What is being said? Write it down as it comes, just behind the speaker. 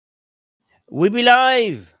We be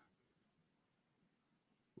live.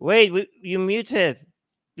 Wait, you muted.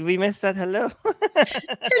 Did we miss that? Hello.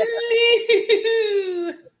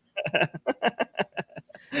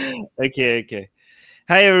 Hello. Okay.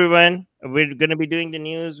 Hi everyone. We're gonna be doing the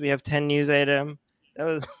news. We have 10 news items. That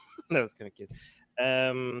was that was kind of cute.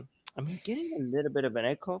 I'm getting a little bit of an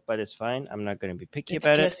echo, but it's fine. I'm not gonna be picky It's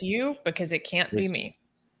about it. just you because it can't be me.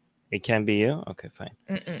 It can be you. Okay, fine.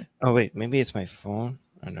 Oh wait, maybe it's my phone.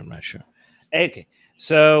 I'm not sure. Okay.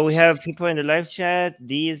 So we have people in the live chat.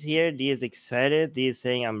 D is here. D is excited. D is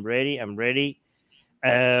saying, I'm ready.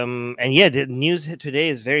 And yeah, the news today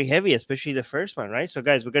is very heavy, especially the first one, right? So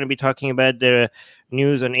guys, we're going to be talking about the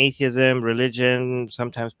news on atheism, religion,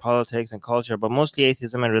 sometimes politics and culture, but mostly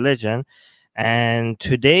atheism and religion. And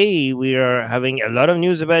today we are having a lot of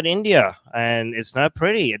news about India, and it's not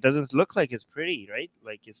pretty. It doesn't look like it's pretty, right?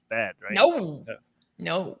 Like it's bad, right?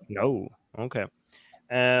 No. Okay.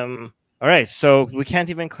 All right, so we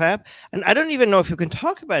can't even clap, and I don't even know if you can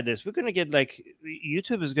talk about this. We're gonna get like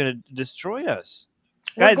YouTube is gonna destroy us.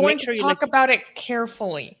 Guys, we're going to talk about it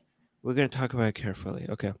carefully. We're gonna talk about it carefully.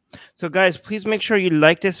 Okay, so guys, please make sure you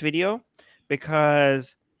like this video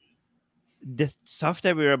because the stuff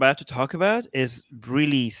that we're about to talk about is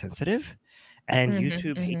really sensitive. And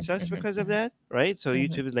YouTube hates us because of that, right? So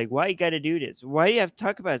YouTube is like, why you got to do this? Why do you have to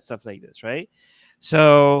talk about stuff like this, right?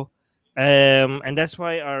 So, and that's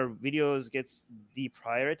why our videos gets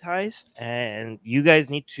deprioritized. And you guys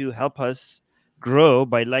need to help us grow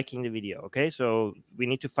by liking the video, okay? So we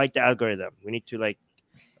need to fight the algorithm. We need to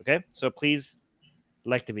okay? So please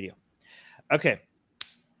like the video. Okay.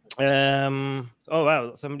 Oh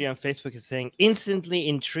wow, somebody on Facebook is saying instantly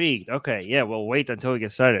intrigued. Okay, yeah, well wait until we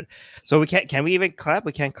get started. So we can we even clap?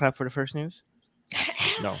 We can't clap for the first news?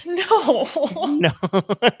 No.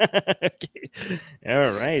 Okay.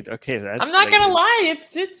 All right. Okay, that's I'm not gonna lie,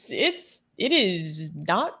 it is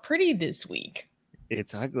not pretty this week.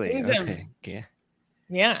 It's ugly. Okay.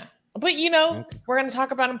 Yeah. But we're gonna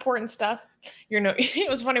talk about important stuff. It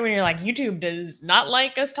was funny when you're like, YouTube does not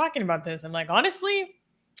like us talking about this. I'm like, honestly,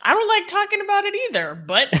 I don't like talking about it either,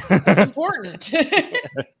 but it's important.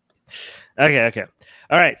 Okay.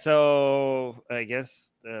 All right. So I guess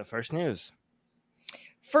first news.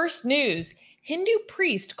 First news. Hindu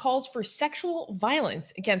priest calls for sexual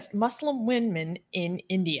violence against Muslim women in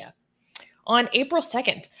India. On April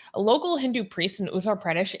 2nd, a local Hindu priest in Uttar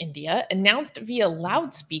Pradesh, India, announced via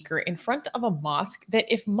loudspeaker in front of a mosque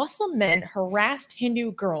that if Muslim men harassed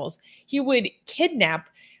Hindu girls, he would kidnap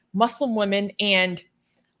Muslim women and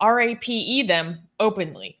RAPE them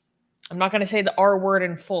openly. I'm not going to say the R word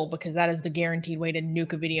in full because that is the guaranteed way to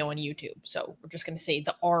nuke a video on YouTube. So we're just going to say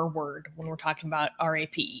the R word when we're talking about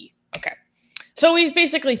RAPE. Okay. So he's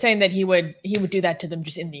basically saying that he would do that to them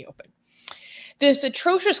just in the open. This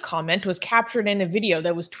atrocious comment was captured in a video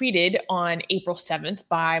that was tweeted on April 7th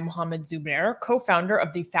by Mohammed Zubair, co-founder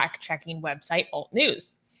of the fact-checking website Alt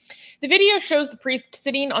News. The video shows the priest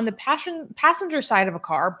sitting on the passenger side of a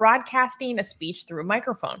car, broadcasting a speech through a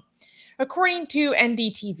microphone. According to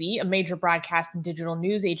NDTV, a major broadcast and digital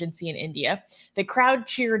news agency in India, the crowd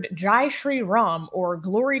cheered Jai Shri Ram, or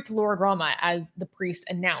Glory to Lord Rama, as the priest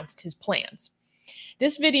announced his plans.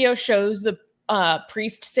 This video shows the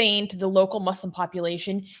priest saying to the local Muslim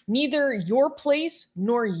population, neither your place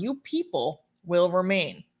nor you people will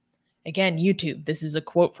remain. Again, YouTube, this is a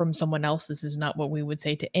quote from someone else. This is not what we would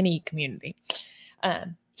say to any community.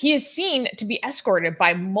 He is seen to be escorted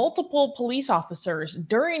by multiple police officers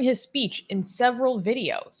during his speech in several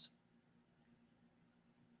videos.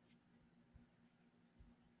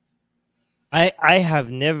 I have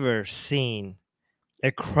never seen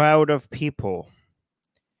a crowd of people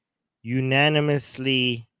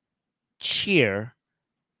unanimously cheer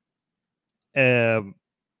RAPE.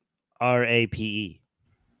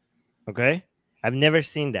 Okay? I've never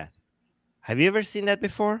seen that. Have you ever seen that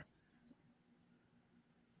before?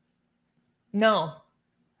 No,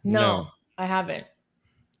 I haven't.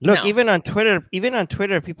 Look, even on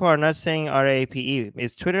Twitter, people are not saying RAPE.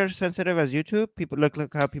 Is Twitter sensitive as YouTube? People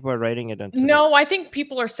look how people are writing it on Twitter. No, I think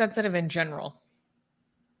people are sensitive in general.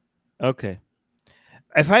 Okay.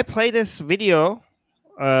 If I play this video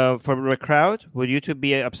for the crowd, would YouTube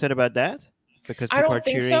be upset about that? Because I don't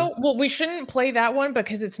think so. Well, we shouldn't play that one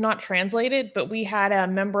because it's not translated, but we had a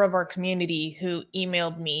member of our community who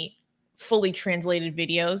emailed me fully translated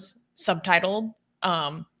videos, subtitled,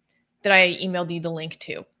 that I emailed you the link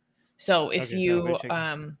to. So if you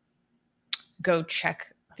go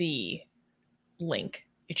check the link,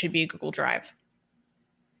 it should be a Google Drive.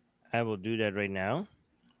 I will do that right now.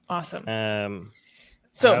 Awesome.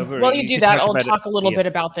 So However, while you you do could that, talk I'll about it. talk a little Yeah. bit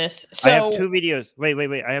about this. I have So 2 videos.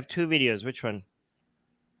 Wait. I have 2 videos. Which one?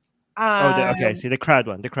 uh, Okay. I see the crowd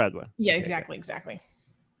one. yeah, Okay. exactly. Okay.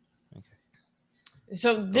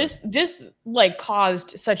 So Go ahead. this like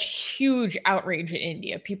caused such huge outrage in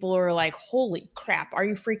India. People were like, "Holy crap, are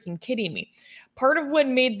you freaking kidding me?" Part of what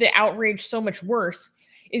made the outrage so much worse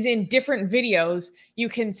is in different videos you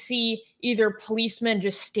can see either policemen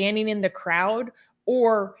just standing in the crowd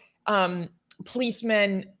or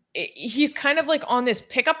policemen. He's kind of like on this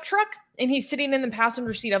pickup truck and he's sitting in the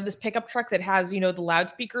passenger seat of this pickup truck that has, the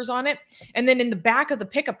loudspeakers on it. And then in the back of the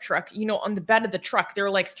pickup truck, on the bed of the truck, there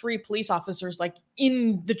are like 3 police officers like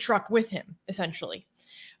in the truck with him, essentially.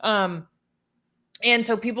 And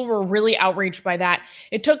so people were really outraged by that.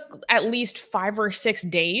 It took at least 5 or 6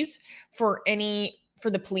 days for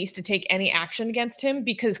the police to take any action against him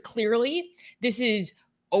because clearly this is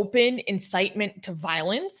open incitement to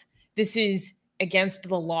violence. This is against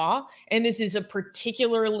the law, and this is a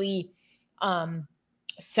particularly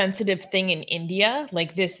sensitive thing in India.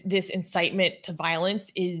 Like this incitement to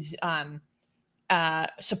violence is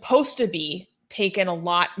supposed to be taken a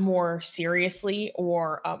lot more seriously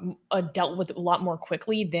or dealt with a lot more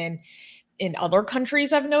quickly than in other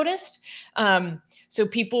countries, I've noticed. So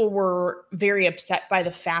people were very upset by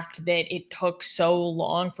the fact that it took so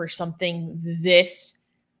long for something this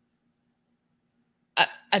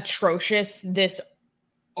atrocious, this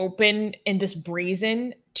open, and this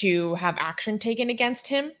brazen to have action taken against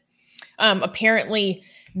him. Apparently,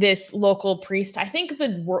 this local priest, I think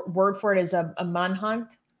the word for it is a manhunt.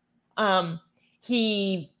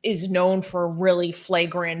 He is known for really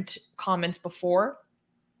flagrant comments before.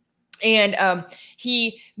 And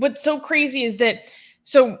what's so crazy is that,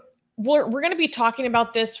 so we're going to be talking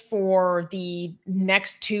about this for the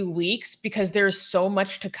next 2 weeks because there's so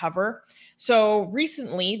much to cover. So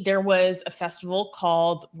recently there was a festival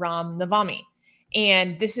called Ram Navami.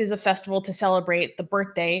 And this is a festival to celebrate the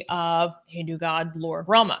birthday of Hindu god Lord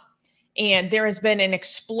Rama. And there has been an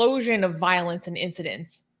explosion of violence and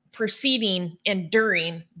incidents preceding and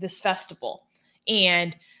during this festival.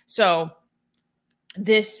 And so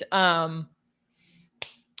this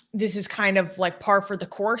is kind of like par for the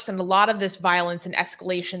course. And a lot of this violence and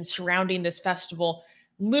escalation surrounding this festival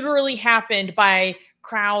literally happened by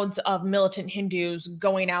crowds of militant Hindus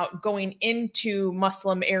going into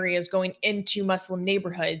Muslim areas, going into Muslim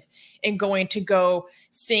neighborhoods, and going to go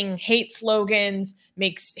sing hate slogans,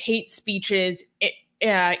 make hate speeches,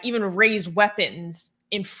 even raise weapons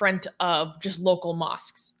in front of just local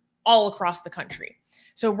mosques all across the country.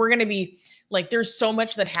 So we're going to be like, there's so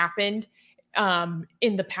much that happened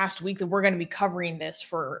in the past week that we're going to be covering this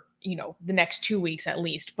for, the next 2 weeks at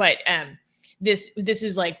least. But this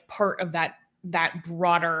is like part of that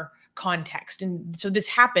broader context. And so this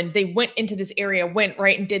happened. They went into this area, went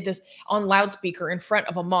right and did this on loudspeaker in front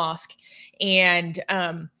of a mosque. And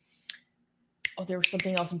there was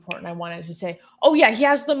something else important I wanted to say. Oh yeah, he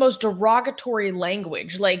has the most derogatory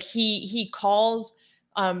language. Like he calls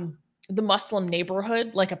the Muslim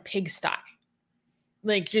neighborhood like a pigsty.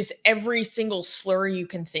 Like just every single slur you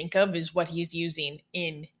can think of is what he's using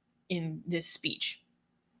in this speech.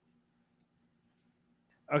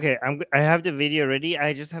 Okay, I have the video ready.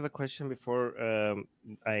 I just have a question before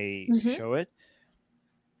I show it.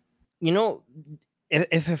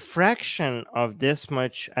 If a fraction of this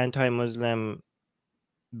much anti-Muslim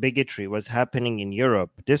bigotry was happening in Europe,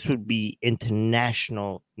 this would be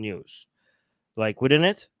international news. Like, wouldn't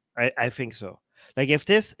it? I think so. Like if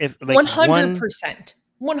like 100%.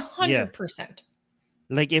 100%.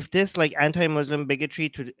 Like if this like anti-Muslim bigotry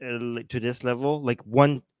to this level, like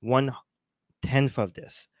one tenth of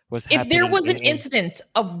this was happening. If there was an incidence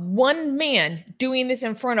of one man doing this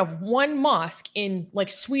in front of one mosque in like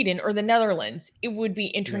Sweden or the Netherlands, it would be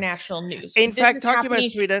international news. In fact, talking about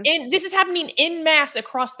Sweden, this is happening in mass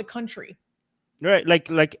across the country. Right,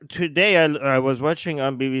 like today, I was watching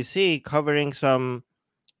on BBC covering some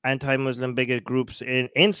anti-Muslim bigot groups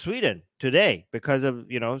in Sweden today because of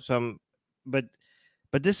some, but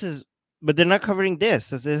they're not covering this.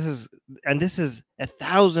 This is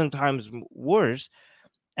 1,000 times worse,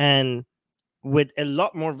 and with a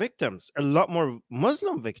lot more victims, a lot more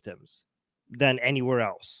Muslim victims than anywhere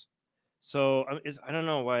else. So I don't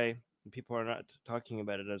know why people are not talking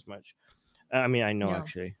about it as much. I mean, I know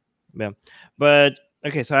actually. Yeah, but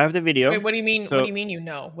okay. So I have the video. Wait, what do you mean? What do you mean?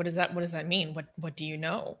 What does that mean? What do you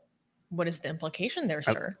know? What is the implication there,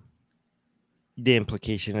 sir? The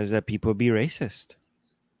implication is that people be racist.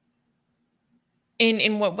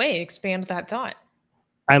 In what way? Expand that thought.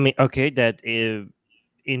 I mean, okay, that if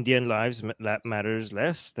Indian lives matters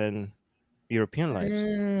less than European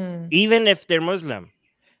lives, even if they're Muslim.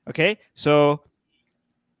 Okay, so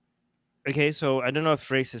I don't know if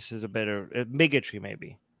racist is a better bigotry,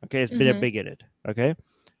 maybe. Okay, it's been bigoted. Okay,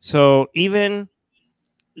 so even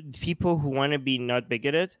people who want to be not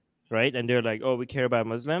bigoted, right? And they're like, oh, we care about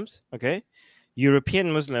Muslims. Okay,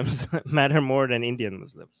 European Muslims matter more than Indian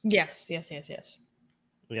Muslims. Yes.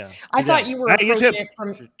 Yeah, I to thought them. you were Not approaching YouTube. it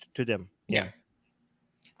from To them. yeah. Yeah.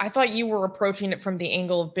 I thought you were approaching it from the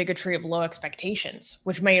angle of bigotry of low expectations,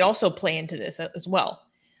 which may also play into this as well.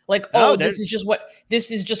 Like, Oh, oh, there. this is just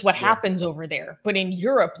what Yeah. happens over there. But in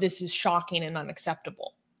Europe, this is shocking and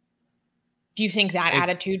unacceptable. Do you think that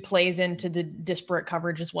attitude plays into the disparate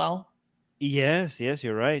coverage as well? Yes,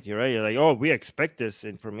 you're right. You're like, oh, we expect this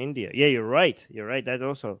from India. Yeah, you're right. That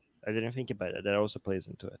also, I didn't think about it. That also plays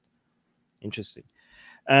into it. Interesting.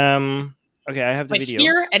 Okay, I have the But video.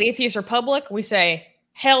 here at Atheist Republic, we say,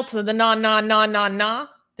 hail to the nah.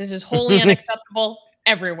 This is wholly unacceptable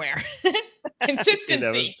everywhere.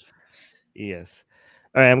 Consistency. Yes.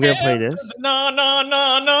 All right, I'm gonna play this.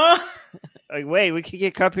 Nah. Like, wait, we could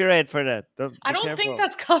get copyright for that. I don't think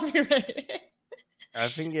that's copyrighted. I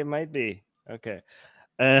think it might be. Okay.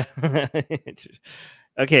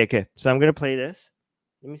 Okay. So I'm gonna play this.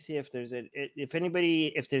 Let me see if there's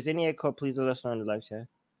if there's any echo, please let us know in the live chat.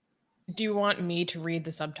 Do you want me to read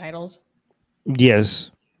the subtitles?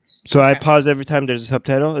 Yes. So I pause every time there's a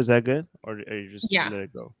subtitle. Is that good, or you just let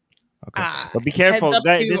it go? Okay. But be careful,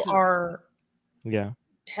 guys.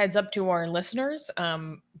 Heads up to our listeners.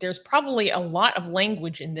 There's probably a lot of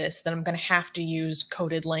language in this that I'm going to have to use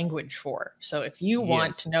coded language for. So if you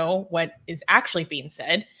want to know what is actually being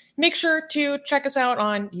said, make sure to check us out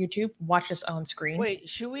on YouTube. Watch us on screen. Wait,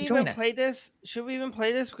 should we even play this?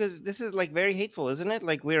 Because this is like very hateful, isn't it?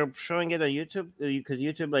 Like we're showing it on YouTube because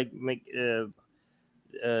YouTube like make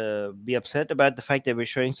be upset about the fact that we're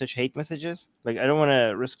showing such hate messages. Like I don't want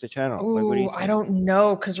to risk the channel. Ooh, like, what do you think? I don't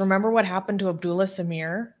know, because remember what happened to Abdullah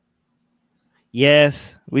Samir?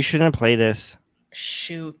 Yes, we shouldn't play this.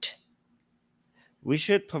 Shoot. We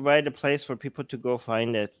should provide a place for people to go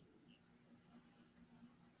find it.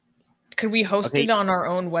 Could we host it on our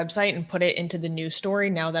own website and put it into the news story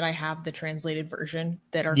now that I have the translated version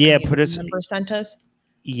that our community member sent us?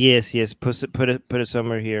 Yes. Put it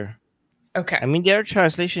somewhere here. Okay. I mean, there are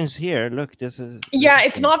translations here. Look, this is.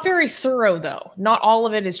 It's not very thorough, though. Not all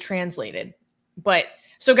of it is translated. But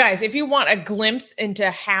so, guys, if you want a glimpse into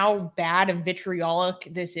how bad and vitriolic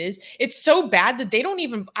this is, it's so bad that they don't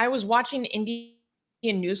even. I was watching Indian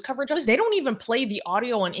news coverage on this. They don't even play the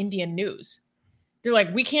audio on Indian news. They're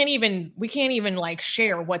like, we can't even like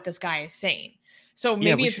share what this guy is saying. So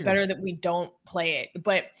maybe it's better that we don't play it.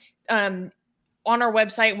 But on our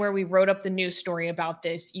website where we wrote up the news story about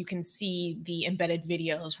this, you can see the embedded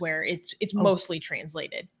videos where it's mostly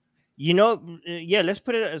translated. Let's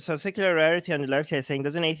put it. So Secular Rarity on the live chat saying,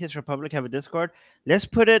 doesn't Atheist Republic have a Discord? Let's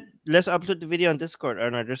upload the video on Discord,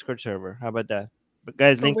 on our Discord server. How about that? But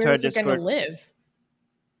guys, link to our Discord. Where is it going to live?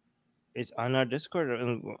 It's on our Discord,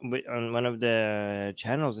 on one of the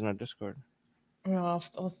channels in our Discord. Well,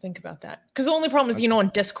 I'll think about that. Because the only problem is, on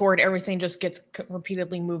Discord, everything just gets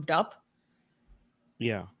repeatedly moved up.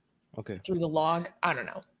 Yeah. Okay. Through the log. I don't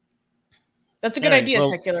know. That's a good idea,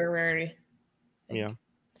 Secular Rarity. Yeah.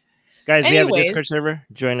 Guys, we have a Discord server.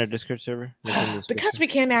 Join our Discord server. Because we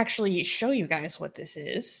can't actually show you guys what this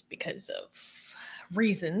is because of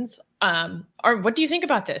reasons. Or what do you think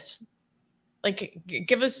about this? Like,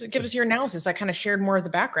 give us your analysis. I kind of shared more of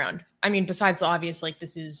the background. I mean, besides the obvious, like,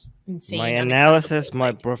 this is insane.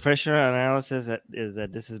 My professional analysis is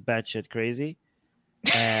that this is batshit crazy.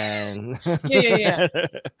 And yeah.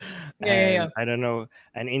 I don't know.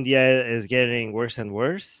 And India is getting worse and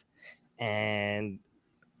worse. And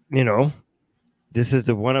this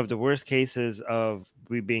is one of the worst cases of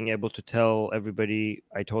we being able to tell everybody,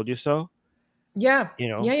 I told you so. Yeah.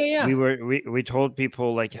 Yeah. We told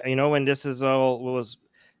people, like, when this is all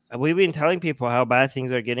we've been telling people how bad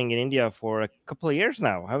things are getting in India for a couple of years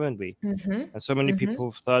now, haven't we? Mm-hmm. And so many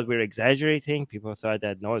people thought we were exaggerating. People thought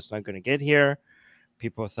that no, it's not going to get here.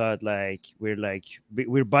 People thought like we're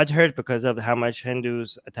butthurt because of how much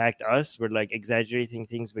Hindus attacked us. We're like exaggerating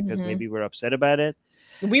things because maybe we're upset about it.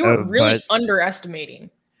 We were really underestimating.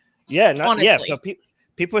 Yeah, honestly. Yeah. So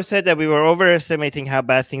people said that we were overestimating how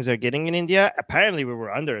bad things are getting in India. Apparently, we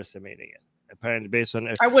were underestimating it. Apparently, based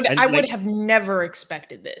on I would have never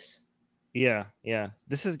expected this. Yeah.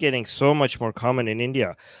 This is getting so much more common in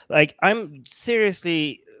India. Like, I'm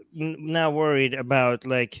seriously now worried about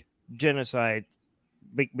like genocide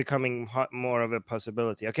becoming more of a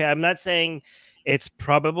possibility. Okay, I'm not saying it's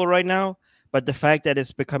probable right now, but the fact that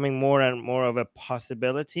it's becoming more and more of a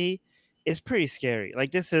possibility is pretty scary.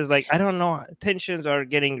 Like this is like, I don't know, tensions are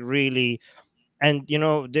getting really, and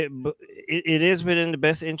it is within the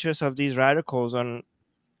best interest of these radicals on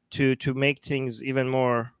to make things even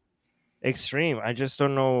more extreme. I just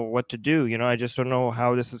don't know what to do. I just don't know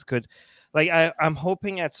how this is could. Like I'm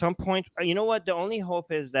hoping at some point. You know what? The only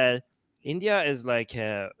hope is that India is like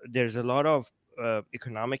there's a lot of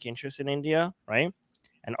economic interest in India, right?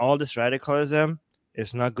 And all this radicalism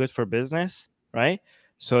is not good for business, right?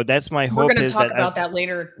 So that's my We're hope going to is that talk as about that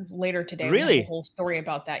later today. We have a really whole story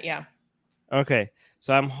about that. Yeah. okay.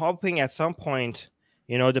 So I'm hoping at some point,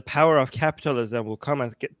 the power of capitalism will come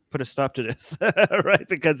and put a stop to this, right?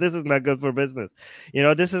 Because this is not good for business.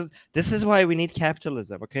 This is why we need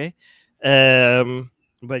capitalism. Okay,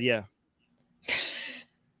 but yeah,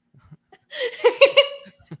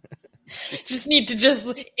 Just need to just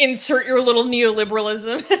insert your little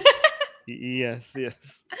neoliberalism. yes.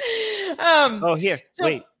 um, Oh, here, so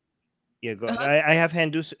wait. Yeah, go. I have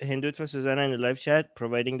Hindutva Susanna in the live chat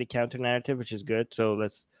providing the counter narrative, which is good. So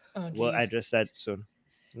we'll geez. address that soon.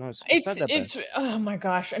 No, it's not that bad. It's oh my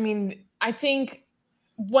gosh. I mean, I think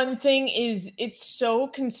one thing is it's so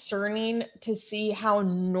concerning to see how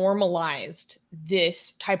normalized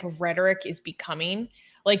this type of rhetoric is becoming.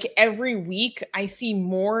 Like every week I see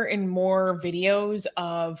more and more videos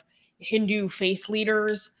of Hindu faith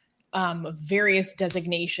leaders, various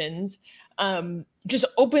designations, just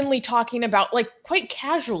openly talking about, like, quite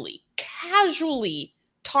casually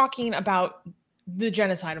talking about the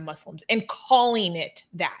genocide of Muslims and calling it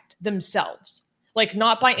that themselves, like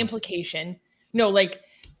not by implication. No, like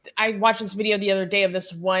I watched this video the other day of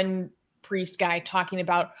this one priest guy talking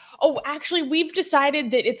about, oh, actually, we've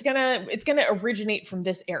decided that it's gonna originate from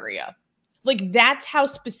this area. Like that's how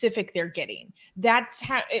specific they're getting. That's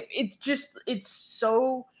how it's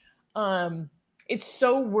so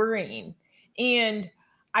worrying. And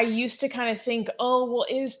I used to kind of think, oh, well,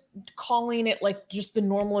 is calling it like just the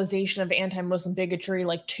normalization of anti-Muslim bigotry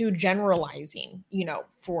like too generalizing,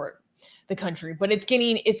 for the country? But it's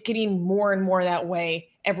getting more and more that way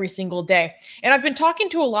every single day. And I've been talking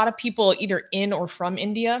to a lot of people either in or from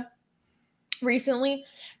India recently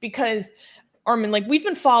because, Armin, like we've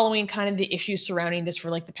been following kind of the issues surrounding this for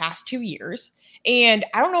like the past 2 years. And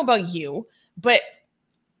I don't know about you,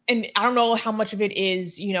 and I don't know how much of it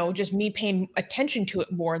is, just me paying attention to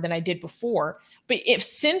it more than I did before. But if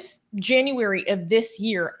since January of this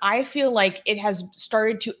year, I feel like it has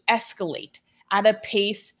started to escalate at a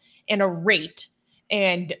pace and a rate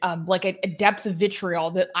and like a depth of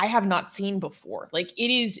vitriol that I have not seen before. Like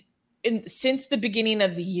it is since the beginning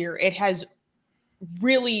of the year, it has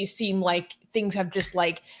really seemed like things have just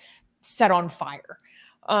like set on fire.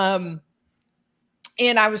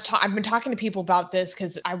 And I've been talking to people about this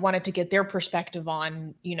because I wanted to get their perspective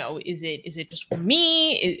on, is it just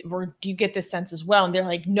me, or do you get this sense as well? And they're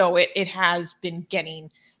like, no, it has been getting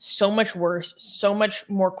so much worse, so much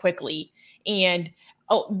more quickly. And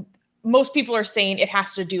most people are saying it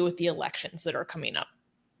has to do with the elections that are coming up.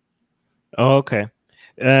 Oh, okay.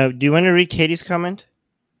 Do you want to read Katie's comment?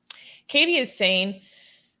 Katie is saying,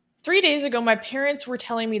 3 days ago, my parents were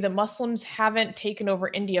telling me that Muslims haven't taken over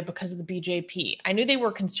India because of the BJP. I knew they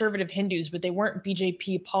were conservative Hindus, but they weren't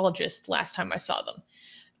BJP apologists last time I saw them.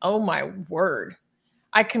 Oh my word.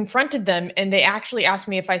 I confronted them and they actually asked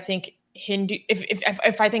me if I think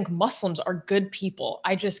if I think Muslims are good people.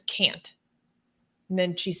 I just can't. And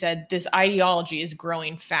then she said, this ideology is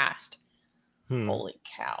growing fast. Holy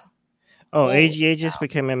cow. Oh, AGA just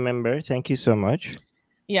became a member. Thank you so much.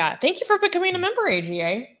 Yeah, thank you for becoming a member,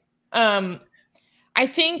 AGA. I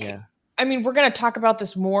think, I mean, we're going to talk about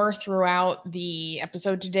this more throughout the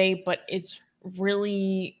episode today, but it's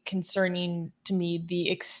really concerning to me the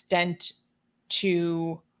extent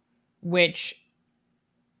to which,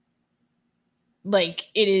 like,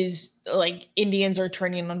 it is like Indians are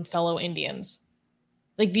turning on fellow Indians.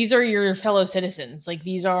 Like, these are your fellow citizens. Like,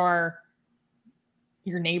 these are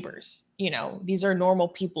your neighbors. These are normal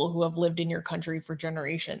people who have lived in your country for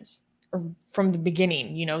generations. Or from the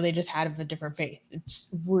beginning, they just had a different faith.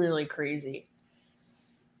 It's really crazy.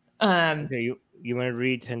 Okay, you want to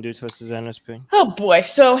read Hindutva Susanna's point? Oh boy.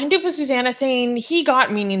 So Hindutva Susanna saying he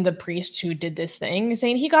got, meaning the priest who did this thing,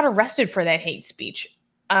 saying he got arrested for that hate speech.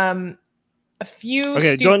 A few.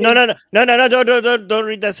 Okay, don't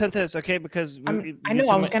read that sentence, okay? Because I know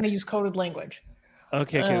I was going to use coded language.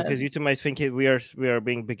 Okay, because you two might think we are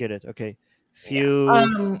being bigoted. Okay,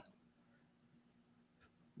 few.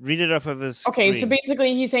 Read it off of his. Okay, screen. So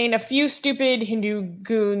basically he's saying a few stupid Hindu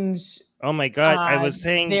goons Oh my God! I was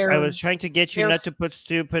trying to get you they're- not to put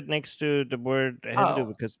stupid next to the word Hindu Oh.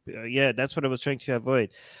 because yeah, that's what I was trying to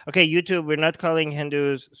avoid. Okay, YouTube, we're not calling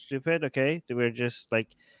Hindus stupid. Okay, we're just like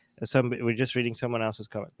we're just reading someone else's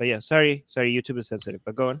comment. But yeah, sorry, YouTube is sensitive.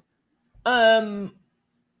 But go on.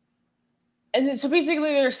 And then, so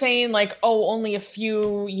basically they're saying like, oh, only a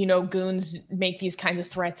few, goons make these kinds of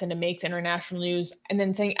threats and it makes international news. And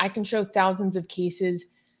then saying I can show thousands of cases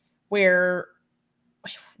where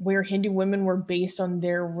Hindu women were based on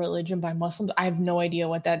their religion by Muslims. I have no idea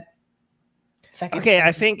what that second. Okay,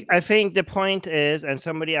 I think the point is, and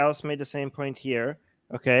somebody else made the same point here.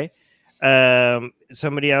 Okay,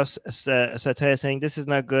 somebody else, Satya, saying this is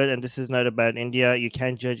not good and this is not about India. You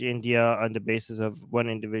can't judge India on the basis of one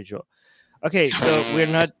individual. Okay, so we're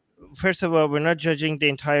not. First of all, we're not judging the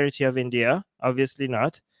entirety of India. Obviously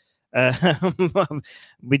not. We're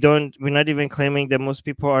not even claiming that most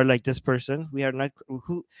people are like this person. We are not.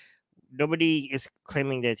 Nobody is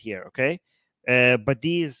claiming that here. Okay, but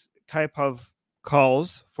these type of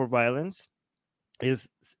calls for violence is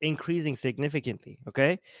increasing significantly.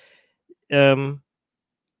 Okay. If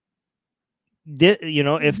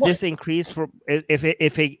this increase from if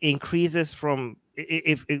it increases from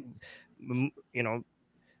if it,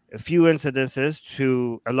 a few incidences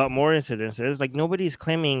to a lot more incidences, like nobody's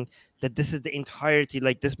claiming that this is the entirety,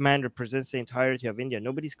 like this man represents the entirety of India.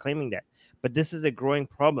 Nobody's claiming that, but this is a growing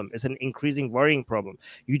problem. It's an increasing worrying problem.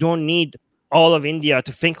 You don't need all of India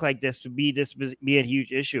to think like this to be a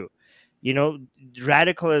huge issue.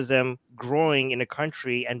 Radicalism growing in a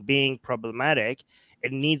country and being problematic,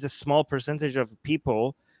 it needs a small percentage of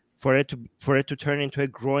people for it to turn into a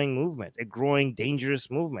growing movement, a growing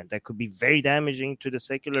dangerous movement that could be very damaging to the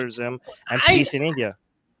secularism and peace in India.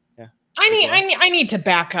 Yeah. I need to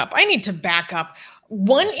back up.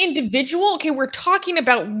 One individual, okay, we're talking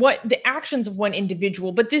about what the actions of one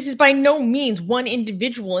individual, but this is by no means one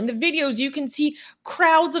individual. In the videos, you can see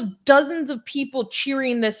crowds of dozens of people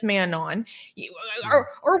cheering this man on.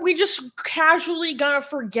 Are we just casually gonna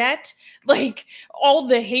forget like all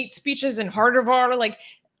the hate speeches in Hardavar, like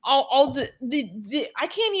all the I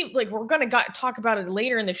can't even, like, we're gonna talk about it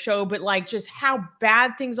later in the show, but like just how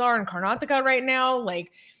bad things are in Karnataka right now,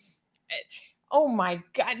 like, oh my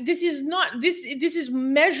God, this is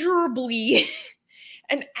measurably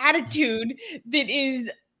an attitude that is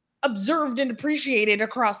observed and appreciated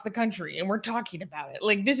across the country, and we're talking about it.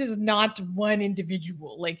 Like, this is not one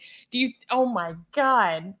individual. Like, oh my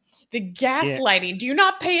God, the gaslighting. Yeah. Do you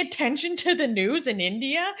not pay attention to the news in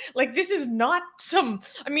India? Like, this is not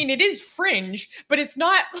it is fringe, but it's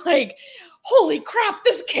not like, holy crap,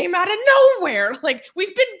 this came out of nowhere. Like,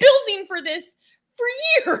 we've been building for this for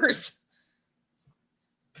years.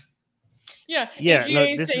 Yeah. No,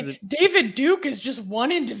 David Duke is just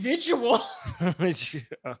one individual. Okay.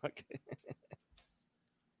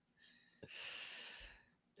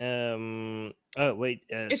 Oh wait.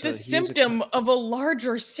 It's a symptom of a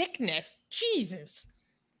larger sickness. Jesus.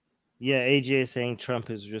 Yeah, AJ is saying Trump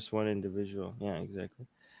is just one individual. Yeah, exactly.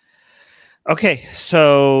 Okay,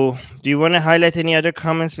 so do you want to highlight any other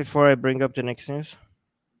comments before I bring up the next news?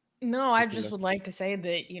 No, I just would like to say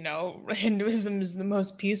that, Hinduism is the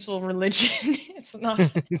most peaceful religion. It's not.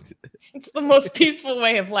 It's the most peaceful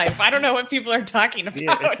way of life. I don't know what people are talking about.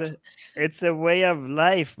 Yeah, it's a way of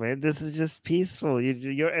life, man. This is just peaceful.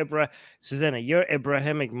 Susanna, your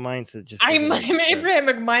Abrahamic mindset just. My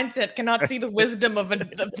Abrahamic mindset cannot see the wisdom of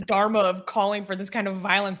the Dharma of calling for this kind of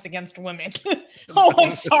violence against women. Oh,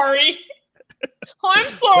 I'm sorry.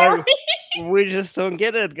 I'm sorry. We just don't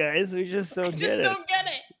get it, guys. We just don't get it.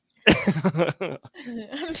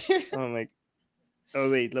 Oh my!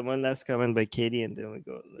 Oh wait, one last comment by Katie, and then we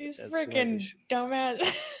go. These freaking dumbass.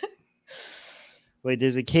 Wait,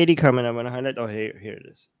 there's a Katie comment I'm gonna highlight. Oh, here it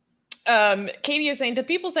is. Katie is saying, to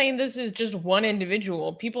people saying this is just one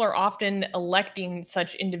individual, people are often electing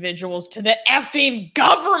such individuals to the effing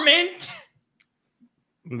government.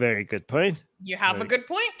 Very good point. You have a good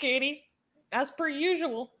point, Katie. As per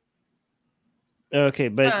usual. Okay,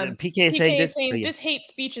 but PK is saying this hate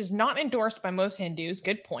speech is not endorsed by most Hindus.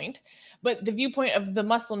 Good point. But the viewpoint of the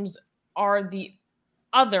Muslims are the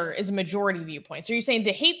other is a majority viewpoint. So you're saying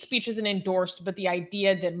the hate speech isn't endorsed, but the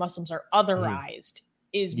idea that Muslims are otherized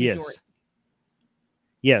is majority. Yes.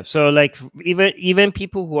 Yeah. So like even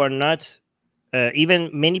people who are not, even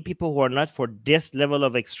many people who are not for this level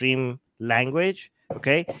of extreme language,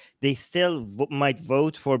 okay, they still might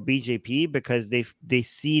vote for BJP because they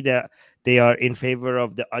see that they are in favor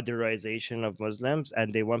of the otherization of Muslims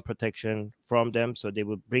and they want protection from them. So they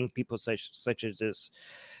will bring people such as this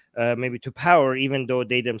maybe to power, even though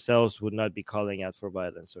they themselves would not be calling out for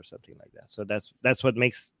violence or something like that. So that's what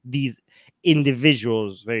makes these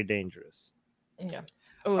individuals very dangerous. Yeah.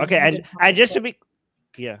 Oh, this Okay, is a good and just to comment.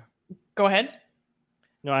 be, yeah, Go ahead.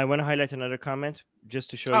 no, I want to highlight another comment just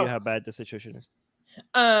to show you how bad the situation is.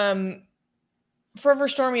 Forever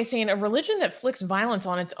Stormy is saying a religion that flicks violence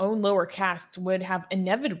on its own lower castes would have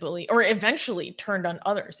inevitably or eventually turned on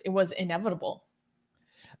others. It was inevitable.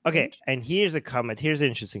 Okay, and here's a comment. Here's an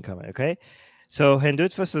interesting comment. Okay, so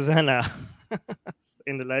Hindutva Susanna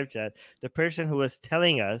in the live chat, the person who was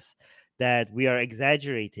telling us that we are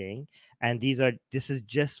exaggerating, and this is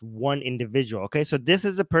just one individual. Okay, so this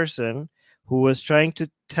is the person who was trying to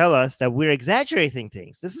tell us that we're exaggerating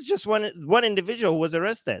things. This is just one individual who was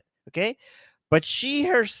arrested. Okay, but she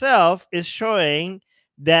herself is showing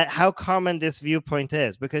that how common this viewpoint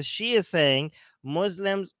is, because she is saying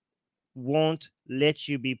Muslims won't let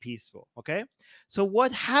you be peaceful. Okay, so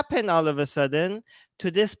what happened all of a sudden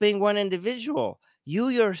to this being one individual? You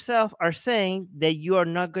yourself are saying that you are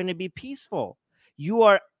not going to be peaceful.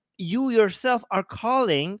 You yourself are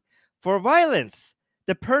calling for violence.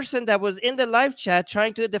 The person that was in the live chat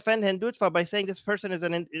trying to defend Hindutva by saying this person is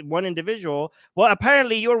one individual, well,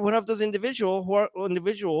 apparently you're one of those individuals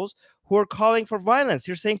who are calling for violence.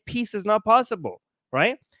 You're saying peace is not possible,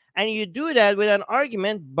 right? And you do that with an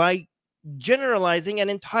argument by generalizing an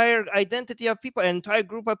entire identity of people, an entire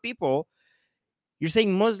group of people. You're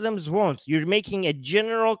saying Muslims won't. You're making a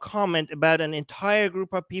general comment about an entire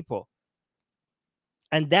group of people.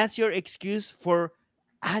 And that's your excuse for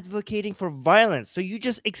advocating for violence. So you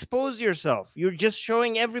just expose yourself. You're just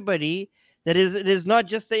showing everybody that it is not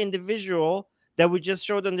just the individual that we just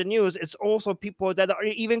showed on the news. It's also people that are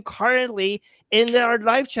even currently in our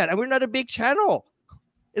live chat. And we're not a big channel.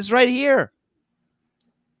 It's right here.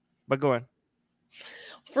 But go on.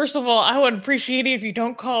 First of all, I would appreciate it if you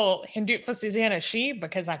don't call Hindutva Susanna she,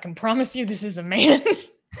 because I can promise you this is a man.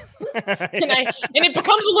 and it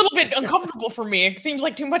becomes a little bit uncomfortable for me. It seems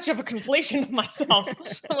like too much of a conflation of myself.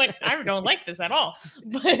 I'm like, I don't like this at all.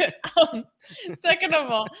 But second of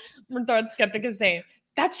all, Retard Skeptic is saying,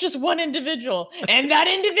 that's just one individual, and that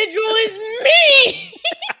individual is me.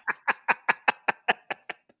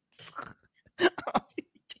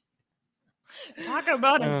 Talking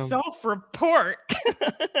about a self-report.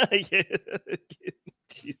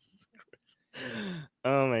 Jesus Christ.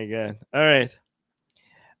 Oh my God.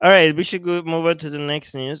 All right, we should move on to the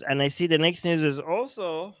next news. And I see the next news is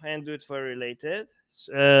also Hindutva related.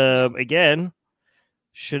 Again,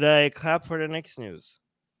 should I clap for the next news?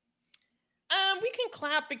 We can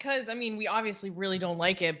clap because, I mean, we obviously really don't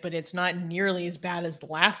like it, but it's not nearly as bad as the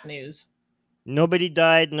last news. Nobody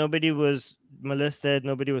died. Nobody was molested.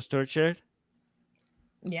 Nobody was tortured.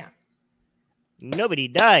 Yeah. Nobody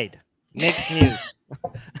died. Next news.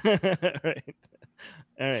 Right.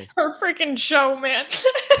 All right. Our freaking show, man.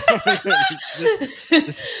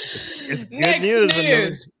 It's good Next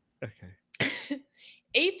news. Okay.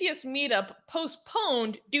 Atheist meetup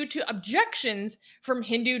postponed due to objections from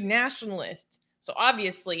Hindu nationalists. So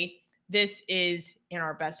obviously, this is in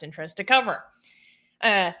our best interest to cover.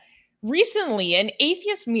 Recently, an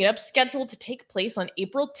atheist meetup scheduled to take place on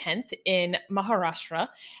April 10th in Maharashtra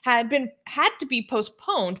had to be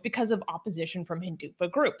postponed because of opposition from Hindutva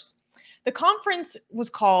groups. The conference was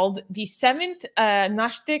called the 7th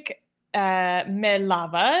Nashtik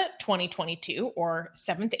Melava 2022, or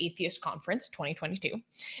 7th Atheist Conference 2022,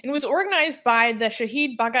 and was organized by the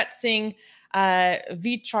Shahid Bhagat Singh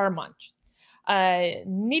Vichar Manch.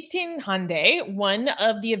 Nitin Hande, one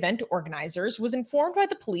of the event organizers, was informed by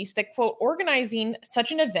the police that, quote, organizing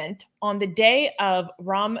such an event on the day of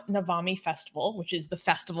Ram Navami festival, which is the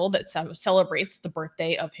festival that celebrates the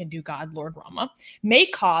birthday of Hindu god Lord Rama, may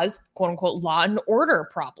cause, quote unquote, law and order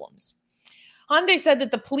problems. Hande said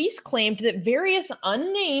that the police claimed that various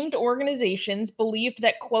unnamed organizations believed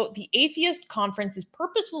that, quote, the atheist conference is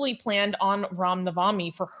purposefully planned on Ram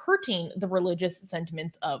Navami for hurting the religious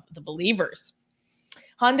sentiments of the believers.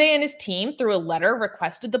 Hande and his team, through a letter,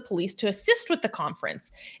 requested the police to assist with the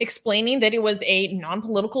conference, explaining that it was a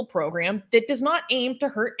non-political program that does not aim to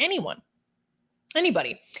hurt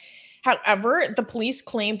anybody. However, the police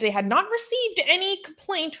claimed they had not received any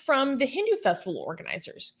complaint from the Hindu festival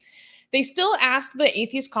organizers. They still asked the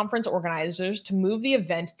Atheist Conference organizers to move the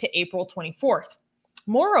event to April 24th.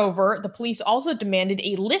 Moreover, the police also demanded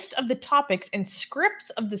a list of the topics and scripts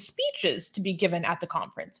of the speeches to be given at the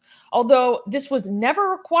conference, although this was never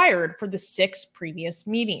required for the 6 previous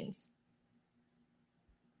meetings.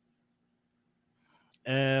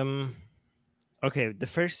 Okay, the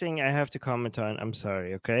first thing I have to comment on, I'm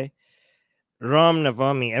sorry, okay? Ram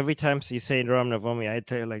Navami. Every time you say Ram Navami, I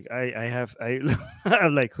tell you, like,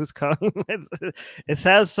 I'm like, who's calling? It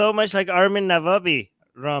sounds so much like Armin Navabi.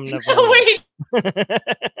 Ram Navami. Wait.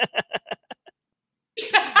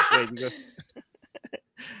 Wait, you go.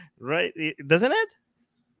 Right? Doesn't it?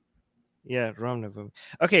 Yeah, Ram Navami.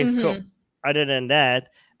 Okay, cool. Mhm. Other than that,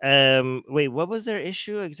 wait, what was their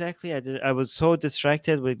issue exactly? I was so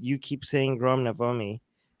distracted with you keep saying Ram Navami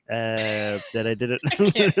that I didn't. I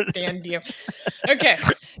can't stand you. Okay,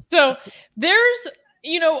 so there's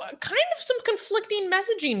kind of some conflicting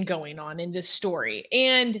messaging going on in this story,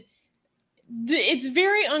 and it's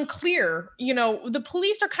very unclear. The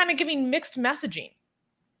police are kind of giving mixed messaging.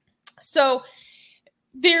 So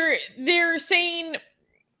they're saying,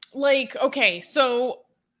 like, okay, so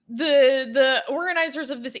the organizers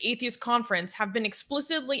of this atheist conference have been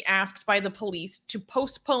explicitly asked by the police to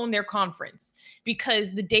postpone their conference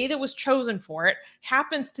because the day that was chosen for it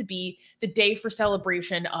happens to be the day for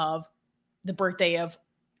celebration of the birthday of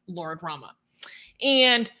Lord Rama.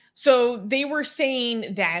 And so they were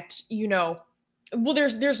saying that, well,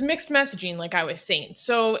 there's mixed messaging, like I was saying.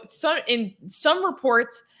 So in some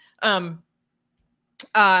reports,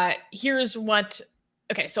 here's what.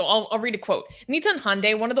 Okay, so I'll read a quote. Nitin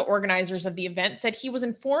Hande, one of the organizers of the event, said he was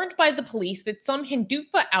informed by the police that some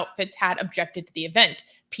Hindutva outfits had objected to the event,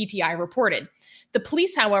 PTI reported. The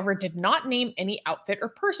police, however, did not name any outfit or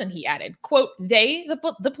person, he added. Quote,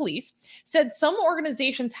 the police, said some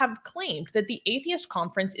organizations have claimed that the atheist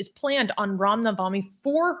conference is planned on Ram Navami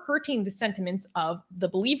for hurting the sentiments of the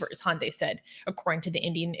believers, Hande said, according to the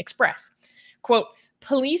Indian Express. Quote,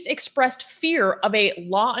 police expressed fear of a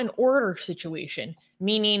law and order situation,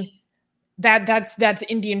 meaning that's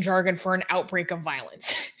Indian jargon for an outbreak of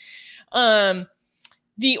violence.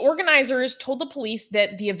 The organizers told the police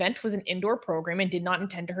that the event was an indoor program and did not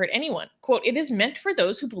intend to hurt anyone. Quote, it is meant for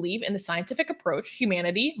those who believe in the scientific approach,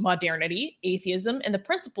 humanity, modernity, atheism, and the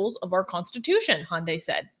principles of our Constitution, Hande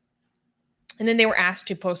said. And then they were asked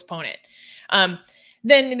to postpone it.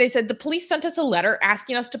 Then they said the police sent us a letter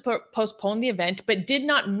asking us to postpone the event, but did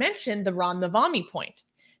not mention the Ram Navami point.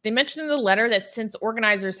 They mentioned in the letter that since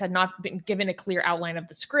organizers had not been given a clear outline of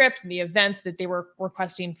the script and the events, that they were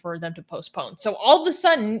requesting for them to postpone. So all of a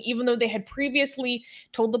sudden, even though they had previously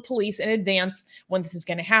told the police in advance when this is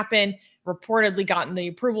going to happen, reportedly gotten the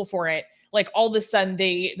approval for it, like all of a sudden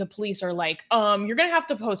the police are like, you're going to have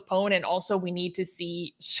to postpone, and also we need to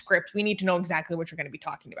see script. We need to know exactly what you're going to be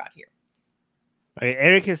talking about here. Okay,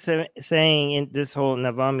 Eric is saying in this whole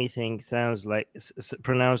Navami thing sounds like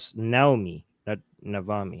pronounced Naomi, not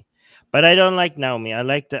Navami, but I don't like Naomi. I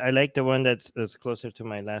like the one that's closer to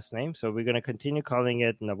my last name. So we're gonna continue calling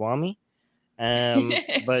it Navami.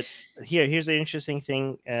 But here's an interesting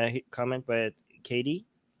thing. Comment by Katie.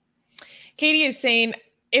 Katie is saying,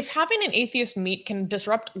 if having an atheist meet can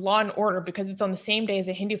disrupt law and order because it's on the same day as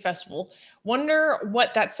a Hindu festival, wonder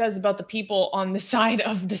what that says about the people on the side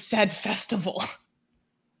of the said festival.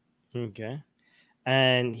 Okay.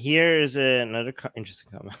 And here is another interesting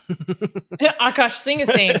comment. Akash Singh is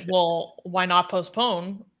saying, well, why not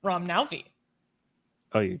postpone Ram Navami?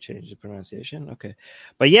 Oh, you changed the pronunciation? Okay.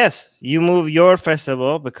 But yes, you move your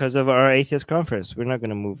festival because of our atheist conference. We're not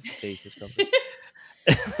going to move the atheist conference.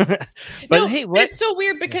 But no, hey, what? It's so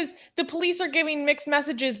weird because the police are giving mixed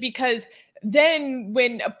messages, because then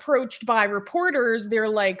when approached by reporters,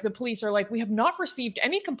 the police are like, we have not received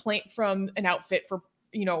any complaint from an outfit for,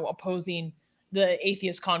 opposing the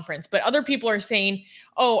atheist conference. But other people are saying,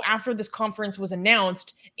 oh, after this conference was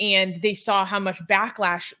announced and they saw how much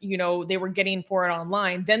backlash, they were getting for it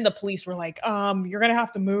online, then the police were like, you're going to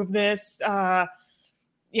have to move this. Yeah.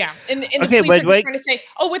 And the police are just trying to say,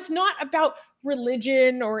 oh, it's not about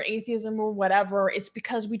religion or atheism or whatever. It's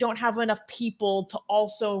because we don't have enough people to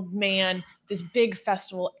also man this big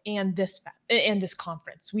festival and this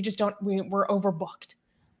conference. We just don't, we're overbooked.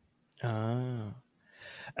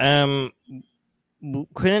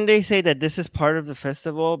 Couldn't they say that this is part of the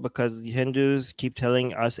festival because the Hindus keep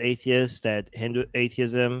telling us atheists that Hindu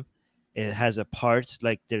atheism, it has a part,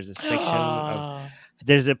 like there's a section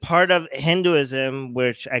there's a part of Hinduism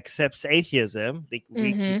which accepts atheism.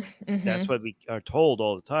 That's what we are told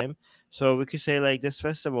all the time. So we could say like this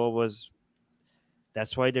festival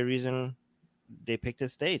that's why the reason they picked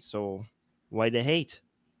this date. So why the hate,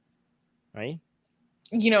 right?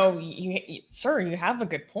 You have a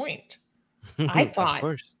good point. I thought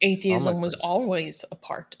atheism was always a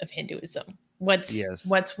part of Hinduism. What's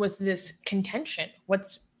with this contention?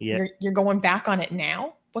 You're going back on it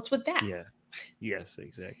now? What's with that? Yeah. Yes,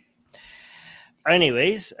 exactly.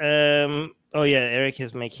 Anyways, Eric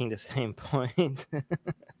is making the same point.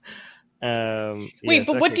 Wait, Yes.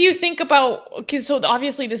 but what Okay. do you think about? Because so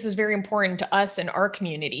obviously this is very important to us and our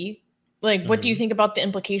community. Like, what do you Mhm. think about the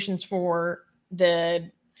implications for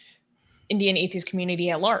the Indian atheist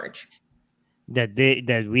community at large?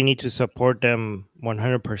 That we need to support them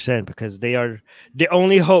 100% because they are the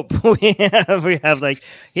only hope we have. We have like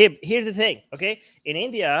here's the thing, okay? In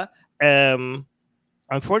India,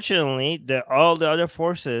 unfortunately, all the other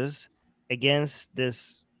forces against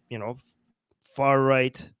this, far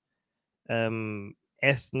right,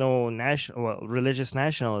 ethno national, well, religious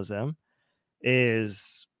nationalism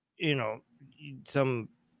is, you know, some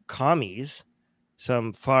commies,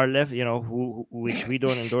 some far left, which we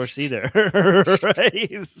don't endorse either,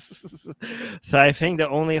 right? So I think the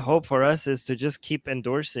only hope for us is to just keep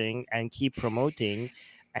endorsing and keep promoting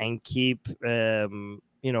and keep,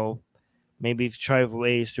 maybe try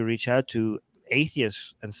ways to reach out to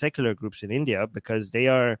atheists and secular groups in India because they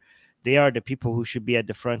are the people who should be at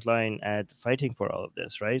the front line at fighting for all of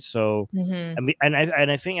this, right? So, Mm-hmm. I mean,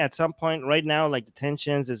 and I think at some point right now, like the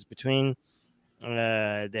tensions is between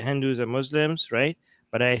the Hindus and Muslims, right?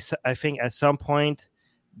 But I think at some point,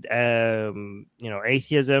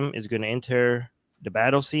 atheism is going to enter the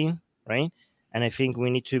battle scene, right? And I think we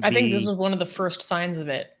need to I think this be. was one of the first signs of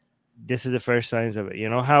it. This is the first signs of it. You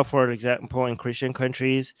know how, for example, in Christian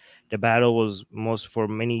countries, the battle was most for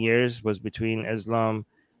many years was between Islam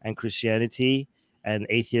and Christianity, and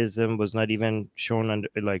atheism was not even shown under,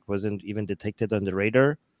 like, wasn't even detected on the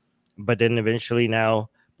radar. But then eventually now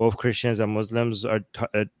both Christians and Muslims are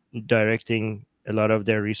directing a lot of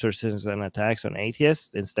their resources and attacks on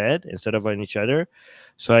atheists instead of on each other.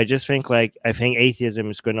 So I think atheism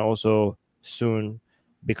is going to also soon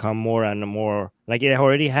become more and more, like it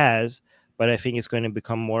already has, but I think it's going to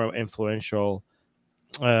become more influential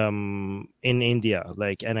in India.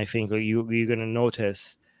 Like, and I think you're going to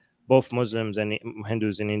notice both Muslims and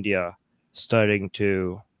Hindus in India starting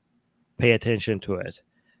to pay attention to it.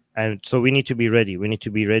 And so we need to be ready. We need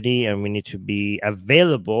to be ready, and we need to be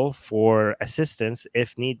available for assistance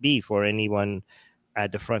if need be for anyone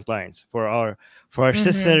at the front lines. For our Mm-hmm.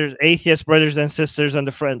 sisters, atheist brothers and sisters on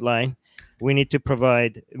the front line, we need to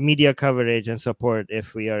provide media coverage and support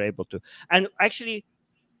if we are able to. And actually,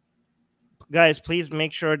 guys, please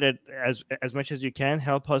make sure that as much as you can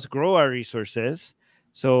help us grow our resources,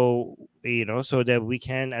 so so that we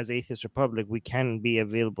can, as Atheist Republic, we can be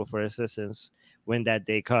available for assistance when that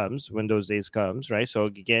day comes, when those days comes, right? So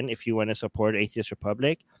again, if you want to support Atheist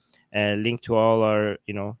Republic, link to all our,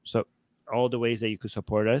 so all the ways that you could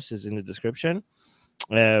support us is in the description.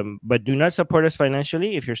 But do not support us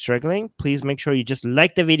financially if you're struggling. Please make sure you just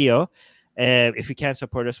like the video. If you can't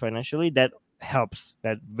support us financially, that helps.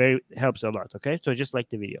 That very helps a lot. Okay, so just like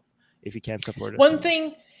the video if you can't support us One financially.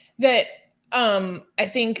 thing that I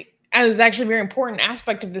think was actually a very important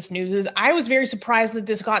aspect of this news is I was very surprised that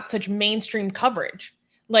this got such mainstream coverage.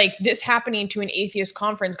 Like this happening to an atheist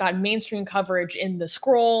conference got mainstream coverage in the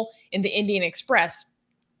Scroll, in the Indian Express.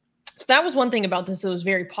 So that was one thing about this that was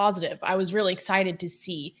very positive. I was really excited to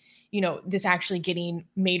see, this actually getting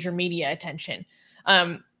major media attention.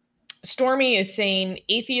 Stormy is saying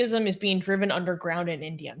atheism is being driven underground in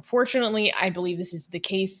India. Unfortunately, I believe this is the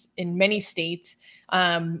case in many states.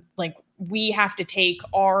 Like we have to take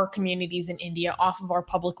our communities in India off of our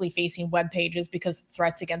publicly facing web pages because of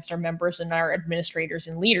threats against our members and our administrators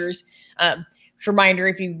and leaders. Reminder,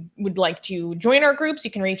 if you would like to join our groups, you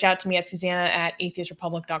can reach out to me at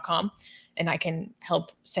Susanna@atheistrepublic.com and I can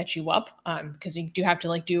help set you up because we do have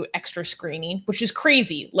to do extra screening, which is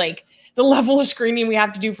crazy. Like the level of screening we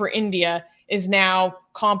have to do for India is now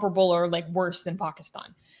comparable or worse than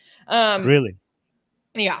Pakistan. Really?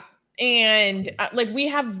 Yeah. And we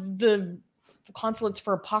have the consulates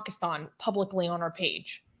for Pakistan publicly on our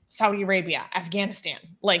page, Saudi Arabia, Afghanistan,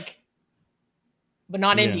 but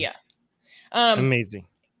not Yeah. India. Amazing.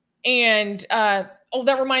 And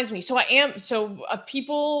that reminds me. So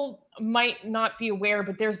people might not be aware,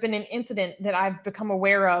 but there's been an incident that I've become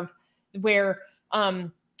aware of where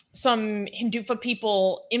some Hindutva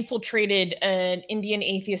people infiltrated an Indian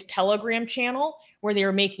atheist Telegram channel where they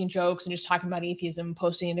were making jokes and just talking about atheism,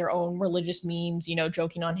 posting their own religious memes,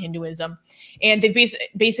 joking on Hinduism. And they've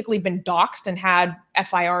basically been doxxed and had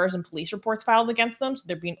FIRs and police reports filed against them. So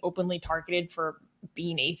they're being openly targeted for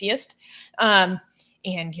being atheist. And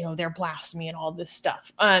their blasphemy and all this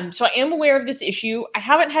stuff. So I am aware of this issue. I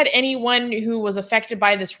haven't had anyone who was affected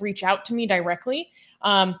by this reach out to me directly.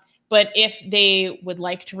 But if they would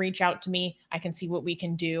like to reach out to me, I can see what we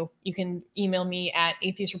can do. You can email me at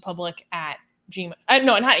atheistrepublic@gmail.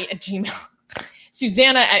 No, not at Gmail.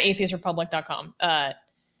 Susanna@atheistrepublic.com.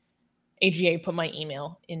 AGA put my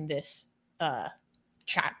email in this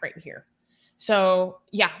chat right here. So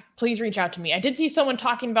yeah, please reach out to me. I did see someone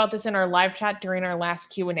talking about this in our live chat during our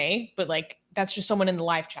last Q&A, but like that's just someone in the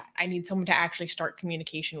live chat. I need someone to actually start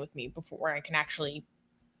communication with me before I can actually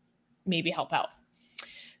maybe help out.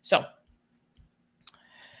 So.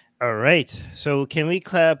 All right. So can we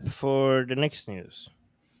clap for the next news?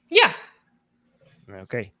 Yeah.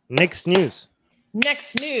 Okay. Next news.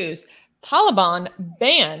 Next news. Taliban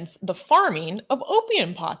bans the farming of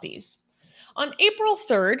opium poppies. On April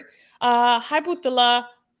 3rd, Haibutullah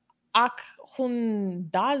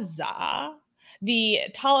Akhundzada, the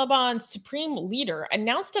Taliban supreme leader,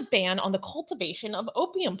 announced a ban on the cultivation of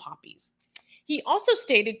opium poppies. He also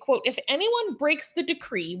stated, quote, "If anyone breaks the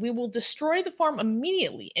decree, we will destroy the farm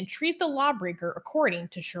immediately and treat the lawbreaker according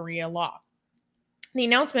to Sharia law." The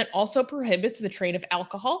announcement also prohibits the trade of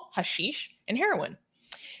alcohol, hashish, and heroin.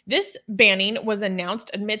 This banning was announced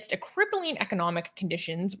amidst a crippling economic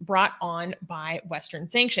conditions brought on by Western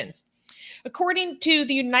sanctions. According to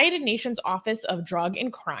the United Nations Office of Drug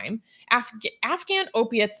and Crime, Afghan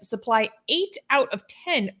opiates supply 8 out of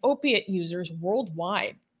 10 opiate users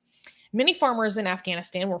worldwide. Many farmers in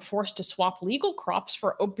Afghanistan were forced to swap legal crops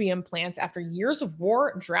for opium plants after years of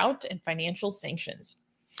war, drought, and financial sanctions.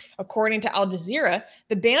 According to Al Jazeera,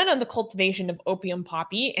 the ban on the cultivation of opium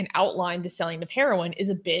poppy and outlined the selling of heroin is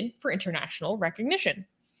a bid for international recognition.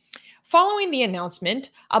 Following the announcement,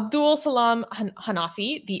 Abdul Salam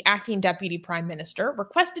Hanafi, the acting deputy prime minister,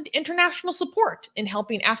 requested international support in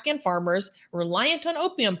helping Afghan farmers reliant on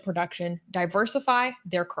opium production diversify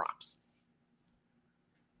their crops.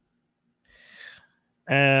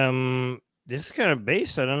 This is kind of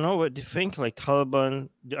based. I don't know what do you think. Like Taliban,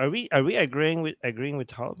 are we agreeing with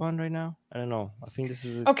Taliban right now? I don't know. I think this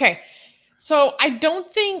is Okay. So I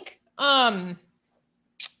don't think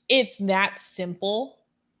it's that simple.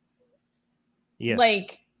 Yes.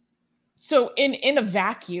 Like, so in a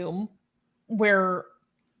vacuum where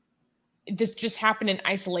this just happened in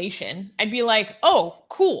isolation, I'd be like, oh,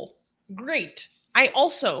 cool, great. I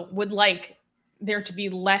also would like there to be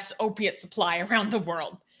less opiate supply around the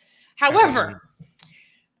world. However,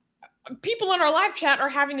 people in our live chat are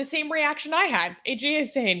having the same reaction I had. AJ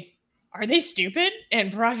is saying, are they stupid?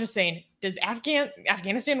 And Viraj is saying, does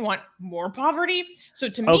Afghanistan want more poverty? So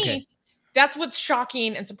to me, that's what's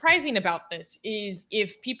shocking and surprising about this is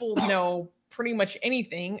if people know pretty much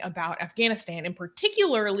anything about Afghanistan, and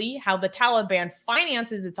particularly how the Taliban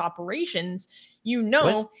finances its operations, you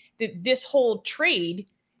know that this whole trade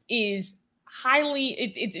is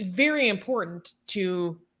it's very important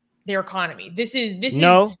to their economy. This is it.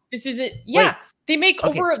 Yeah. Wait. They make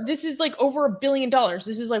this is like over $1 billion. This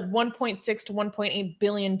is like $1.6 to $1.8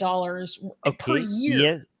 billion per year.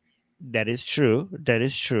 Yes, that is true. That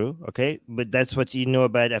is true. Okay. But that's what you know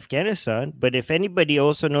about Afghanistan. But if anybody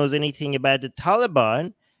also knows anything about the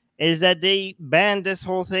Taliban, is that they banned this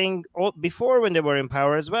whole thing before when they were in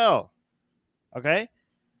power as well. Okay.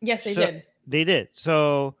 Yes, they did. They did.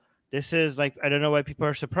 So this is like, I don't know why people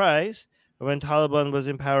are surprised. When Taliban was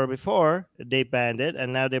in power before, they banned it,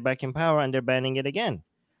 and now they're back in power and they're banning it again.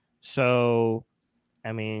 So,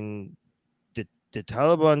 I mean, the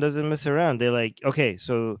Taliban doesn't mess around. They're like, okay,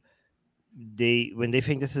 so when they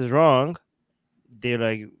think this is wrong, they're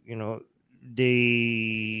like, you know,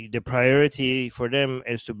 the priority for them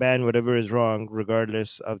is to ban whatever is wrong,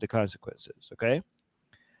 regardless of the consequences. Okay,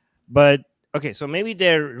 but okay, so maybe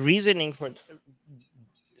their reasoning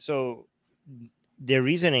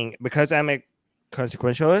because I'm a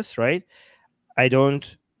consequentialist, right? I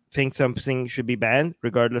don't think something should be banned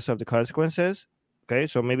regardless of the consequences. Okay,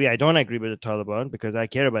 so maybe I don't agree with the Taliban because I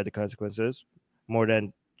care about the consequences more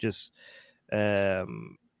than just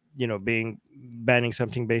banning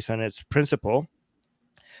something based on its principle.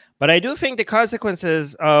 But I do think the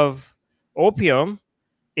consequences of opium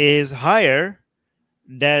is higher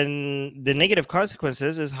than the negative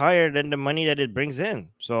consequences is higher than the money that it brings in.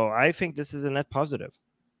 So I think this is a net positive.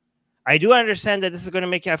 I do understand that this is going to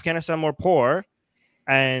make Afghanistan more poor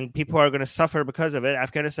and people are going to suffer because of it.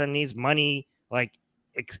 Afghanistan needs money, like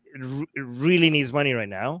it really needs money right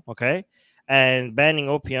now. Okay. And banning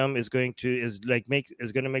opium is going to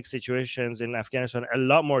make situations in Afghanistan a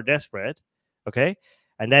lot more desperate. Okay.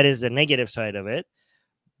 And that is the negative side of it.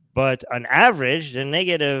 But on average, the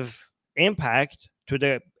negative impact to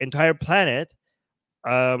the entire planet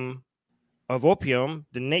of opium,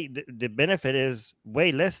 the benefit is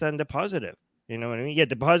way less than the positive. You know what I mean? Yeah,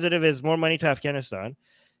 the positive is more money to Afghanistan.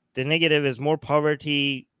 The negative is more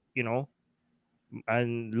poverty, you know,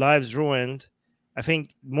 and lives ruined. I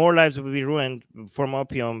think more lives will be ruined from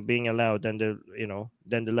opium being allowed than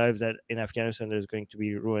the lives that in Afghanistan is going to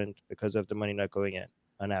be ruined because of the money not going in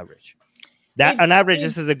on average. That on average,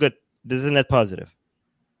 this is a net positive.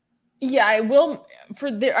 Yeah, it will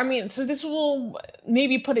so this will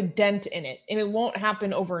maybe put a dent in it, and it won't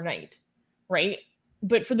happen overnight, right?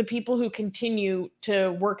 But for the people who continue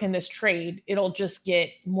to work in this trade, it'll just get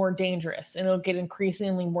more dangerous, and it'll get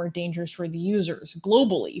increasingly more dangerous for the users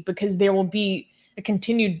globally, because there will be a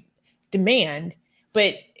continued demand,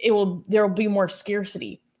 but there will be more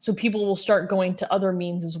scarcity. So people will start going to other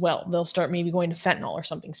means as well. They'll start maybe going to fentanyl or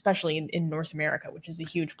something, especially in North America, which is a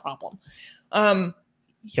huge problem.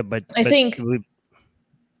 Yeah, but I think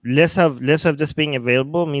less of this being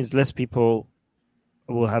available means less people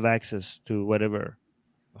will have access to whatever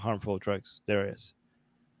harmful drugs there is.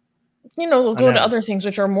 They'll go to other things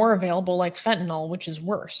which are more available, like fentanyl, which is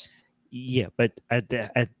worse. Yeah, but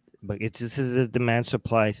this is a demand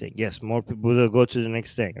supply thing. Yes, more people will go to the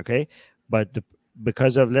next thing. Okay, but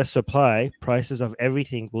because of less supply, prices of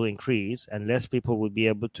everything will increase, and less people will be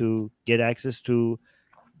able to get access to.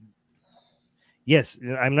 Yes,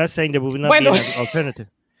 I'm not saying there will not be an alternative.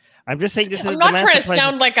 I'm just saying this is. I'm not trying to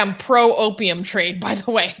sound like I'm pro opium trade, by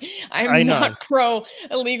the way. I'm not pro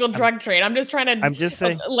illegal drug trade. I'm just trying to. I'm just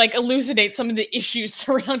saying, elucidate some of the issues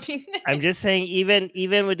surrounding this. I'm just saying,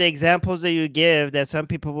 even with the examples that you give, that some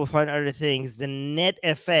people will find other things. The net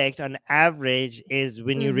effect on average is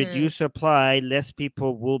when you reduce supply, less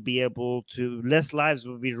people will be able to. Less lives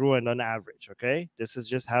will be ruined on average. Okay, this is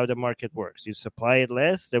just how the market works. You supply it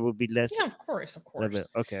less, there will be less. Yeah, of course.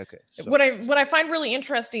 Okay. So. What I find really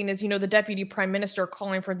interesting is, the deputy prime minister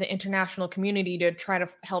calling for the international community to try to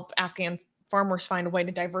help Afghan farmers find a way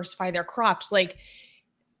to diversify their crops. Like,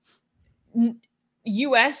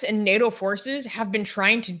 U.S. and NATO forces have been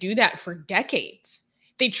trying to do that for decades.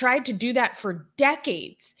 They tried to do that for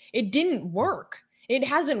decades. It didn't work. It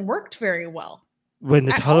hasn't worked very well. When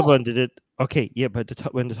the Taliban did it, okay, yeah, but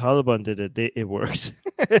when the Taliban did it, it worked.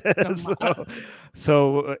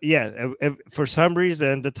 For some reason,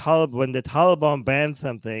 when the Taliban bans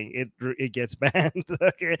something, it gets banned.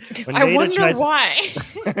 Okay, I wonder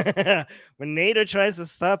why. When NATO tries to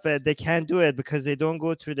stop it, they can't do it because they don't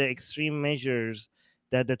go through the extreme measures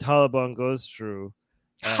that the Taliban goes through.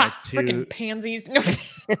 Freaking pansies! No.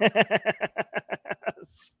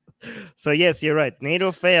 So yes, you're right.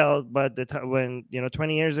 NATO failed, but when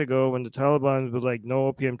 20 years ago, when the Taliban was like no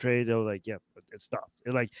opium trade, they were like, yeah, but it stopped.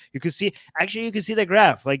 Like you could see the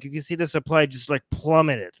graph, like you can see the supply just like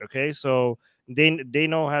plummeted. Okay, so they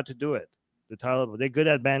know how to do it. The Taliban, they're good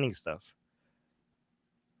at banning stuff.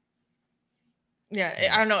 Yeah,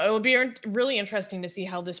 I don't know. It would be really interesting to see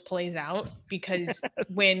how this plays out, because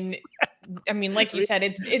like you said,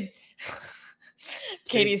 it.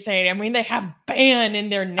 Katie's saying, they have ban in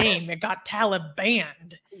their name. It got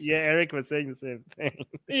Taliban. Yeah, Eric was saying the same thing.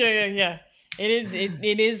 Yeah.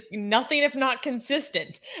 It is nothing if not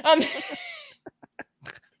consistent.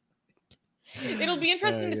 It'll be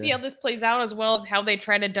interesting to see how this plays out, as well as how they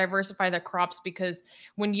try to diversify their crops, because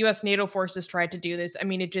when U.S. NATO forces tried to do this,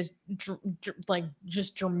 it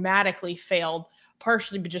just dramatically failed,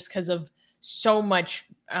 partially just because of so much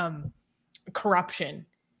corruption,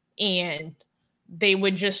 and they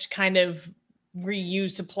would just kind of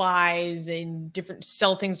reuse supplies and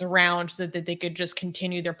sell things around so that they could just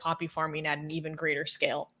continue their poppy farming at an even greater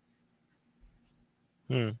scale.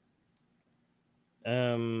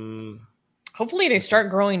 Hopefully they start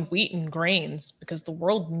growing wheat and grains, because the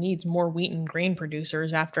world needs more wheat and grain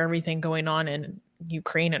producers after everything going on in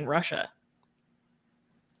Ukraine and Russia.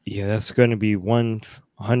 Yeah, that's going to be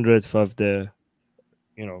 1/100th of the,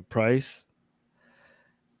 price.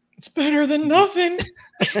 It's better than nothing.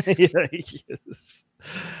 Yes.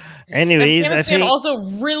 Anyways, Afghanistan also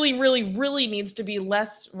really, really, really needs to be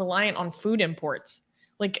less reliant on food imports.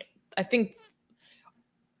 Like, I think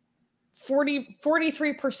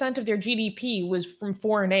 43% of their GDP was from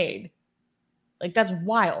foreign aid. Like, that's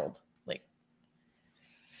wild. Like,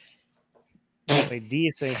 wait, D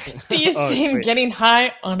is saying getting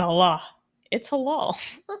high on Allah. It's halal.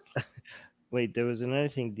 Wait, there was another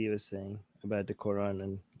thing D was saying about the Quran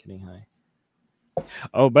and getting high.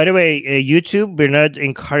 Oh, by the way, YouTube, we're not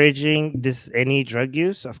encouraging any drug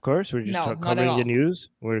use, of course. We're just covering the news.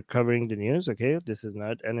 We're covering the news, okay? This is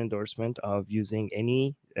not an endorsement of using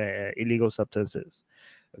any illegal substances,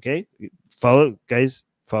 okay? Follow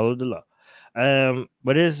the law.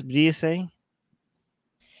 What is D saying?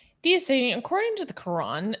 D is saying, according to the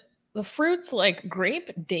Quran, the fruits like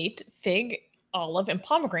grape, date, fig, olive, and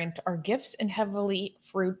pomegranate are gifts and heavenly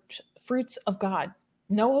fruits of God.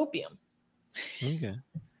 No opium. Okay.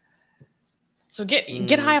 So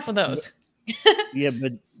get high off of those. Yeah,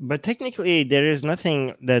 but technically there is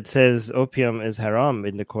nothing that says opium is haram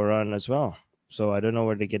in the Quran as well. So I don't know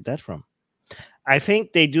where they get that from. I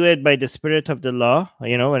think they do it by the spirit of the law.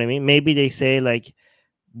 You know what I mean? Maybe they say like,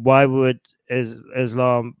 why would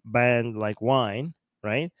Islam ban like wine,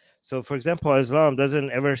 right? So, for example, Islam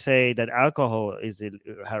doesn't ever say that alcohol is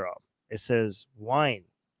haram. It says wine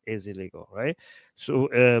is illegal, right?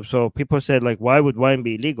 So people said like, why would wine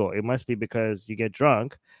be illegal? It must be because you get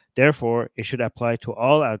drunk. Therefore, it should apply to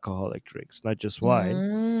all alcoholic drinks, not just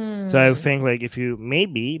wine. So I think like if you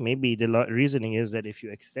maybe the reasoning is that if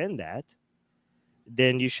you extend that,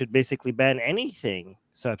 then you should basically ban anything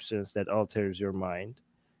substance that alters your mind,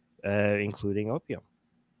 including opium.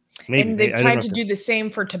 Maybe And they've I don't tried know. to do the same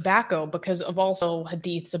for tobacco because of also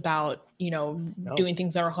hadiths about, doing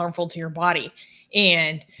things that are harmful to your body.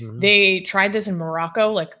 And they tried this in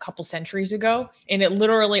Morocco like a couple centuries ago, and it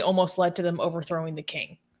literally almost led to them overthrowing the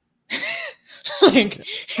king. Like,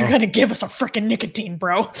 you're gonna give us a freaking nicotine,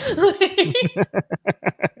 bro.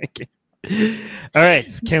 Okay. All right.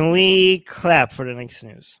 Can we clap for the next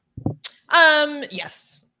news?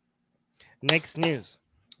 Yes. Next news.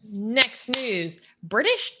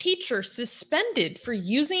 British teacher suspended for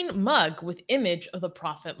using mug with image of the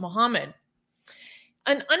Prophet Muhammad.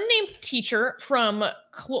 An unnamed teacher from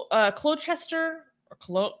Colchester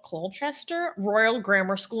Royal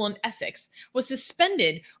Grammar School in Essex was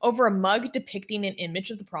suspended over a mug depicting an image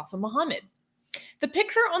of the Prophet Muhammad. The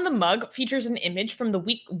picture on the mug features an image from the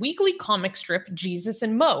weekly comic strip Jesus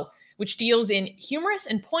and Mo, which deals in humorous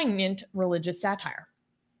and poignant religious satire.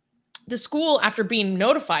 The school, after being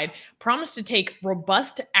notified, promised to take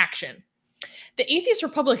robust action. The Atheist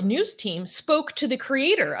Republic news team spoke to the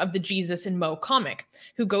creator of the Jesus and Mo comic,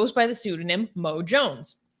 who goes by the pseudonym Mo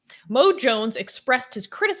Jones. Mo Jones expressed his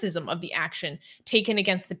criticism of the action taken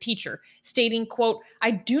against the teacher, stating, quote,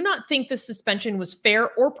 "I do not think the suspension was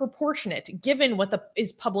fair or proportionate given what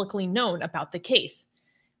is publicly known about the case.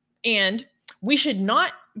 And we should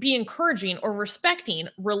not be encouraging or respecting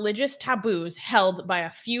religious taboos held by a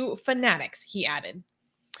few fanatics," he added.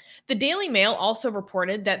 The Daily Mail also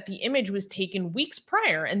reported that the image was taken weeks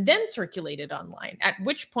prior and then circulated online, at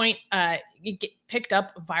which point it picked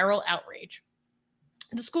up viral outrage.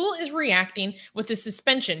 The school is reacting with the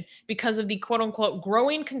suspension because of the quote-unquote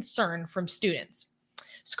growing concern from students.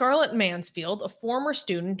 Scarlett Mansfield, a former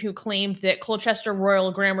student who claimed that Colchester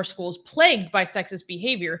Royal Grammar School is plagued by sexist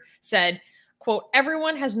behavior, said, quote,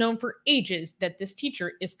 "Everyone has known for ages that this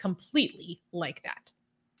teacher is completely like that."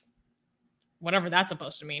 Whatever that's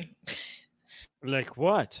supposed to mean. Like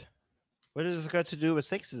what? What does this got to do with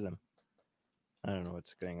sexism? I don't know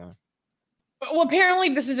what's going on. Well, apparently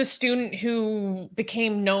this is a student who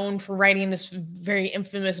became known for writing this very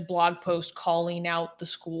infamous blog post calling out the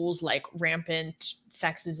school's like rampant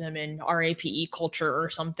sexism and RAPE culture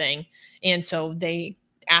or something. And so they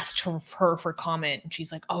asked her for comment, and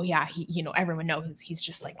she's like, "Oh yeah, everyone knows he's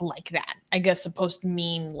just like that." I guess supposed to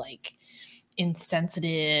mean like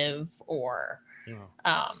insensitive or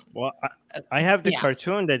well, I have the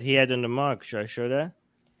cartoon that he had on the mug. Should I show that?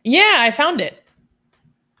 Yeah, I found it.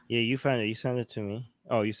 Yeah, you found it. You sent it to me.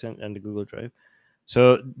 Oh, you sent it on the Google Drive.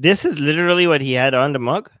 So this is literally what he had on the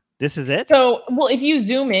mug. This is it. So, well, if you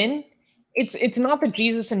zoom in, it's not the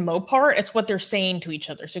Jesus and Mo part. It's what they're saying to each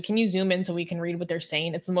other. So can you zoom in so we can read what they're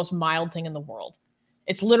saying? It's the most mild thing in the world.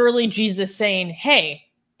 It's literally Jesus saying, "Hey,"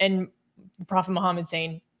 and Prophet Muhammad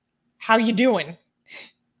saying, "How you doing?"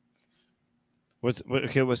 What's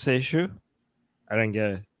the issue? I don't get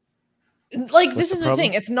it. Like, this is the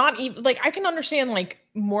thing. It's not even like I can understand like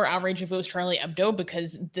more outrage if it was Charlie Hebdo,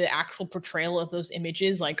 because the actual portrayal of those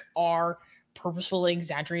images like are purposefully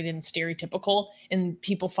exaggerated and stereotypical, and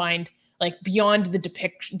people find like beyond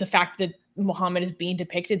the fact that Muhammad is being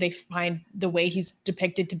depicted, they find the way he's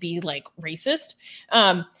depicted to be like racist.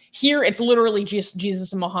 Here it's literally just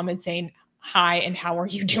Jesus and Muhammad saying hi and how are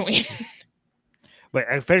you doing.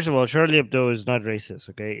 But first of all, Charlie Hebdo is not racist,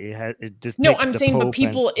 okay? No, I'm saying, but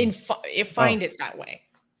people find it that way.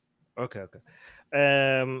 Okay.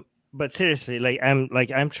 But seriously,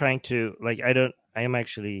 I'm trying to I am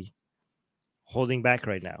actually holding back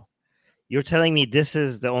right now. You're telling me this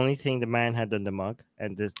is the only thing the man had on the mug,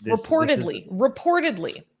 and this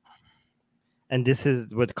reportedly, and this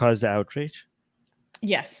is what caused the outrage.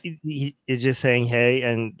 Yes. He's just saying hey,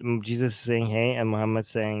 and Jesus is saying hey, and Muhammad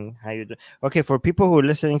saying how you do. Okay, for people who are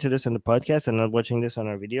listening to this on the podcast and not watching this on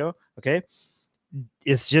our video, okay,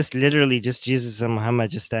 it's just literally just Jesus and Muhammad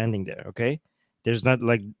just standing there. Okay, there's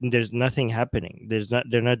nothing happening.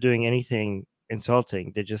 They're not doing anything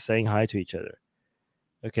insulting. They're just saying hi to each other.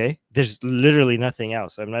 Okay, there's literally nothing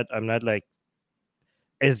else. I'm not like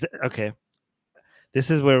okay. This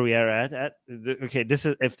is where we are at. Okay,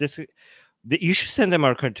 you should send them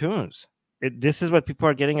our cartoons. This is what people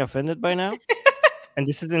are getting offended by now. And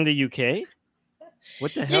this is in the UK?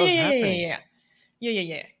 What the hell is yeah, happening?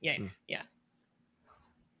 Yeah.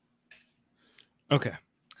 Okay.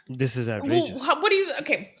 This is outrageous. Well, what do you?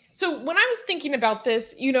 Okay, so when I was thinking about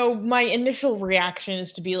this, my initial reaction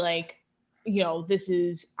is to be like, this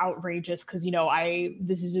is outrageous because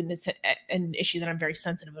this is an issue that I'm very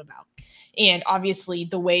sensitive about, and obviously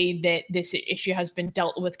the way that this issue has been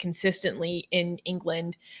dealt with consistently in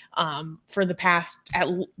England for the past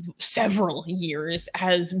several years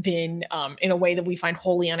has been in a way that we find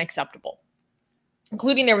wholly unacceptable.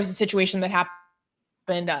 Including there was a situation that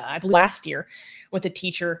happened I believe last year with a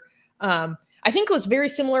teacher. I think it was very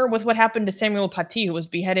similar with what happened to Samuel Paty, who was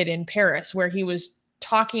beheaded in Paris, where he was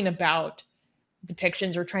talking about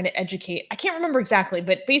depictions or trying to educate. I can't remember exactly,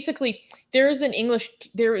 but basically there is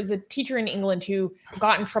a teacher in England who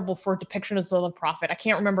got in trouble for depictions of the prophet. I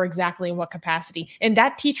can't remember exactly in what capacity. And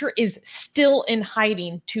that teacher is still in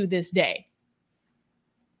hiding to this day.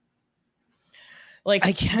 Like,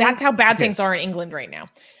 that's how bad things are in England right now.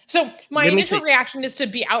 So my initial reaction is to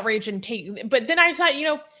be outraged and take, but then I thought,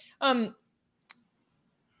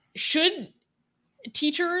 should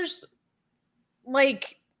teachers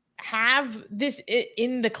have this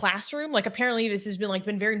in the classroom? Like, apparently this has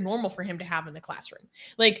been very normal for him to have in the classroom.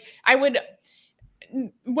 Like,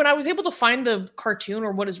 when I was able to find the cartoon,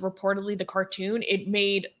 or what is reportedly the cartoon,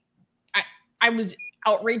 I was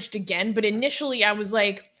outraged again. But initially I was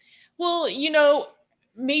like, well,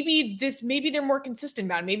 maybe they're more consistent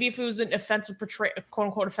about it. Maybe if it was an offensive portrayal, quote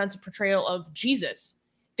unquote, offensive portrayal of Jesus,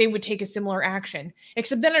 they would take a similar action.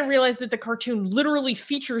 Except then I realized that the cartoon literally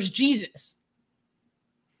features Jesus.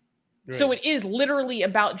 Right. So it is literally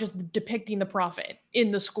about just depicting the prophet in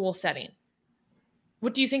the school setting.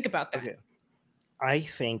 What do you think about that? Okay. I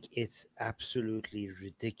think it's absolutely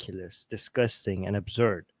ridiculous, disgusting, and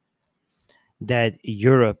absurd that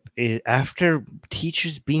Europe, after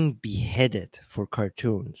teachers being beheaded for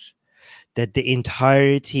cartoons, that the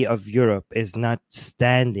entirety of Europe is not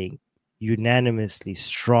standing unanimously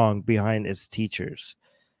strong behind its teachers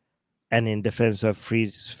and in defense of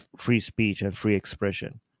free speech and free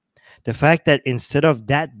expression. The fact that instead of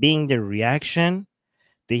that being the reaction,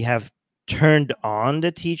 they have turned on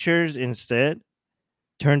the teachers instead,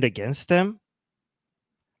 turned against them,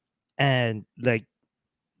 and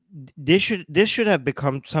this should have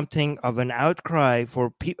become something of an outcry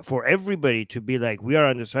for everybody to be like, we are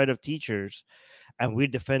on the side of teachers and we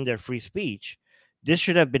defend their free speech. This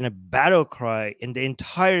should have been a battle cry in the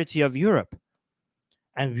entirety of Europe,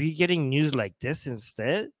 and we're getting news like this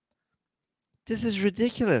instead. This is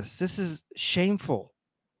ridiculous. This is shameful.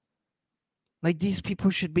 Like, these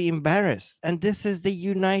people should be embarrassed. And this is the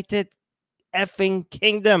United effing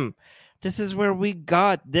Kingdom. This is where we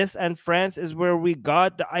got this, and France is where we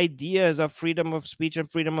got the ideas of freedom of speech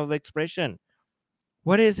and freedom of expression.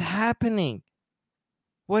 What is happening?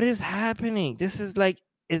 What is happening? This is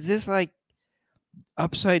is this like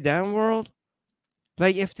upside down world?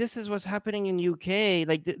 Like, if this is what's happening in UK,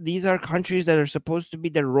 these are countries that are supposed to be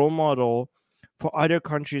the role model for other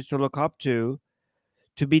countries to look up to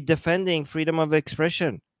be defending freedom of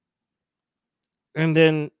expression. And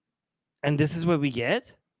this is what we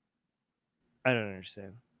get? I don't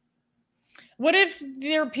understand. What if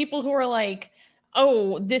there are people who are like,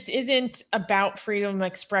 oh, this isn't about freedom of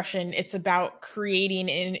expression. It's about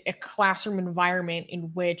creating a classroom environment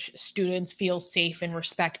in which students feel safe and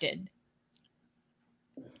respected.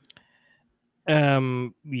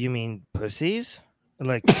 You mean pussies?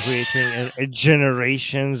 Like creating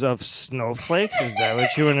generations of snowflakes? Is that what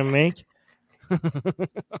you want to make?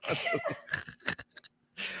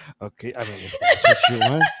 Okay, I mean, if that's what you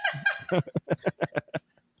want.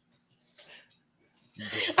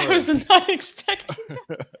 I was not expecting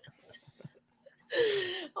that.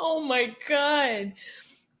 Oh my God.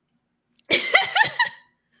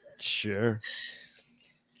 Sure.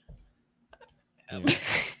 I don't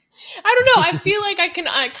know. I feel like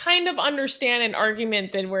I kind of understand an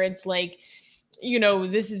argument that where it's like,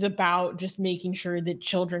 this is about just making sure that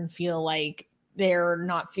children feel like they're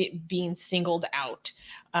not being singled out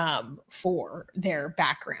for their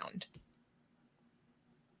background.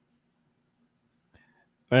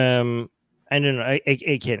 I don't know.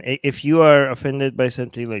 I can. If you are offended by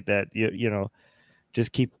something like that, you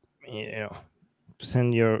just keep, do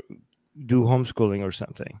homeschooling or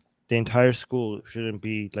something. The entire school shouldn't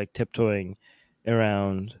be tiptoeing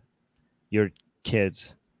around your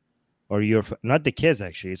kids or not the kids.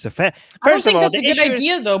 Actually, it's a fact. I don't think that's a good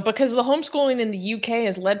idea though, because the homeschooling in the UK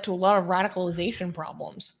has led to a lot of radicalization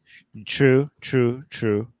problems. True.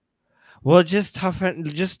 Well, just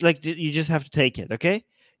you just have to take it, okay?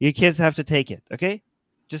 Your kids have to take it, okay?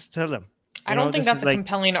 Just tell them. I don't think that's a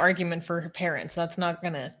compelling argument for her parents. That's not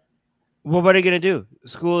gonna. Well, what are you gonna do?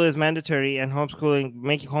 School is mandatory, and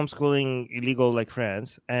making homeschooling illegal, like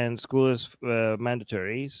France, and school is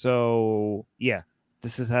mandatory. So yeah,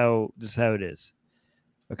 this is how it is.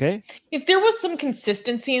 Okay. If there was some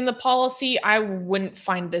consistency in the policy, I wouldn't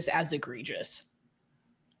find this as egregious.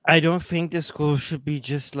 I don't think the school should be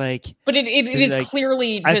just like. But it is like,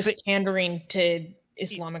 clearly just pandering to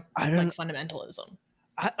Islamic fundamentalism.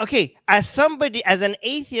 Okay, as an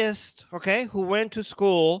atheist, okay, who went to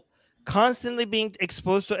school, constantly being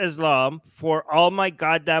exposed to Islam for all my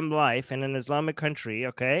goddamn life in an Islamic country,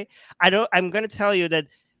 okay, I'm gonna tell you that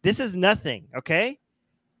this is nothing, okay,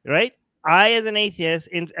 right? I, as an atheist,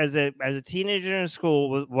 as a teenager in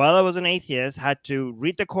school, while I was an atheist, had to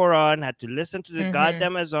read the Quran, had to listen to the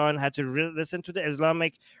goddamn Azan, had to listen to the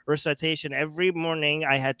Islamic recitation every morning.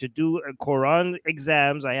 I had to do Quran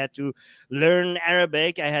exams. I had to learn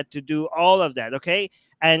Arabic. I had to do all of that. Okay,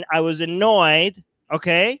 and I was annoyed.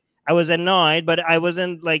 Okay, I was annoyed, but I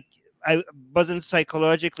wasn't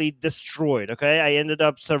psychologically destroyed. Okay, I ended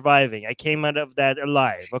up surviving. I came out of that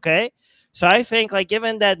alive. Okay. So I think, like,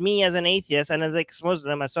 given that me as an atheist and as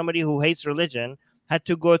ex-Muslim, as somebody who hates religion, had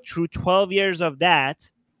to go through 12 years of that,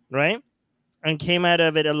 right, and came out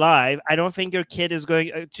of it alive, I don't think your kid is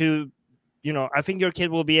going to, I think your kid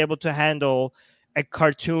will be able to handle a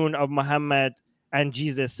cartoon of Muhammad and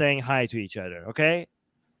Jesus saying hi to each other, okay?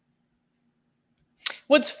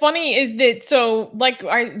 What's funny is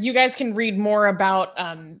that, you guys can read more about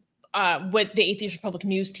what the Atheist Republic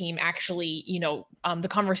news team actually, the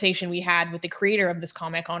conversation we had with the creator of this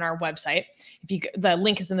comic on our website. The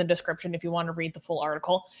link is in the description if you want to read the full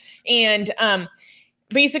article. And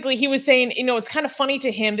basically he was saying, it's kind of funny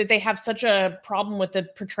to him that they have such a problem with the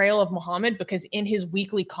portrayal of Muhammad, because in his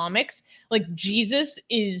weekly comics, like, Jesus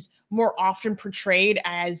is more often portrayed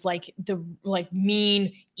as like the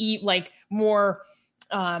mean, more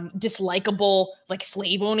dislikable, like,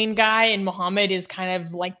 slave owning guy, and Muhammad is kind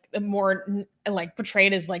of like more like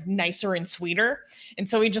portrayed as like nicer and sweeter. And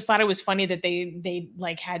so he just thought it was funny that they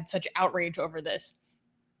like had such outrage over this.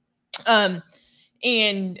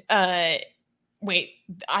 Wait,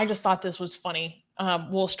 I just thought this was funny.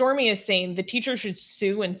 Well, Stormy is saying the teacher should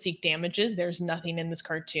sue and seek damages. There's nothing in this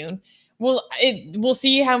cartoon. We'll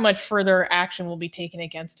see how much further action will be taken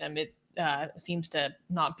against him. It seems to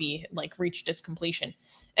not be like reached its completion.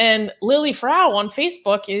 And Lily Frau on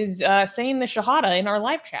Facebook is saying the Shahada in our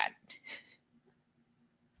live chat.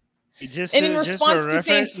 In response to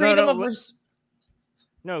saying freedom of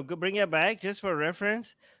no, go bring it back just for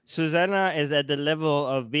reference. Susanna is at the level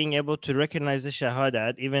of being able to recognize the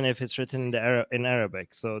Shahadat, even if it's written in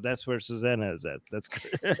Arabic. So that's where Susanna is at. That's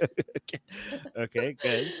good. Okay,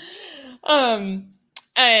 good.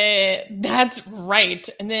 That's right.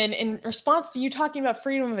 And then in response to you talking about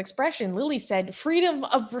freedom of expression, Lily said, freedom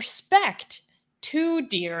of respect. Too,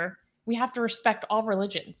 dear. We have to respect all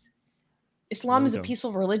religions. Islam is a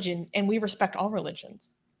peaceful religion, and we respect all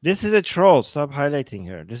religions. This is a troll. Stop highlighting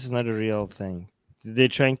her. This is not a real thing. They're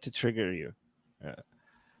trying to trigger you.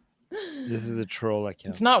 This is a troll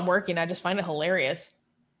account. It's not working. I just find it hilarious.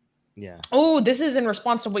 Yeah. Oh, this is in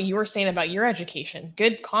response to what you were saying about your education.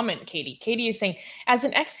 Good comment, Katie. Katie is saying, as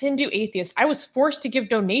an ex-Hindu atheist, I was forced to give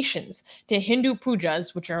donations to Hindu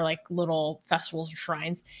pujas, which are like little festivals or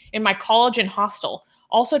shrines, in my college and hostel.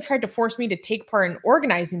 Also tried to force me to take part in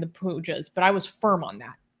organizing the pujas, but I was firm on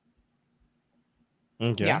that.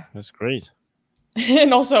 Okay, yeah. That's great.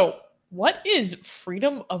 And also, what is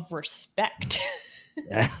freedom of respect?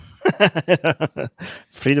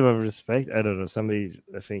 Freedom of respect? I don't know.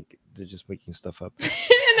 I think they're just making stuff up. And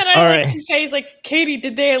then I he's like, Katie,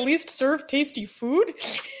 did they at least serve tasty food?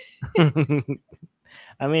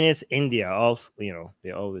 I mean, it's India.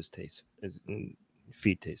 They always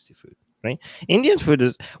feed tasty food, right? Indian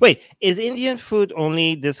food is Indian food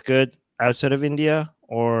only this good outside of India,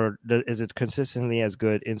 or is it consistently as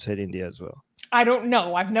good inside India as well? I don't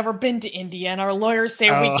know. I've never been to India, and our lawyers say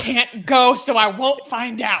we can't go, so I won't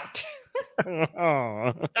find out.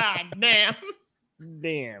 Oh. Ah, damn.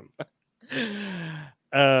 Damn.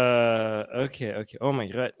 Okay. Oh my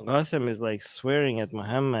God. Qasim is like swearing at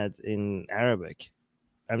Muhammad in Arabic.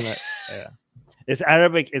 I'm not. It's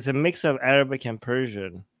Arabic. It's a mix of Arabic and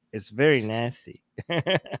Persian. It's very nasty.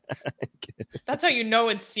 That's how you know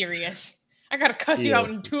it's serious. I gotta cuss you out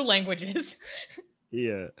in 2 languages.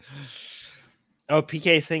 Yeah. Oh,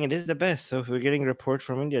 PK is saying it is the best. So we're getting a report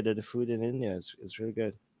from India that the food in India is really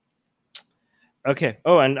good. Okay.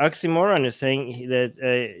 Oh, and Oxymoron is saying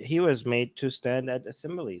that he was made to stand at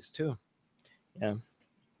assemblies too. Yeah.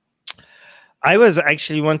 I was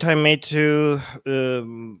actually one time made to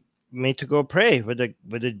made to go pray with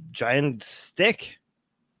a giant stick.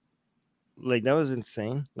 Like that was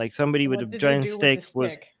insane. Like somebody with a What did they giant do with the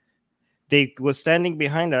stick stick? was standing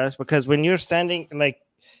behind us, because when you're standing like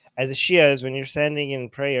as a Shias, when you're standing in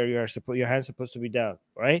prayer, your hands supposed to be down,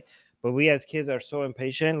 right? But we as kids are so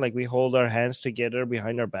impatient, like we hold our hands together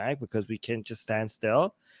behind our back because we can't just stand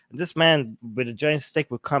still. And this man with a giant stick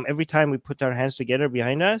would come every time we put our hands together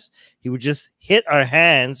behind us. He would just hit our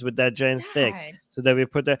hands with that giant stick, God. so that we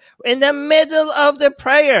put the in the middle of the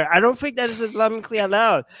prayer. I don't think that is Islamically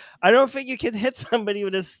allowed. I don't think you can hit somebody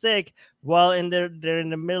with a stick while they're in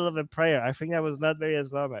the middle of a prayer. I think that was not very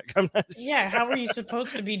Islamic. I'm not Yeah, how are you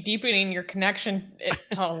supposed to be deepening your connection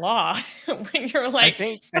to Allah when you're I like,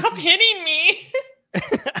 think I stop hitting me?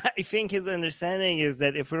 I think his understanding is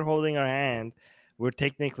that if we're holding our hand, we're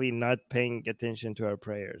technically not paying attention to our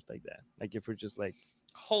prayers like that. Like if we're just like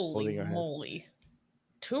Holy holding our hands. moly.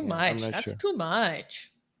 Too Yeah, I'm much. not That's sure. too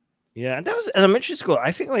much. Yeah, and that was elementary school.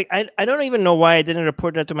 I think like I don't even know why I didn't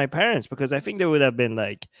report that to my parents, because I think they would have been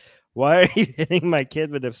like, "Why are you hitting my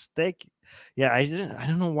kid with a stick?" Yeah, I didn't. I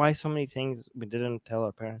don't know why so many things we didn't tell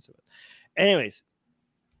our parents about. Anyways,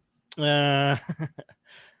 uh,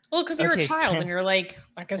 Well, because you're a okay. child and you're like,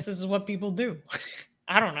 I guess this is what people do.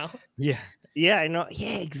 I don't know. Yeah. Yeah, I know.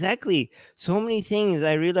 Yeah, exactly. So many things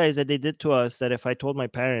I realized that they did to us that if I told my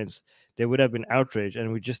parents, they would have been outraged,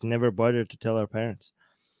 and we just never bothered to tell our parents.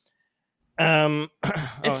 Oh,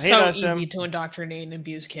 It's hey, so easy awesome. to indoctrinate and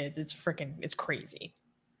abuse kids. It's crazy.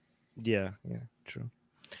 Yeah, true.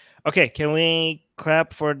 Okay, can we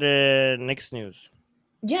clap for the next news?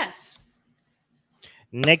 Yes.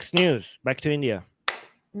 Next news. Back to India.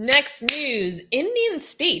 Next news, Indian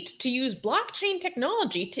state to use blockchain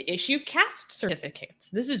technology to issue caste certificates.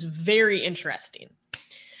 This is very interesting.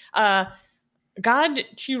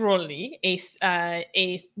 Gadchiroli,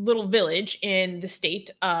 a little village in the state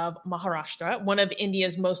of Maharashtra, one of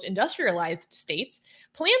India's most industrialized states,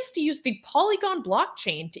 plans to use the Polygon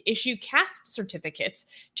blockchain to issue caste certificates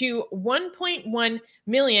to 1.1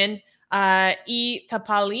 million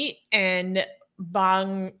Ithapali and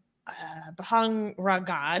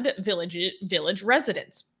Bhangragad village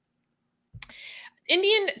residents.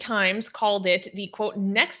 Indian Times called it the quote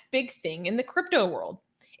next big thing in the crypto world.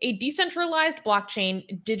 A decentralized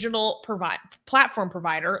blockchain digital platform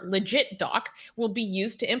provider, LegitDoc, will be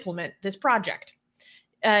used to implement this project.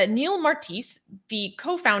 Neil Martis, the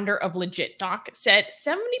co-founder of LegitDoc, said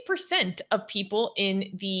 70% of people in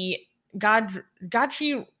the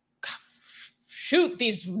Gadchi shoot,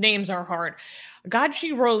 these names are hard.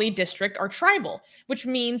 Gadchiroli district are tribal, which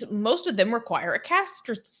means most of them require a caste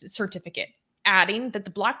certificate, adding that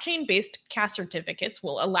the blockchain-based caste certificates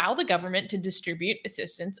will allow the government to distribute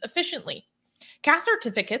assistance efficiently. Caste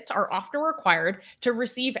certificates are often required to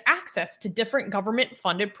receive access to different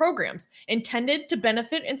government-funded programs intended to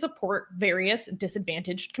benefit and support various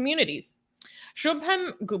disadvantaged communities.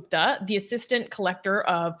 Shubham Gupta, the assistant collector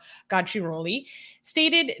of Gadchiroli,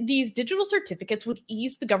 stated these digital certificates would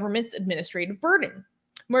ease the government's administrative burden.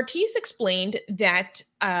 Martis explained that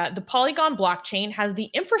the Polygon blockchain has the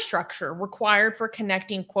infrastructure required for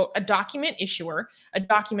connecting, quote, a document issuer, a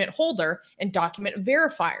document holder, and document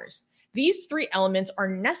verifiers. These three elements are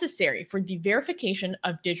necessary for the verification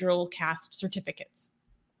of digital caste certificates.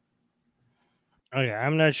 Okay,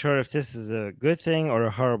 I'm not sure if this is a good thing or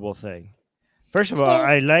a horrible thing. First of all, So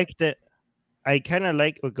I like that. I kind of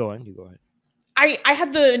like. Oh, go on. You go ahead. I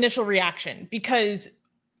had the initial reaction because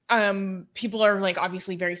people are like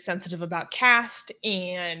obviously very sensitive about caste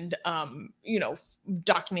and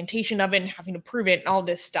documentation of it and having to prove it and all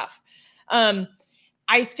this stuff.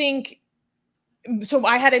 I think so.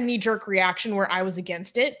 I had a knee-jerk reaction where I was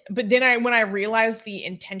against it, but then when I realized the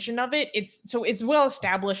intention of it, it's well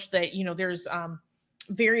established that there's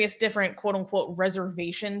various different quote unquote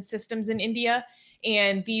reservation systems in India.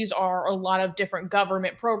 And these are a lot of different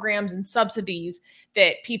government programs and subsidies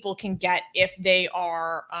that people can get if they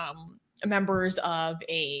are members of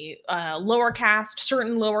a lower caste,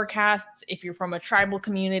 certain lower castes, if you're from a tribal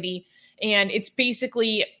community. And it's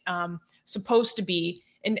basically supposed to be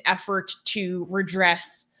an effort to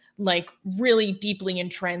redress like really deeply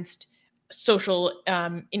entrenched social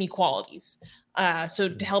inequalities. So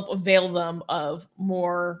to help avail them of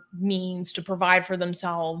more means to provide for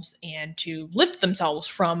themselves and to lift themselves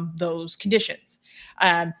from those conditions.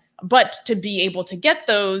 But to be able to get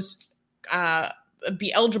those,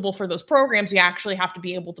 be eligible for those programs, you actually have to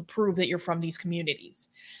be able to prove that you're from these communities.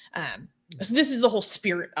 So this is the whole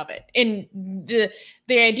spirit of it. And the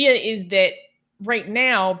idea is that right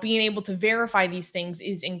now, being able to verify these things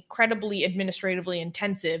is incredibly administratively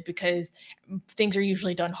intensive because things are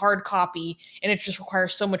usually done hard copy and it just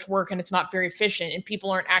requires so much work and it's not very efficient. And people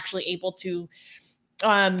aren't actually able to,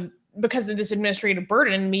 because of this administrative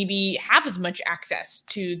burden, maybe have as much access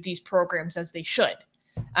to these programs as they should.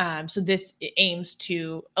 So this aims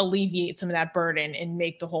to alleviate some of that burden and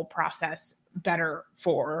make the whole process better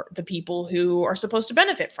for the people who are supposed to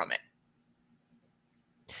benefit from it.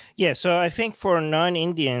 Yeah, so I think for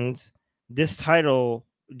non-Indians, this title,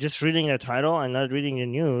 just reading the title and not reading the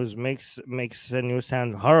news, makes the news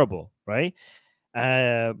sound horrible, right?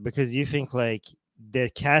 Because you think like the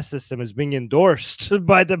caste system is being endorsed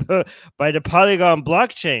by the Polygon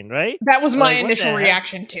blockchain, right? That was my Like, what the initial heck?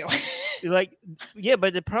 reaction too. Like, yeah,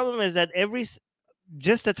 but the problem is that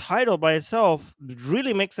just the title by itself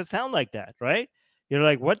really makes it sound like that, right? You're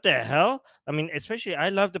like, what the hell? I mean, especially I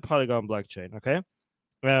love the Polygon blockchain. Okay,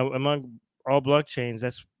 among all blockchains,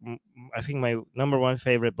 that's I think my number one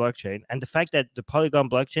favorite blockchain. And the fact that the Polygon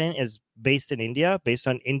blockchain is based in India, based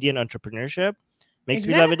on Indian entrepreneurship, makes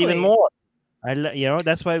me love it even more.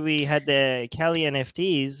 That's why we had the Kali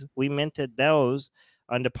NFTs. We minted those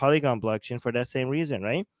on the Polygon blockchain for that same reason,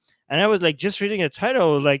 right? And I was like, just reading the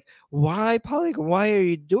title, like, why Polygon? Why are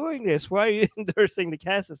you doing this? Why are you endorsing the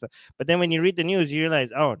caste system? But then when you read the news, you realize,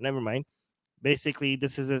 oh, never mind. Basically,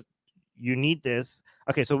 you need this.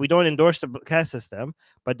 Okay, so we don't endorse the caste system,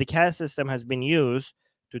 but the caste system has been used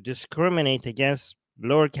to discriminate against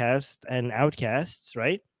lower caste and outcasts,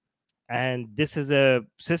 right? And this is a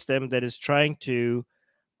system that is trying to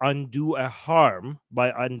undo a harm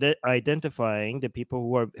by identifying the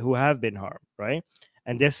people who have been harmed, right?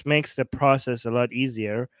 And this makes the process a lot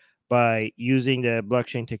easier by using the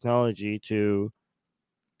blockchain technology to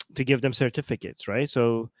give them certificates, right?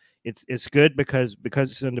 So it's good because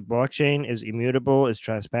it's on the blockchain, is immutable, is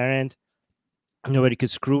transparent, nobody could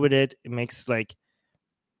screw with it. It makes it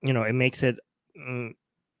makes it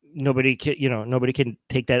nobody can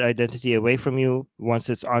take that identity away from you once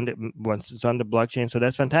it's on the blockchain. So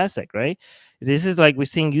that's fantastic, right? This is like we're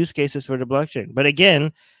seeing use cases for the blockchain. But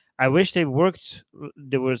again, I wish there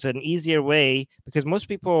was an easier way, because most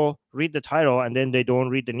people read the title and then they don't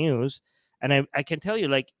read the news. And I can tell you,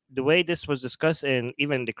 like, the way this was discussed in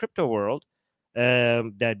even the crypto world,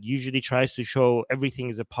 that usually tries to show everything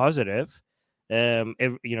is a positive,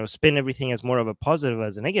 spin everything as more of a positive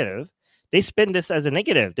as a negative. They spin this as a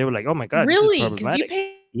negative. They were like, "Oh my god, really? this is Because you problematic."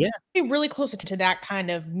 pay Yeah. really close to that kind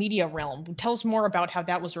of media realm. Tell us more about how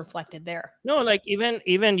that was reflected there. No, like even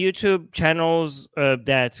YouTube channels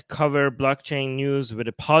that cover blockchain news with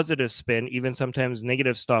a positive spin, even sometimes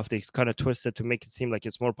negative stuff, they kind of twist it to make it seem like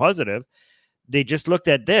it's more positive. They just looked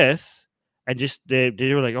at this and just they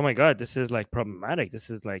were like, "Oh my god, this is like problematic. This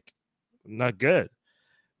is like not good."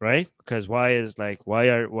 Right? Because why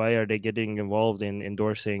are they getting involved in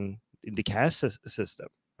endorsing the caste system,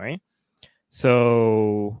 right?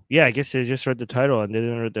 So yeah, I guess they just read the title and they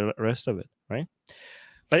didn't read the rest of it, right?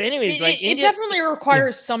 But anyways, it definitely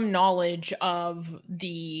requires some knowledge of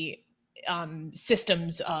the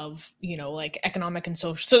systems of like economic and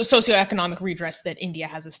socioeconomic redress that India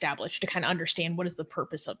has established to kind of understand what is the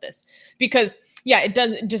purpose of this. Because it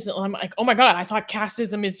does just, I'm like, oh my god, I thought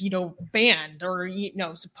casteism is banned, or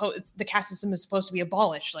the caste system is supposed to be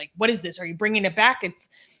abolished. Like, what is this? Are you bringing it back?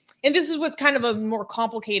 And this is what's kind of a more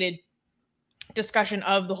complicated discussion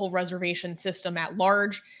of the whole reservation system at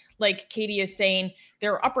large. Like Katie is saying,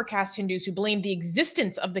 there are upper caste Hindus who blame the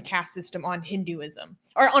existence of the caste system on Hinduism,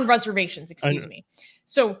 or on reservations, excuse me.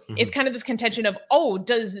 So it's kind of this contention of,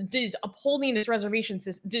 does upholding this reservation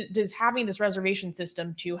system, does having this reservation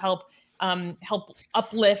system to help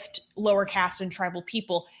uplift lower caste and tribal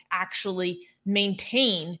people actually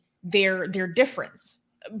maintain their difference?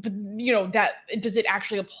 But that does it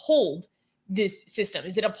actually uphold this system?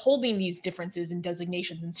 Is it upholding these differences in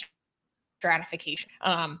designations and stratification?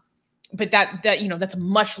 But that's a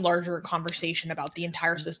much larger conversation about the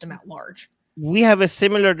entire system at large. We have a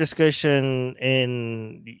similar discussion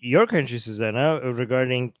in your country, Susanna,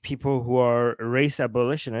 regarding people who are race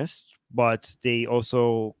abolitionists, but they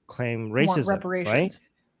also claim racism, Want reparations. right?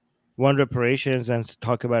 Want reparations and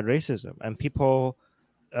talk about racism. And people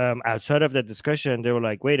outside of that discussion, they were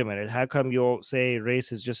like, wait a minute, how come you all say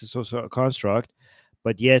race is just a social construct,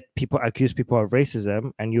 but yet people accuse people of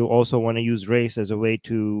racism, and you also want to use race as a way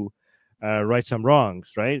to right some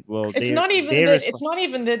wrongs, right? Well, it's not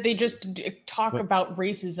even that they just talk about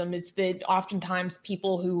racism. It's that oftentimes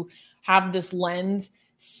people who have this lens,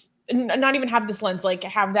 not even have this lens, like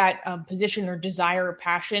have that position or desire or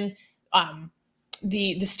passion,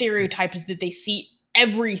 the stereotype is that they see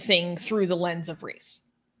everything through the lens of race.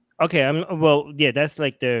 Okay, well, yeah, that's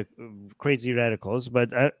like the crazy radicals,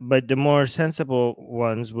 but the more sensible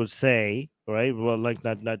ones would say, right? Well, like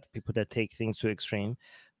not people that take things to extreme,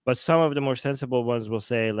 but some of the more sensible ones will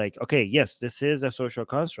say, like, okay, yes, this is a social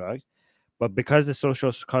construct, but because the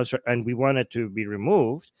social construct and we want it to be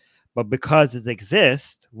removed, but because it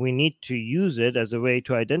exists, we need to use it as a way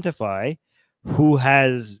to identify who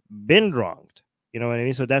has been wronged. You know what I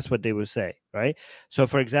mean? So that's what they would say, right? So,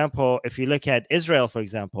 for example, if you look at Israel, for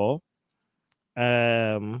example,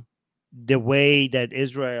 the way that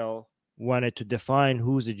Israel wanted to define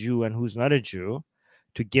who's a Jew and who's not a Jew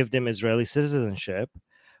to give them Israeli citizenship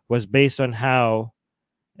was based on how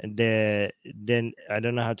then I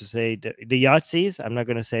don't know how to say the Yahtzees. I'm not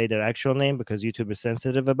going to say their actual name because YouTube is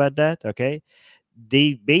sensitive about that. Okay,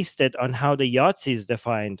 they based it on how the Yahtzees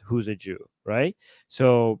defined who's a Jew, right?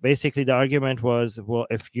 So basically, the argument was, well,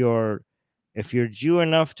 if you're Jew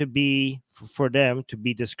enough to be for them to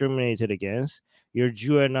be discriminated against, you're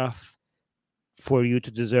Jew enough for you to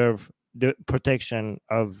deserve the protection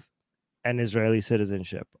of an Israeli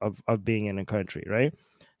citizenship of being in a country, right?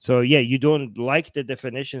 So yeah, you don't like the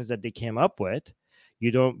definitions that they came up with,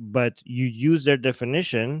 you don't, but you use their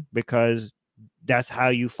definition because that's how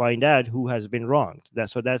you find out who has been wronged.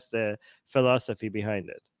 That's the philosophy behind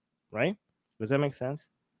it, right? Does that make sense?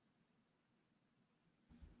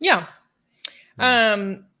 Yeah.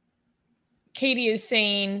 Katie is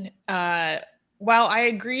saying, while I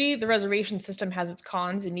agree the reservation system has its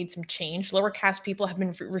cons and needs some change, lower caste people have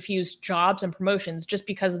been refused jobs and promotions just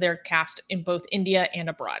because of their caste in both India and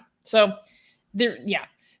abroad. So there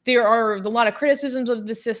are a lot of criticisms of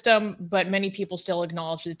the system, but many people still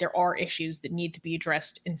acknowledge that there are issues that need to be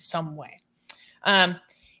addressed in some way.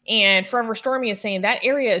 And Forever Stormy is saying that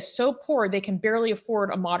area is so poor they can barely afford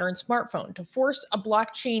a modern smartphone. To force a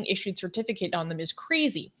blockchain issued certificate on them is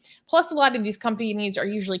crazy. Plus, a lot of these companies are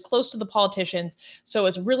usually close to the politicians, so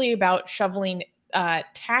it's really about shoveling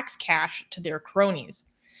tax cash to their cronies.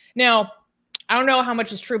 Now, I don't know how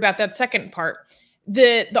much is true about that second part.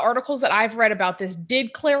 The articles that I've read about this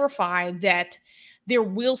did clarify that there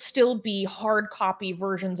will still be hard copy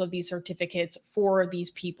versions of these certificates for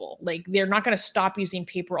these people. Like, they're not going to stop using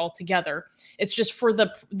paper altogether. It's just for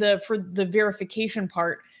the verification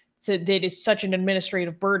part that is such an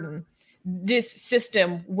administrative burden. This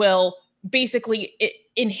system will basically, it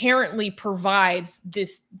inherently provides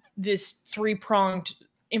this three-pronged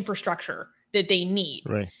infrastructure that they need.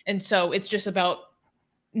 Right. And so it's just about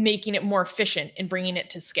making it more efficient and bringing it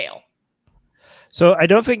to scale. So I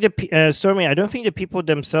don't think Stormy, I don't think the people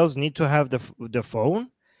themselves need to have the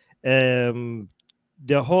phone. The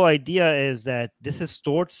whole idea is that this is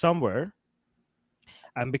stored somewhere,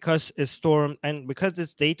 and because it's stored, and because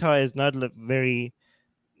this data is not very,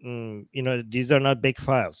 these are not big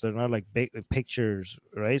files. They're not like big pictures,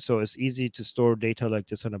 right? So it's easy to store data like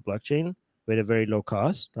this on a blockchain with a very low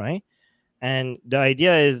cost, right? And the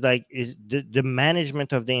idea is the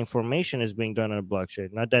management of the information is being done on a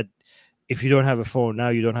blockchain, not that if you don't have a phone now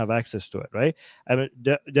you don't have access to it, right? I mean,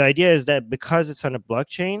 the idea is that because it's on a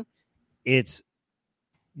blockchain, it's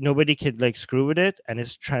nobody can like screw with it, and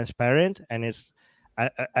it's transparent, and it's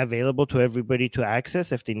available to everybody to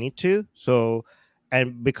access if they need to. So,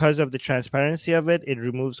 and because of the transparency of it, it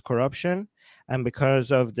removes corruption, and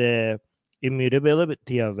because of the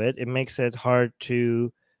immutability of it, it makes it hard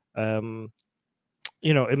to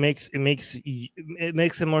it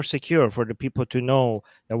makes it more secure for the people to know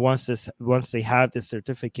that once they have this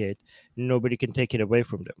certificate, nobody can take it away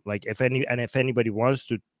from them. Like if anybody wants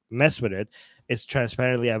to mess with it, it's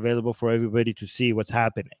transparently available for everybody to see what's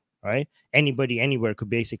happening, right? Anybody anywhere could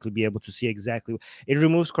basically be able to see exactly. It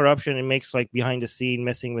removes corruption. It makes like behind the scene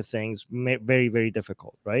messing with things very, very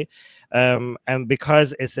difficult, right? And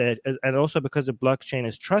because and also because the blockchain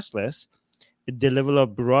is trustless, the level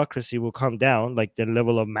of bureaucracy will come down, like the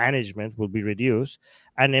level of management will be reduced,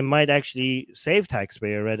 and it might actually save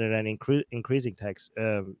taxpayer rather than increasing tax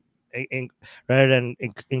rather than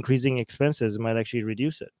increasing expenses. It might actually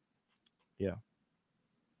reduce it. Yeah.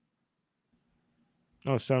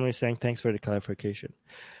 Oh, Stormy saying thanks for the clarification.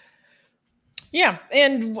 Yeah,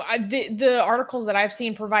 and the articles that I've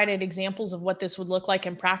seen provided examples of what this would look like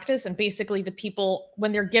in practice. And basically, the people,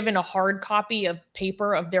 when they're given a hard copy of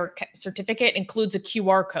paper of their certificate, includes a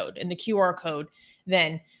QR code, and the QR code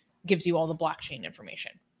then gives you all the blockchain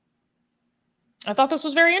information. I thought this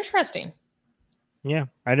was very interesting. Yeah,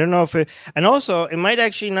 I don't know if it, and also it might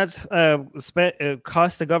actually not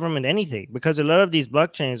cost the government anything, because a lot of these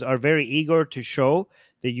blockchains are very eager to show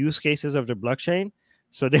the use cases of the blockchain.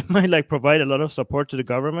 So they might like provide a lot of support to the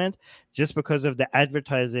government just because of the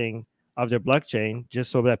advertising of their blockchain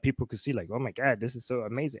just so that people could see, like, oh my god, this is so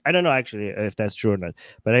amazing. I don't know actually if that's true or not,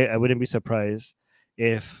 but I wouldn't be surprised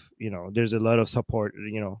if there's a lot of support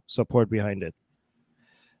behind it.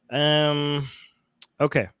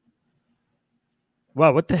 Okay.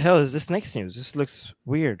 Wow, what the hell is this next news? This looks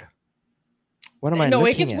weird. What am I No,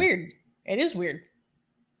 it looking gets at? weird. It is weird.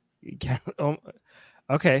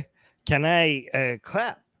 Okay. Can I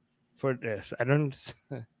clap for this? I don't.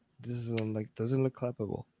 This is doesn't look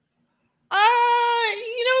clappable.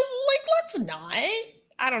 Like, let's not.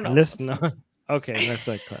 I don't know. Let's not. Okay, let's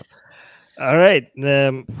not clap. All right.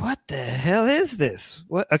 What the hell is this?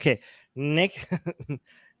 What? Okay. Next,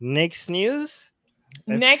 next news.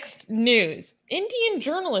 Next news: Indian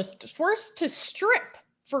journalist forced to strip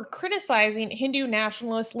for criticizing Hindu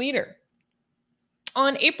nationalist leader.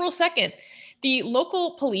 On April 2nd, the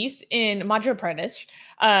local police in Madhya Pradesh,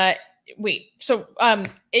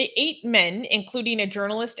 eight men, including a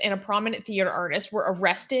journalist and a prominent theater artist, were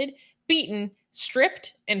arrested, beaten,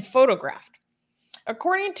 stripped, and photographed.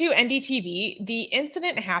 According to NDTV, the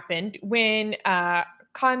incident happened when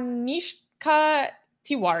Kanishka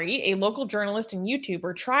Tiwari, a local journalist and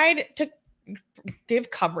YouTuber, tried to give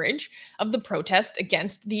coverage of the protest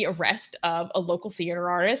against the arrest of a local theater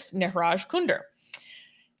artist, Nehraj Kunder.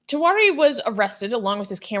 Tiwari was arrested along with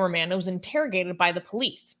his cameraman and was interrogated by the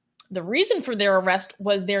police. The reason for their arrest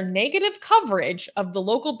was their negative coverage of the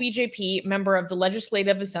local BJP member of the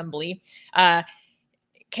Legislative Assembly,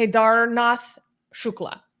 Kedarnath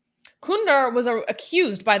Shukla. Kundar was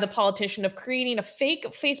accused by the politician of creating a fake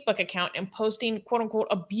Facebook account and posting quote-unquote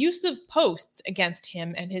abusive posts against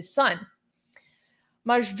him and his son.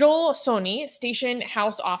 Majjol Soni, station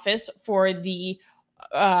house office for the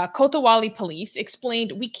Kotawali police,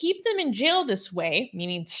 explained, "We keep them in jail this way,"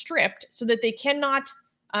 meaning stripped, so that they cannot,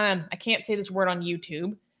 I can't say this word on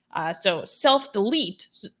YouTube, so self-delete,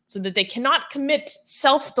 so that they cannot commit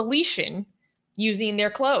self-deletion using their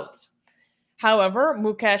clothes. However,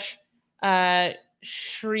 Mukesh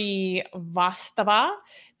Srivastava,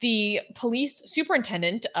 the police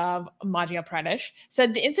superintendent of Madhya Pradesh,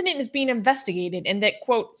 said the incident is being investigated and that,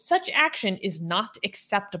 quote, "such action is not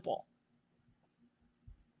acceptable."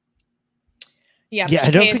 Yeah,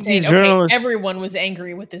 I don't think these journalists. Everyone was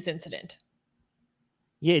angry with this incident.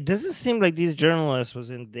 Yeah, it doesn't seem like these journalists was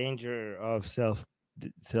in danger of self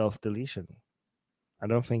deletion. I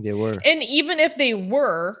don't think they were. And even if they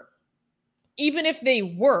were,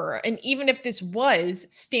 and even if this was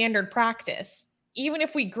standard practice, even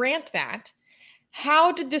if we grant that,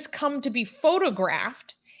 how did this come to be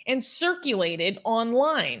photographed and circulated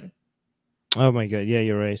online? Oh my god, yeah,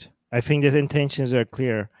 you're right. I think the intentions are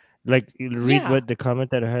clear. Like, read what the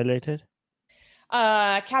comment that I highlighted.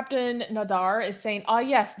 Captain Nadar is saying,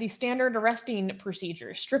 yes, the standard arresting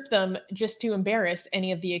procedure. Strip them just to embarrass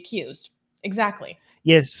any of the accused. Exactly.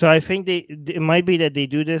 Yes, so I think it might be that they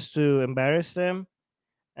do this to embarrass them,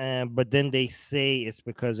 but then they say it's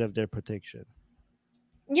because of their protection.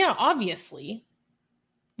 Yeah, obviously.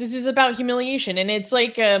 This is about humiliation, and it's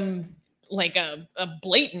like a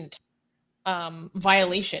blatant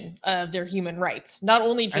violation of their human rights, not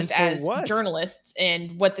only just as journalists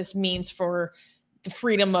and what this means for the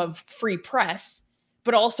freedom of free press,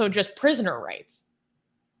 but also just prisoner rights.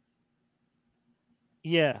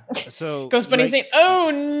 Yeah. So Ghost Bunny saying, "Oh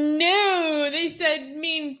no, they said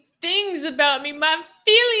mean things about me. My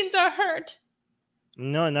feelings are hurt."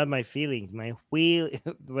 No, not my feelings. My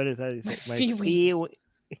what is that? My feelings.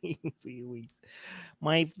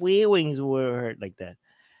 My feelings were hurt like that.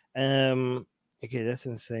 Okay, that's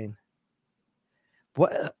insane.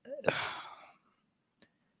 What?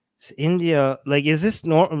 It's India. Like, is this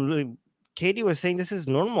normal? Katie was saying this is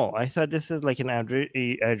normal. I thought this is like an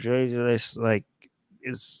outrageous, like,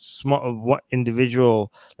 is small. What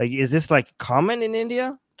individual? Like, is this like common in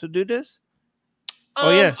India to do this?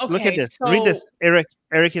 Oh yes, okay, look at this. So, read this. Eric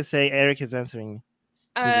is answering.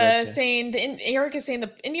 Eric is saying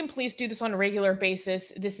the Indian police do this on a regular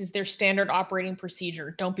basis. This is their standard operating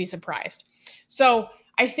procedure. Don't be surprised. So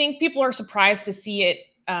I think people are surprised to see it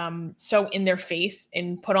so in their face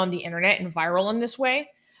and put on the internet and viral in this way.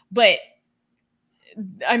 But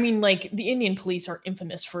I mean, like, the Indian police are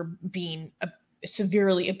infamous for being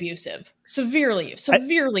severely abusive. Severely abusive.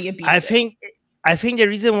 I think the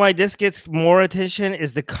reason why this gets more attention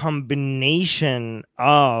is the combination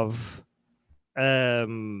of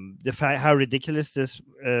the fact how ridiculous this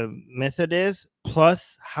method is,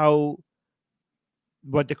 plus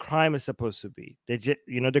what the crime is supposed to be.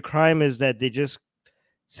 The crime is that they just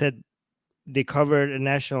said they covered a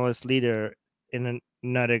nationalist leader in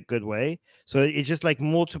not a good way. So it's just like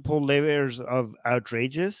multiple layers of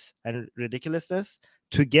outrageous and ridiculousness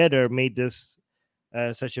together made this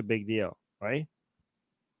such a big deal, right?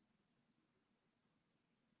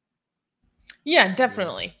 Yeah,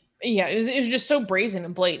 definitely. Yeah, it was just so brazen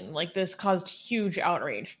and blatant. Like this caused huge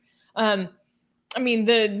outrage. I mean,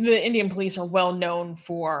 the Indian police are well known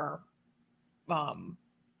for,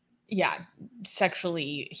 yeah,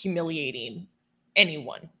 sexually humiliating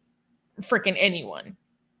anyone, freaking anyone,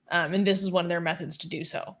 and this is one of their methods to do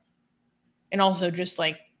so, and also just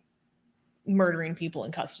like murdering people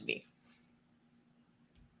in custody.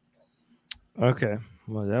 Okay,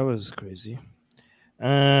 well, that was crazy.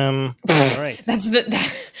 All right. That's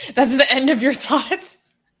the end of your thoughts.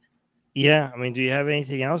 Yeah, I mean, do you have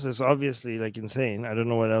anything else? It's obviously like insane. I don't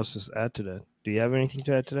know what else to add to that. Do you have anything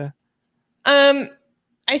to add to that?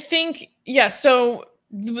 I think yeah. So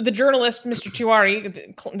the journalist, Mr.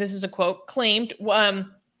 Tiwari, this is a quote, claimed. Wait,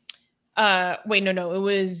 no, it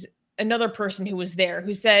was another person who was there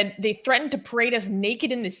who said they threatened to parade us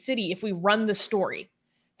naked in the city if we run the story.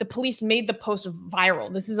 The police made the post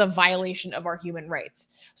viral. This is a violation of our human rights.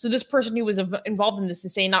 So this person who was involved in this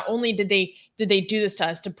is saying not only did they do this to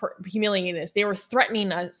us to humiliate us, they were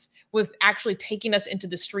threatening us with actually taking us into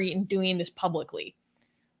the street and doing this publicly,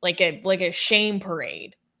 like a shame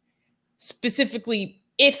parade. Specifically,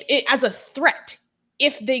 if it as a threat,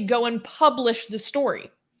 if they go and publish the story.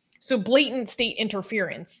 So blatant state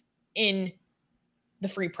interference in the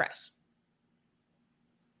free press.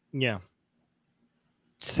 Yeah.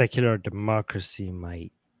 Secular democracy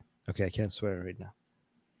might. Okay, I can't swear right now.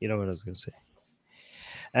 You know what I was going to say.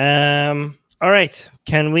 All right.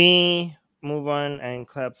 Can we move on and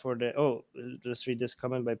clap for the... Oh, just read this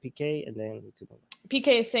comment by PK and then we can move on.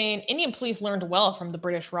 PK is saying, Indian police learned well from the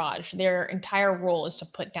British Raj. Their entire role is to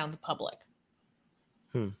put down the public.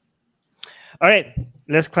 All right.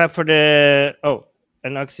 Let's clap for the... Oh,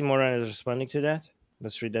 and Oxymoron is responding to that.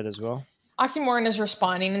 Let's read that as well. Oxymoron is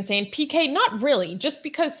responding and saying, PK, not really. Just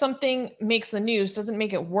because something makes the news doesn't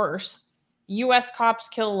make it worse. U.S. cops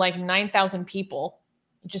kill like 9,000 people.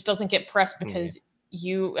 It just doesn't get pressed because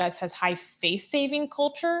U.S. has high face-saving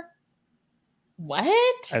culture.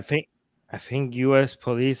 What? I think U.S.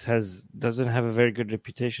 police doesn't have a very good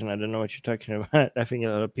reputation. I don't know what you're talking about. I think a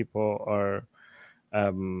lot of people are...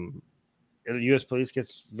 U.S. police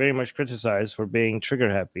gets very much criticized for being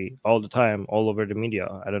trigger happy all the time, all over the media.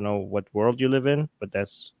 I don't know what world you live in, but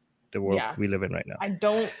that's the world we live in right now.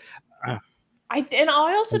 I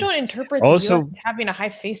also don't interpret the U.S. as having a high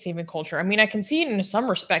face-saving culture. I mean, I can see it in some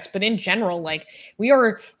respects, but in general, like we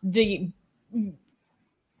are the...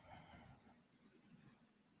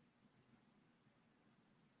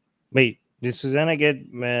 Wait, did Susanna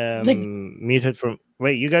get muted from...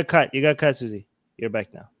 Wait, you got cut. You got cut, Susie. You're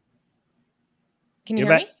back now. Can you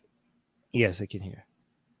hear me? Yes, I can hear.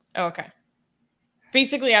 Oh, okay.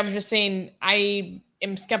 Basically, I was just saying I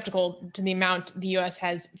am skeptical to the amount the U.S.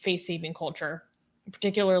 has face-saving culture,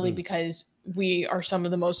 particularly because we are some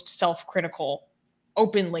of the most self-critical,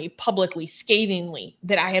 openly, publicly, scathingly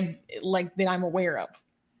that I'm aware of.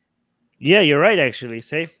 Yeah, you're right. Actually,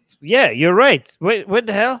 safe. Yeah, you're right. Wait, what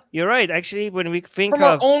the hell? You're right. Actually, when we think from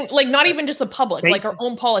our own, like not even just the public, like our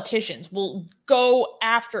own politicians will go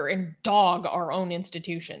after and dog our own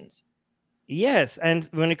institutions. Yes, and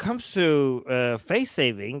when it comes to face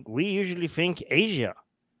saving, we usually think Asia.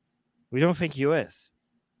 We don't think US.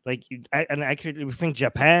 And actually, we think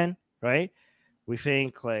Japan, right? We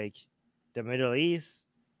think like the Middle East.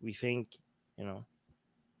 We think,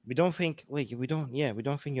 we don't think we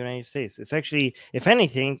don't think United States. It's actually, if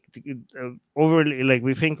anything, overly, like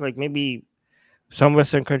we think like maybe some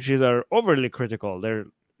Western countries are overly critical. They're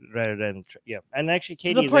rather than and actually,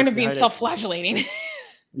 Katie, the point of being self-flagellating.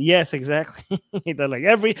 Yes, exactly. They're like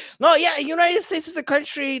United States is a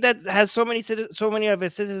country that has so many of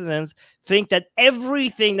its citizens think that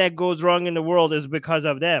everything that goes wrong in the world is because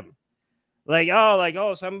of them.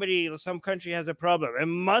 Some country has a problem. It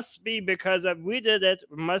must be because we did it.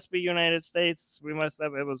 It must be United States. We must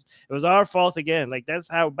have. It was our fault again. Like that's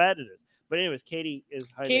how bad it is. But anyways, Katie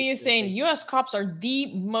is saying U.S. cops are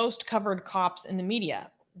the most covered cops in the media.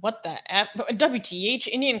 What the F? WTH?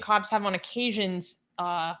 Indian cops have on occasions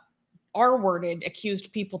R-worded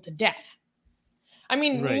accused people to death. I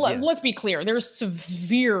mean, let's be clear. There's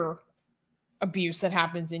severe abuse that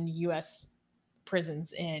happens in U.S.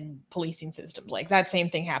 prisons and policing systems. Like that same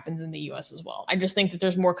thing happens in the US as well. I just think that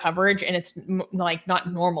there's more coverage and it's like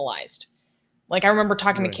not normalized. Like I remember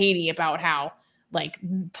talking to Katie about how like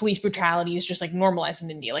police brutality is just like normalized in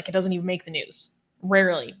India. Like it doesn't even make the news.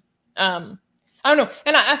 Rarely. I don't know.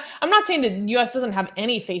 And I'm not saying that the US doesn't have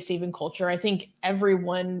any face-saving culture. I think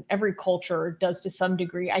every culture does to some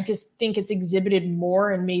degree. I just think it's exhibited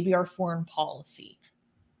more in maybe our foreign policy.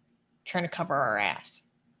 trying to cover our ass.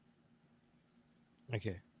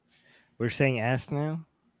 Okay. We're saying ass now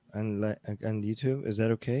on YouTube. Is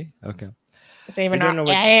that okay? Okay. Saving We don't our know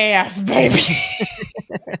what. ass, baby.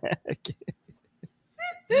 Okay.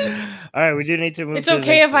 All right, we do need to move. It's to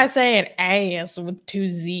okay the if I say an ass with 2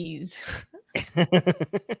 Z's.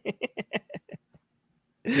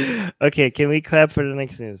 Okay, can we clap for the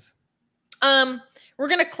next news? We're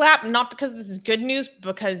gonna clap not because this is good news,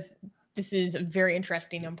 but because this is a very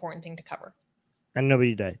interesting, important thing to cover. And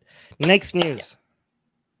nobody died. Next news.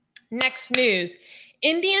 Yeah. Next news.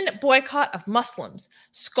 Indian boycott of Muslims.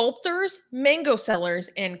 Sculptors, mango sellers,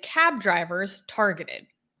 and cab drivers targeted.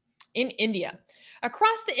 In India.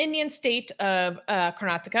 Across the Indian state of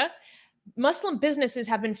Karnataka, Muslim businesses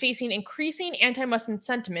have been facing increasing anti-Muslim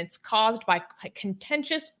sentiments caused by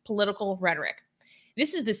contentious political rhetoric.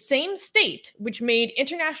 This is the same state which made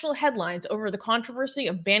international headlines over the controversy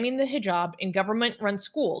of banning the hijab in government-run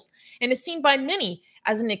schools and is seen by many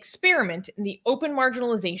as an experiment in the open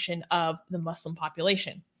marginalization of the Muslim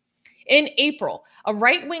population. In April, a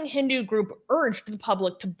right-wing Hindu group urged the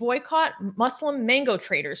public to boycott Muslim mango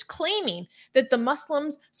traders, claiming that the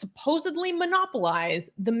Muslims supposedly monopolize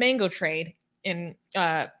the mango trade in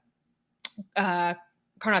Karnataka.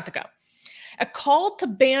 A call to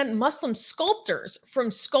ban Muslim sculptors from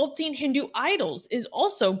sculpting Hindu idols is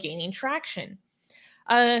also gaining traction.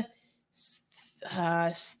 This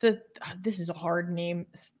is a hard name.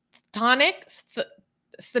 Sthatonic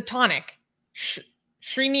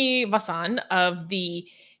Srinivasan of the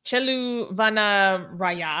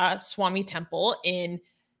Cheluvanaraya Swami Temple in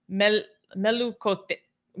Melukote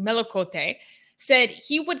said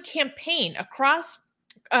he would campaign across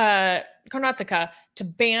Karnataka to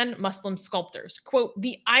ban Muslim sculptors. Quote,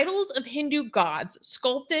 the idols of Hindu gods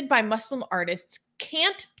sculpted by Muslim artists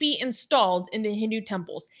can't be installed in the Hindu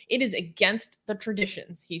temples. It is against the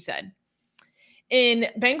traditions, he said. In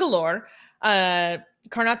Bangalore,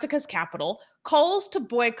 Karnataka's capital, calls to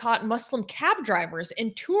boycott Muslim cab drivers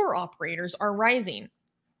and tour operators are rising.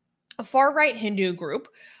 A far-right Hindu group,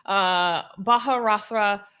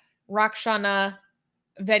 Bharatra Rakshana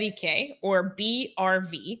Vedike, or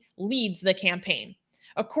BRV, leads the campaign.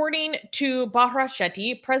 According to Bharat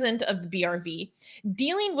Shetty, president of the BRV,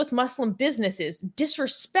 dealing with Muslim businesses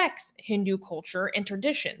disrespects Hindu culture and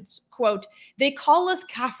traditions. Quote, they call us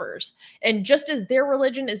kafirs, and just as their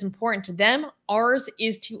religion is important to them, ours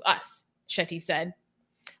is to us, Shetty said.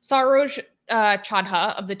 Saroj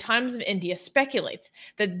Chadha of the Times of India speculates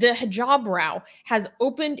that the hijab row has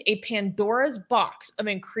opened a Pandora's box of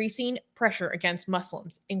increasing pressure against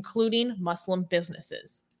Muslims, including Muslim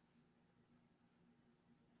businesses.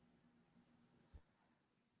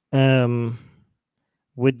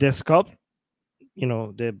 With the sculpt,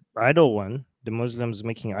 the idol one, the Muslims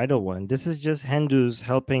making idol one, this is just Hindus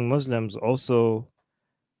helping Muslims also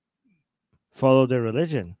follow their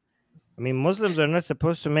religion. I mean, Muslims are not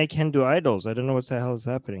supposed to make Hindu idols. I don't know what the hell is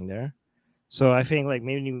happening there. So I think like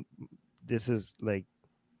maybe this is I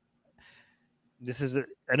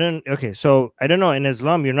don't know. In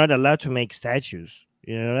Islam, you're not allowed to make statues.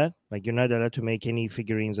 You know that? Like you're not allowed to make any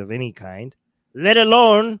figurines of any kind, let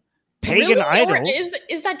alone pagan idols. Or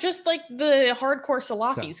is that just like the hardcore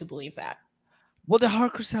Salafis who believe that? Well, the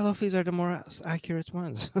hardcore Salafis are the more accurate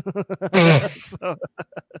ones. So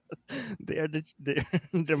they are the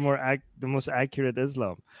most accurate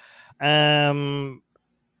Islam.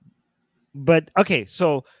 But okay,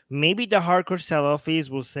 so maybe the hardcore Salafis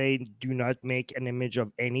will say do not make an image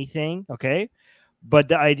of anything, okay? But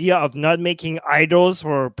the idea of not making idols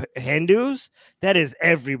for Hindus, that is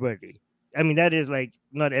everybody. I mean, that is like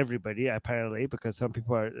not everybody apparently, because some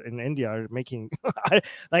people in India are making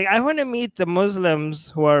like I want to meet the Muslims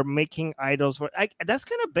who are making idols for that's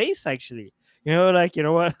kind of base actually. Like you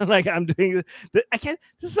know what? Like I'm doing. I can't.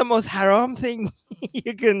 This is the most haram thing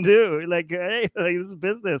you can do. Like, hey, like this is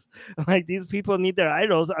business. Like these people need their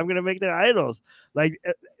idols. I'm gonna make their idols. Like,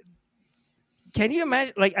 can you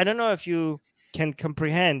imagine? Like, I don't know if you can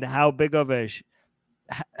comprehend how big of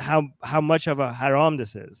how much of a haram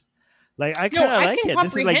this is. Like, I kind of like it.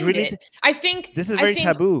 This is like really. I think this is very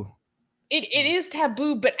taboo. It is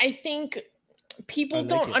taboo, but I think people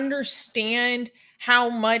don't understand how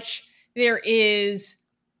much there is,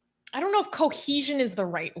 I don't know if cohesion is the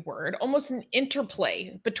right word, almost an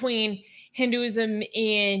interplay between Hinduism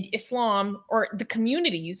and Islam, or the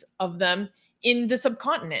communities of them in the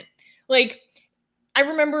subcontinent. Like, I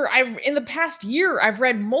remember in the past year, I've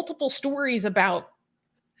read multiple stories about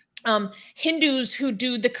Hindus who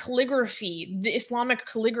do the calligraphy, the Islamic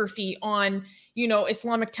calligraphy on,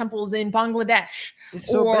 Islamic temples in Bangladesh,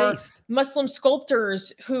 or Muslim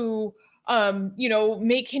sculptors who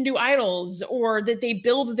make Hindu idols, or that they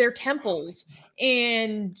build their temples,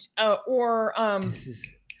 and This is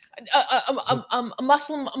a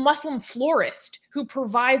Muslim florist who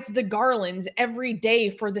provides the garlands every day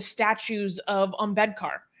for the statues of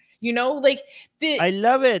Ambedkar. Like I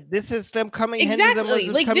love it. This is them coming, Hindus and exactly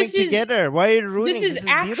Muslims like coming together. Why are you ruining? this is This is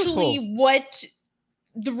beautiful. actually what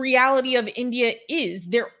the reality of India is.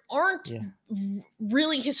 There aren't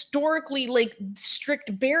really historically like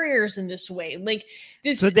strict barriers in this way. Like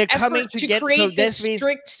this So they're effort coming to together. create So this this means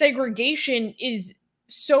strict segregation is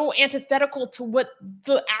so antithetical to what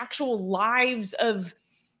the actual lives of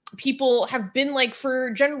people have been like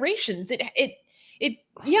for generations. This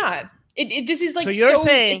is like, so you're so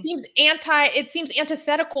saying it seems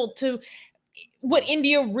antithetical to what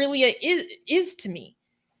India really is to me.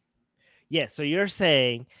 yeah. So you're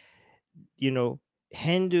saying,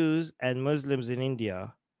 Hindus and Muslims in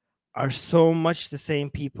India are so much the same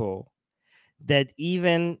people that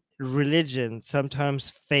even religion sometimes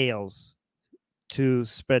fails to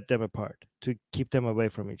spread them apart, to keep them away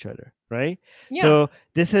from each other, right? Yeah. So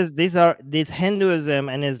this Hinduism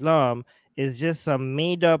and Islam is just some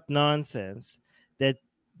made up nonsense that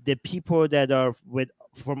the people that are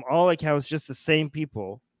from all accounts just the same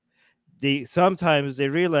people, they sometimes they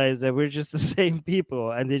realize that we're just the same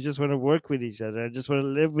people, and they just want to work with each other and just want to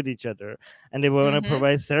live with each other, and they want to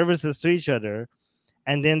provide services to each other.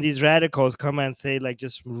 And then these radicals come and say, like,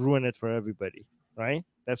 just ruin it for everybody, right?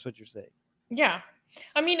 That's what you're saying. Yeah.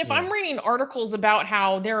 I mean, if I'm reading articles about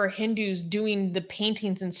how there are Hindus doing the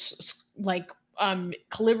paintings and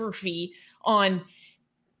calligraphy on,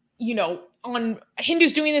 on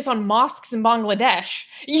Hindus doing this on mosques in Bangladesh,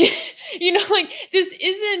 like this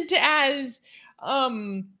isn't as,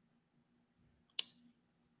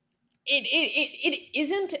 it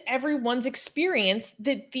isn't everyone's experience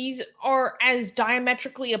that these are as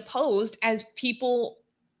diametrically opposed as people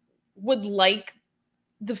would like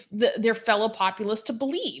their fellow populace to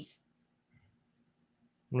believe.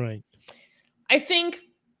 Right. I think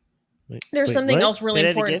there's something else really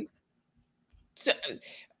important. So,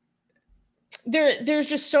 there's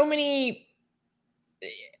just so many,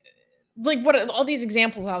 like what all these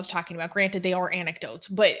examples I was talking about. Granted, they are anecdotes,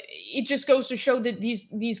 but it just goes to show that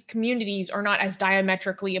these communities are not as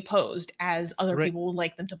diametrically opposed as other people would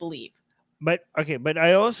like them to believe. But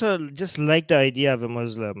I also just like the idea of a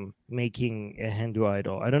Muslim making a Hindu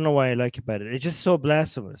idol. I don't know why I like about it. It's just so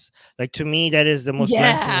blasphemous. Like, to me, that is the most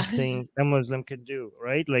blasphemous thing a Muslim can do,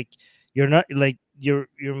 right? Like, you're not like you're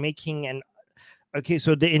making an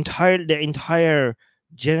so the entire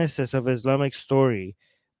genesis of Islamic story,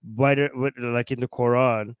 whether like in the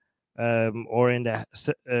Quran, or in the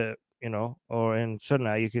or in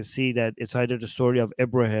Sunnah, you can see that it's either the story of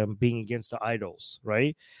Abraham being against the idols,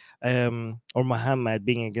 right? Or Muhammad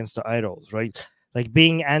being against the idols, right? Like,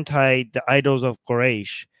 being anti the idols of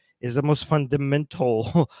Quraysh is the most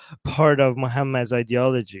fundamental part of Muhammad's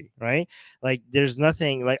ideology, right? Like, there's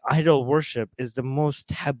nothing like idol worship is the most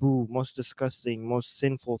taboo, most disgusting, most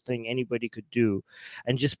sinful thing anybody could do.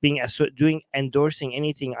 And just endorsing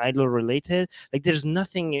anything idol related, like, there's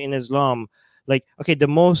nothing in Islam. Like, okay, the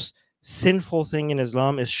most sinful thing in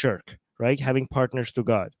Islam is shirk, right? Having partners to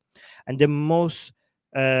God. And the most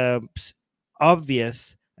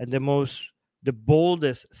obvious and the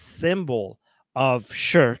boldest symbol of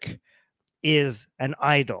shirk is an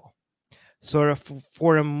idol. So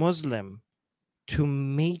for a Muslim to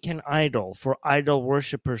make an idol for idol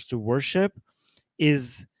worshippers to worship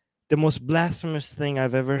is the most blasphemous thing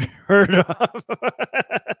I've ever heard of.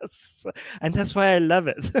 And that's why I love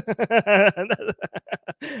it.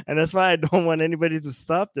 And that's why I don't want anybody to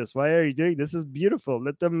stop this. Why are you doing this? Is beautiful.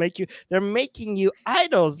 Let them make you. They're making you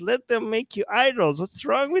idols. Let them make you idols. What's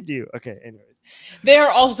wrong with you? Okay, anyways. They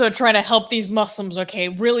are also trying to help these Muslims, okay,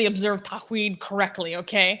 really observe Tawheed correctly,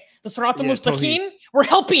 okay? The Sirat al-Mustaqim, we're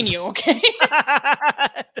helping you, okay?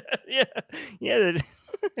 Yeah.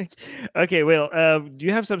 Okay, well, do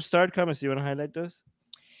you have some start comments? Do you want to highlight those?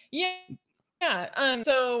 Yeah.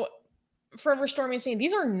 So Forever Stormy is saying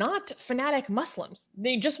these are not fanatic Muslims.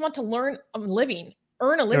 They just want to earn a living.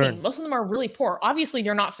 Most of them are really poor. Obviously,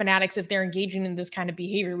 they're not fanatics if they're engaging in this kind of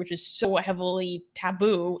behavior, which is so heavily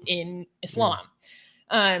taboo in Islam.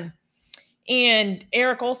 And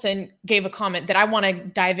Eric Olson gave a comment that I want to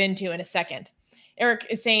dive into in a second. Eric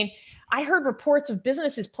is saying, I heard reports of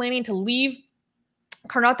businesses planning to leave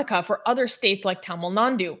Karnataka for other states like Tamil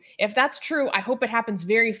Nadu. If that's true, I hope it happens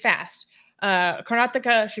very fast.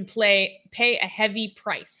 Karnataka should pay a heavy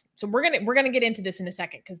price. So we're gonna get into this in a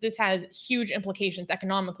second, because this has huge implications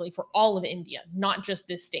economically for all of India, not just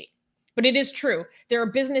this state. But it is true. There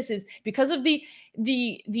are businesses, because of the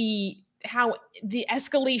the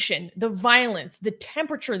escalation, the violence, the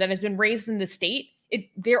temperature that has been raised in the state,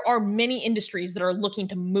 there are many industries that are looking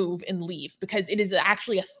to move and leave because it is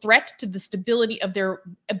actually a threat to the stability of their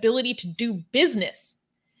ability to do business,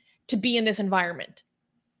 to be in this environment.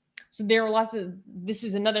 So there are this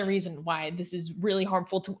is another reason why this is really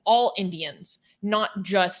harmful to all Indians, not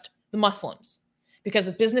just the Muslims. Because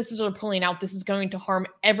if businesses are pulling out, this is going to harm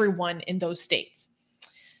everyone in those states.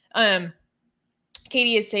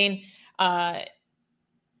 Katie is saying,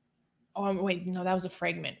 wait, no, that was a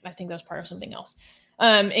fragment. I think that was part of something else.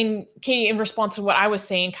 And Katie, in response to what I was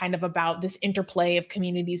saying kind of about this interplay of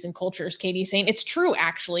communities and cultures, Katie is saying, it's true,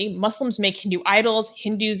 actually. Muslims make Hindu idols.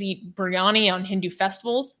 Hindus eat biryani on Hindu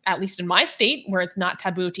festivals, at least in my state, where it's not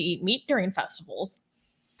taboo to eat meat during festivals.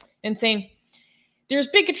 And saying, there's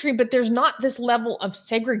bigotry, but there's not this level of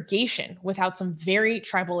segregation without some very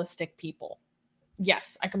tribalistic people.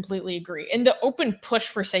 Yes, I completely agree. And the open push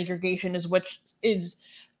for segregation is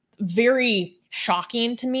very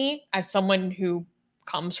shocking to me as someone who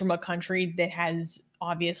comes from a country that has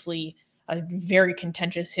obviously a very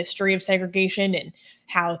contentious history of segregation and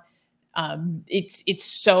how it's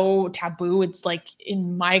so taboo. It's like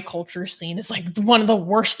in my culture seen as like one of the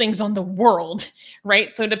worst things on the world,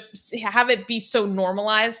 right? So to have it be so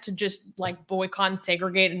normalized to just like boycott and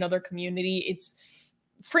segregate another community, it's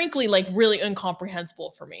frankly like really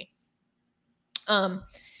incomprehensible for me. And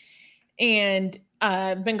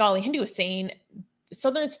Bengali Hindu is saying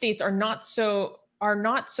southern states are not so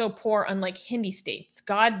poor, unlike Hindi states.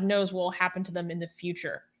 God knows what will happen to them in the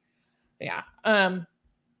future. Yeah.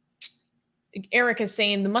 Eric is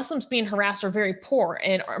saying the Muslims being harassed are very poor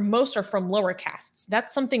and most are from lower castes.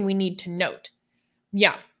 That's something we need to note.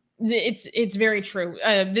 Yeah, it's very true.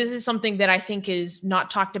 This is something that I think is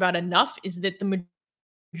not talked about enough, is that the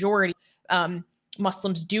majority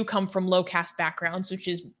Muslims do come from low caste backgrounds, which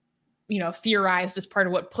is, theorized as part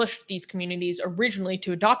of what pushed these communities originally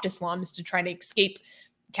to adopt Islam, is to try to escape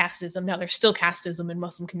casteism. Now there's still casteism in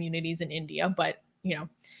Muslim communities in India, but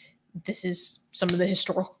this is some of the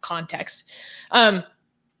historical context. I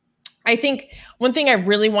think one thing I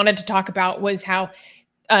really wanted to talk about was how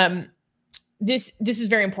this is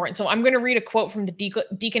very important. So I'm going to read a quote from the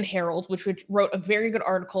Deccan Herald, which wrote a very good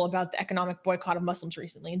article about the economic boycott of Muslims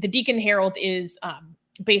recently. The Deccan Herald is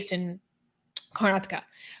based in Karnataka.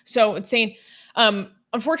 So it's saying,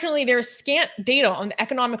 unfortunately, there's scant data on the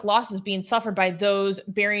economic losses being suffered by those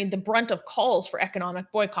bearing the brunt of calls for economic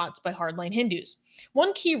boycotts by hardline Hindus.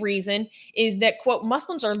 One key reason is that, quote,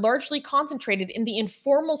 Muslims are largely concentrated in the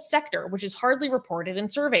informal sector, which is hardly reported in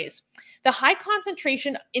surveys. The high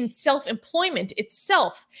concentration in self-employment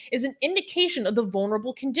itself is an indication of the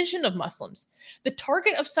vulnerable condition of Muslims. The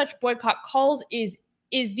target of such boycott calls is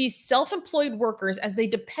these self-employed workers, as they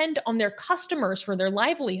depend on their customers for their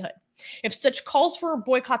livelihood. If such calls for a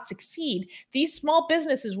boycott succeed, these small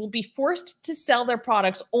businesses will be forced to sell their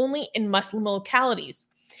products only in Muslim localities.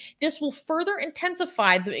 This will further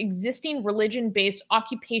intensify the existing religion-based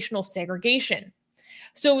occupational segregation.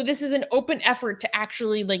 So this is an open effort to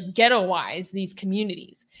actually ghettoize these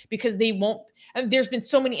communities, because they won't. There's been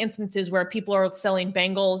so many instances where people are selling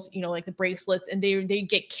bangles, like the bracelets, and they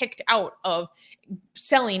get kicked out of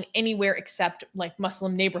selling anywhere except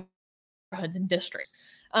Muslim neighborhoods and districts.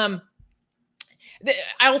 I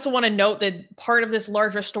also want to note that part of this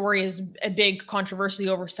larger story is a big controversy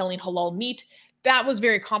over selling halal meat. That was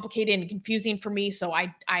very complicated and confusing for me, so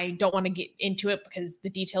I don't want to get into it because the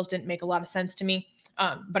details didn't make a lot of sense to me.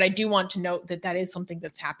 But I do want to note that is something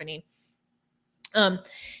that's happening.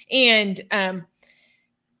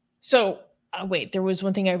 So wait, there was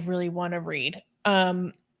one thing I really want to read.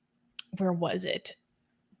 Where was it?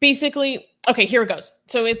 Basically, okay, here it goes.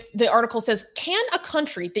 So the article says, can a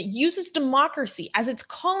country that uses democracy as its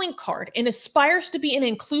calling card and aspires to be an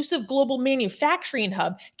inclusive global manufacturing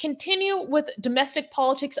hub continue with domestic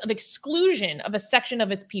politics of exclusion of a section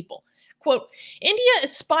of its people? Quote, India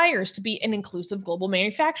aspires to be an inclusive global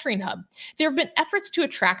manufacturing hub. There have been efforts to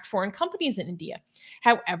attract foreign companies in India.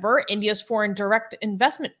 However, India's foreign direct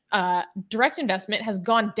investment has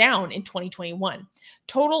gone down in 2021.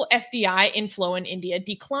 Total FDI inflow in India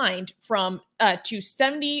declined to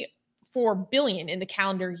 74 billion in the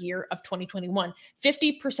calendar year of 2021,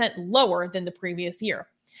 50% lower than the previous year.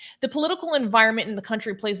 The political environment in the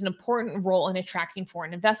country plays an important role in attracting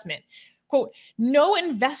foreign investment. Quote, no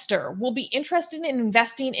investor will be interested in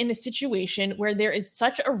investing in a situation where there is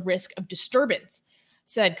such a risk of disturbance,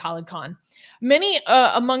 said Khalid Khan. Many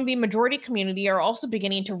among the majority community are also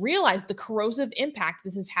beginning to realize the corrosive impact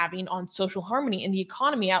this is having on social harmony and the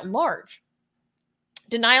economy at large.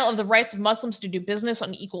 Denial of the rights of Muslims to do business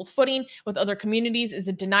on equal footing with other communities is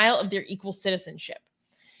a denial of their equal citizenship.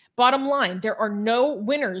 Bottom line, there are no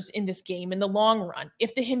winners in this game in the long run.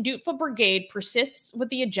 If the Hindutva Brigade persists with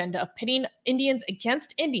the agenda of pitting Indians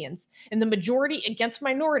against Indians and the majority against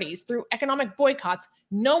minorities through economic boycotts,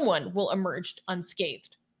 no one will emerge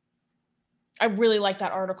unscathed. I really like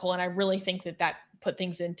that article, and I really think that put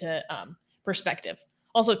things into perspective.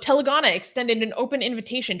 Also, Telangana extended an open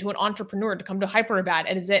invitation to an entrepreneur to come to Hyderabad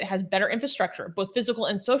as it has better infrastructure, both physical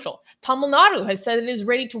and social. Tamil Nadu has said it is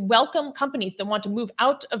ready to welcome companies that want to move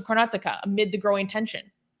out of Karnataka amid the growing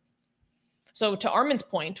tension. So to Armin's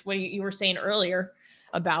point, what you were saying earlier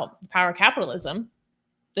about power of capitalism,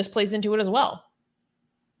 this plays into it as well.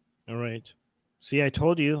 All right. See, I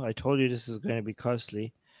told you this is going to be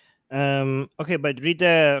costly. Okay, but read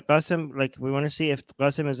the Qasim. Like, we want to see if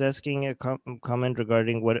Qasim is asking a comment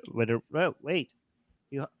regarding whether. Oh, wait,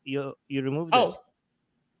 you removed it.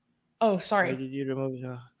 Oh, sorry. Why did you remove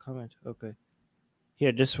the comment? Okay,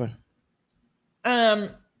 here, this one.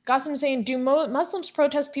 Qasim saying, do Muslims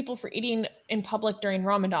protest people for eating in public during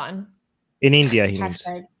Ramadan? In India, he means.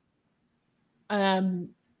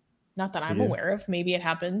 Not that I'm aware of. Maybe it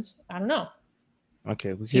happens. I don't know.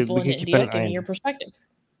 Okay, we People can in keep India, an eye give me on your perspective.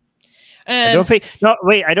 I don't think. No,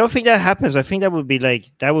 wait. I don't think that happens. I think that would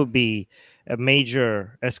be a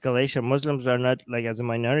major escalation. Muslims are not, like, as a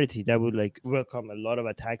minority, that would welcome a lot of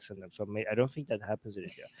attacks on them. So I don't think that happens in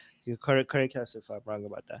India. You correct us if I'm wrong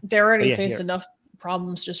about that. They already face enough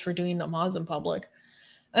problems just for doing namaz in public.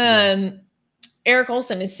 Eric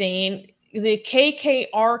Olson is saying the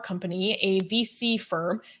KKR company, a VC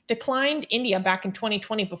firm, declined India back in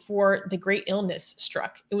 2020 before the great illness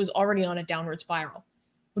struck. It was already on a downward spiral.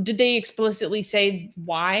 Did they explicitly say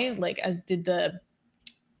why? Did the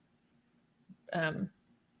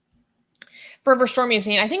Forever Stormy is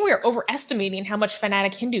saying, I think we are overestimating how much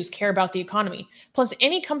fanatic Hindus care about the economy. Plus,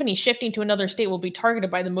 any company shifting to another state will be targeted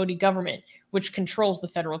by the Modi government, which controls the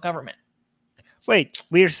federal government. Wait,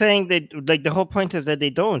 we're saying that, the whole point is that they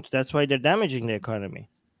don't. That's why they're damaging the economy.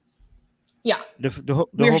 Yeah.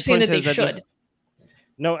 We're saying that they should.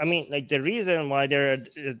 No, I mean, the reason why they're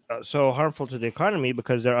so harmful to the economy,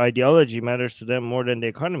 because their ideology matters to them more than the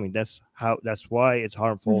economy. That's why it's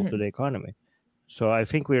harmful to the economy. So I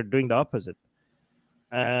think we're doing the opposite.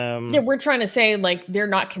 We're trying to say, they're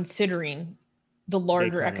not considering the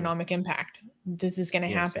larger economic impact. This is going to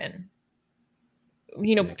happen.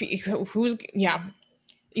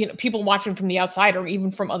 People watching from the outside or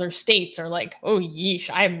even from other states are like, oh,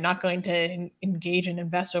 yeesh, I am not going to engage and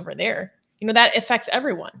invest over there. That affects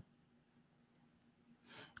everyone.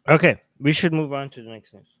 Okay, we should move on to the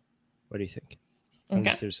next news. What do you think? Okay.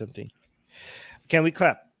 Unless there's something. Can we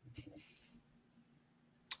clap?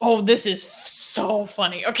 Oh, this is so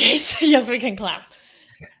funny. Okay, so yes, we can clap.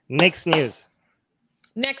 Next news.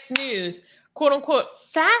 Quote unquote,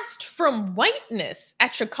 fast from whiteness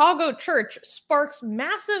at Chicago church sparks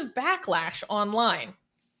massive backlash online.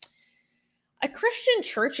 A Christian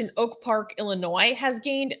church in Oak Park, Illinois, has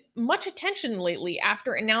gained much attention lately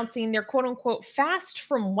after announcing their quote-unquote fast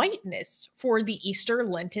from whiteness for the Easter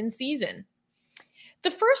Lenten season.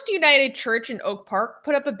 The First United Church in Oak Park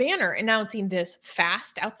put up a banner announcing this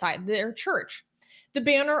fast outside their church. The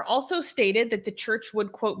banner also stated that the church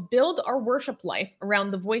would, quote, build our worship life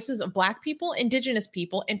around the voices of Black people, Indigenous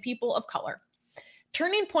people, and people of color.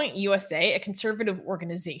 Turning Point USA, a conservative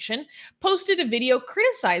organization, posted a video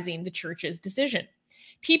criticizing the church's decision.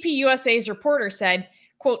 TPUSA's reporter said,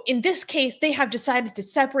 quote, in this case, they have decided to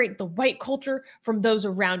separate the white culture from those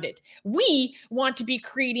around it. We want to be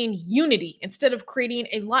creating unity instead of creating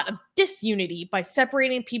a lot of disunity by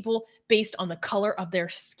separating people based on the color of their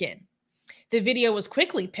skin. The video was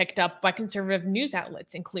quickly picked up by conservative news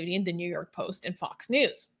outlets, including the New York Post and Fox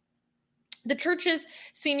News. The church's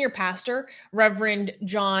senior pastor, Reverend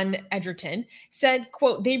John Edgerton, said,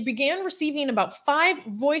 quote, they began receiving about 5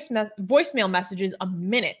 voicemail messages a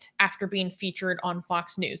minute after being featured on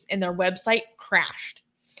Fox News, and their website crashed.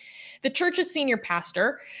 The church's senior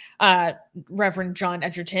pastor, Reverend John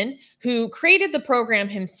Edgerton, who created the program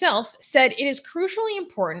himself, said it is crucially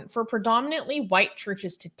important for predominantly white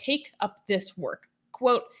churches to take up this work.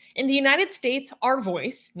 Quote, in the United States, our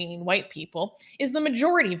voice, meaning white people, is the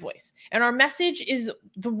majority voice, and our message is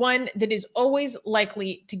the one that is always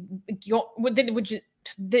likely to go, that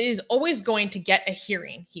is always going to get a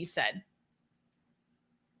hearing, he said.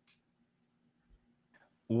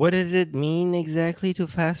 What does it mean exactly to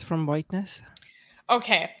fast from whiteness?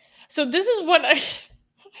 Okay, so this is what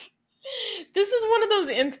this is one of those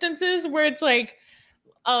instances where it's like,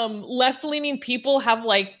 left-leaning people have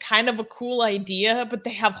like kind of a cool idea, but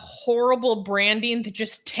they have horrible branding that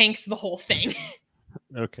just tanks the whole thing.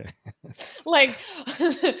 Okay. Like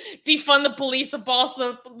defund the police,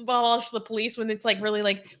 abolish the police, when it's like really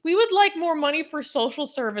like, we would like more money for social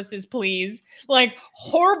services, please. Like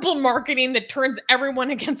horrible marketing that turns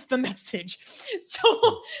everyone against the message.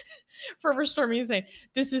 So Forever Stormy is saying,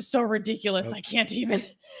 this is so ridiculous, I can't even.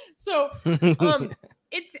 So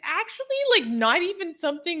it's actually like not even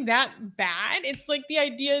something that bad. It's like the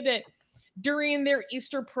idea that during their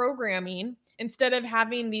Easter programming, instead of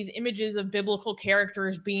having these images of biblical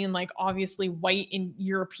characters being like obviously white and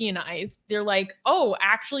Europeanized, they're like, oh,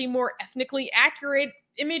 actually more ethnically accurate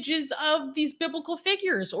images of these biblical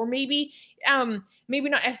figures, or maybe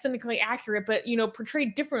not ethnically accurate, but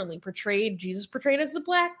portrayed differently, Jesus portrayed as a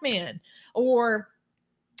black man. Or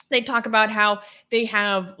they talk about how they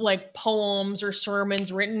have like poems or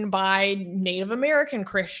sermons written by Native American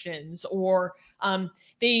Christians, or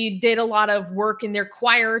they did a lot of work in their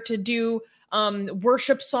choir to do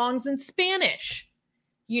worship songs in Spanish.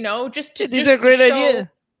 These are great ideas.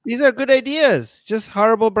 These are good ideas. Just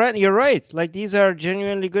horrible brand. You're right. Like these are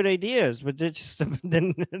genuinely good ideas, but they're just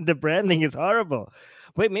the branding is horrible.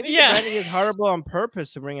 Wait, maybe the branding is horrible on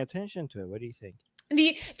purpose to bring attention to it. What do you think?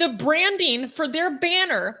 The branding for their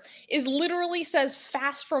banner is literally says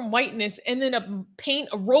 "fast from whiteness" and then a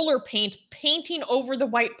roller paint painting over the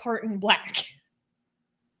white part in black.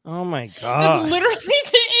 Oh my god! That's literally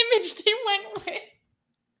the image they went with.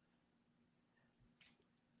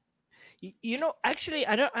 Actually,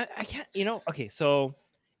 I can't. Okay. So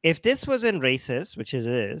if this wasn't racist, which it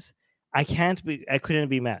is, I couldn't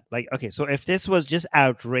be mad. Like, okay, so if this was just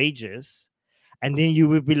outrageous, and then you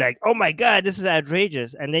would be like, oh my god, this is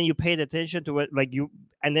outrageous, and then you paid attention to it,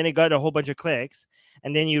 and then it got a whole bunch of clicks,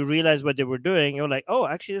 and then you realize what they were doing, you're like, oh,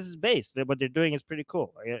 actually this is based, what they're doing is pretty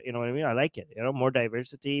cool. You know what I mean? I like it. More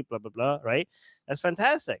diversity, blah blah blah, right? That's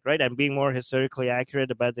fantastic, right? And being more historically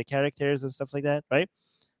accurate about the characters and stuff like that, right?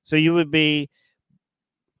 So you would be,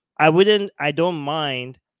 I don't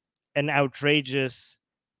mind an outrageous,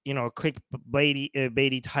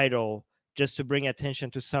 clickbaity title just to bring attention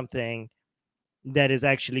to something that is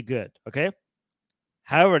actually good. Okay.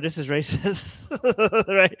 However, this is racist,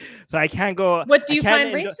 right? So I can't go. What do you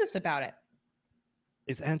find racist about it?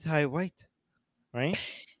 It's anti-white, right?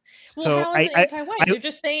 Well, so how is it anti-white? You're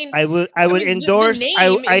just saying. I would endorse.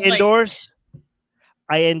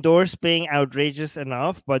 I endorse being outrageous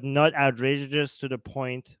enough, but not outrageous to the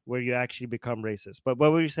point where you actually become racist. But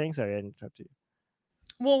what were you saying? Sorry, I interrupted you.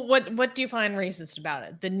 Well, what do you find racist about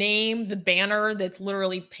it? The name, the banner that's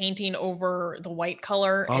literally painting over the white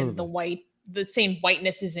color, and the same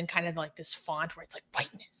whiteness is in kind of like this font where it's like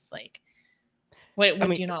whiteness. Like, what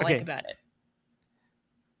do you not like about it?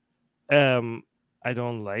 I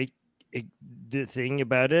don't like the thing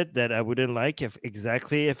about it that I wouldn't like if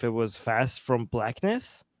it was fast from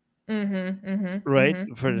blackness. Right?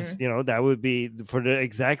 That would be for the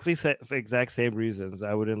exact same reasons.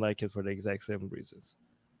 I wouldn't like it for the exact same reasons.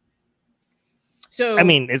 So I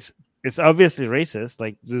mean, it's obviously racist.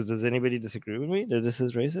 Like, does anybody disagree with me that this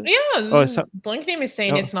is racist? Yeah. Blank Name is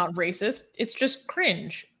saying it's not racist. It's just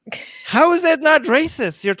cringe. How is that not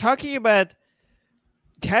racist? You're talking about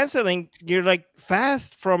canceling. You're like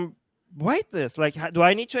fast from whiteness. Like, do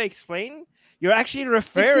I need to explain? You're actually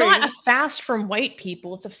referring. It's not a fast from white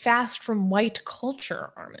people. It's a fast from white culture,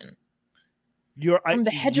 Armin. From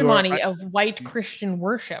the hegemony of white Christian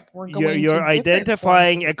worship. You're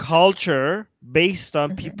identifying a culture based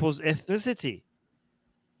on people's ethnicity.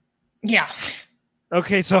 Yeah.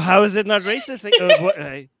 Okay, so how is it not racist?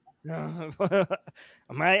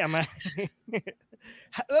 Am I?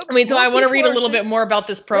 So I want to read a little bit more about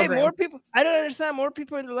this program. More people. I don't understand. More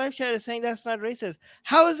people in the live chat are saying that's not racist.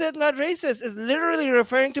 How is it not racist? It's literally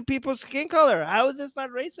referring to people's skin color. How is this not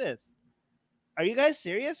racist? Are you guys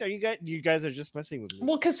serious? You guys are just messing with me?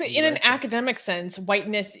 Well, because in an academic sense,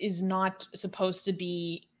 whiteness is not supposed to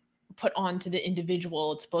be put onto the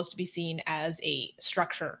individual. It's supposed to be seen as a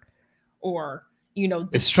structure, or the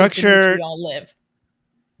structure we all live,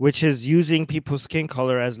 which is using people's skin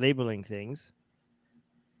color as labeling things.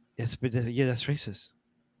 Yes, but that's racist.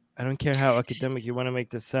 I don't care how academic you want to make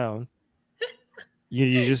this sound.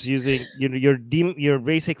 You're just using. You're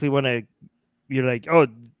basically you're like, oh,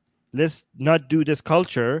 let's not do this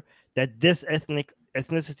culture that this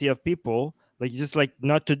ethnicity of people, like, you just like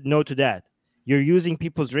not to no to that. You're using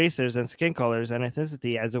people's races and skin colors and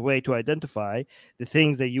ethnicity as a way to identify the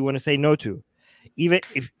things that you want to say no to. Even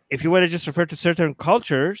if you want to just refer to certain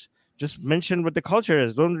cultures, just mention what the culture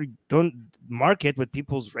is. Don't mark it with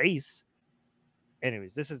people's race.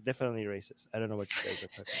 Anyways, this is definitely racist. I don't know what you guys are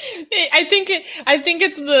talking about. I think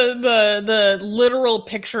it's the literal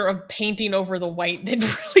picture of painting over the white that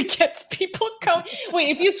really gets people going. Wait,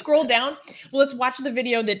 if you scroll down, let's watch the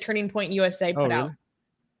video that Turning Point USA put out.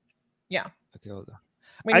 Yeah. Okay, hold on.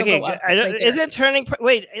 Wait, no, Okay, go up. Right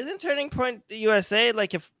isn't Turning Point USA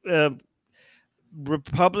like if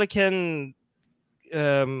Republican?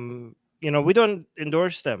 We don't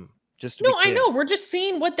endorse them. Just to be clear. I know. We're just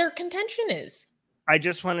seeing what their contention is. I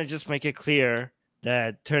just want to make it clear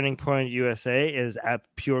that Turning Point USA is at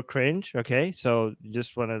pure cringe. Okay, so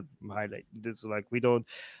just want to highlight this. Like, we don't,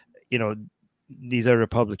 these are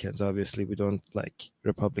Republicans. Obviously, we don't like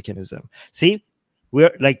republicanism. See,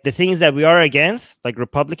 we're like the things that we are against, like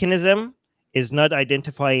republicanism, is not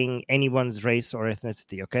identifying anyone's race or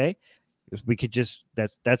ethnicity. Okay, we could just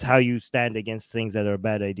that's how you stand against things that are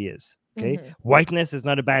bad ideas. Okay, whiteness is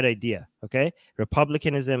not a bad idea. Okay,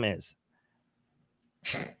 republicanism is.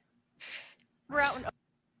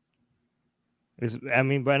 I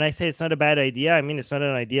mean, when I say it's not a bad idea, I mean it's not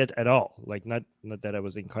an idea at all. Like, not that I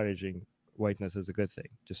was encouraging whiteness as a good thing,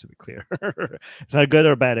 just to be clear. It's not a good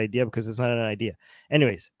or bad idea because it's not an idea.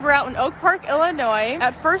 Anyways. We're out in Oak Park, Illinois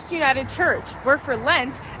at First United Church, where for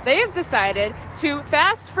Lent, they have decided to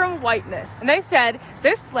fast from whiteness. And they said,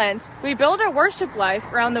 this Lent, we build our worship life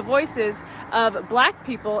around the voices of Black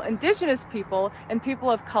people, Indigenous people, and people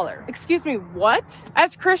of color. Excuse me, what?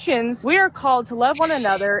 As Christians, we are called to love one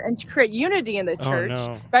another and to create unity in the church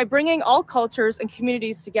by bringing all cultures and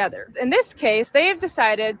communities together. In this case, they have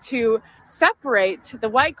decided to separate the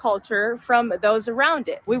white culture from those around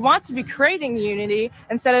it. We want to be creating unity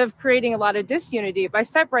instead of creating a lot of disunity by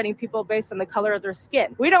separating people based on the color of their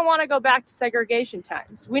skin. We don't want to go back to segregation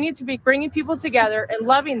times. We need to be bringing people together and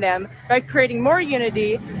loving them by creating more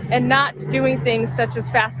unity and not doing things such as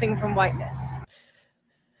fasting from whiteness.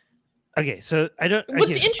 Okay, so I don't.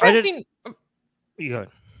 What's interesting? Go ahead.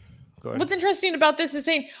 What's interesting about this is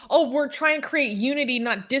saying, we're trying to create unity,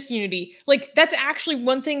 not disunity. Like, that's actually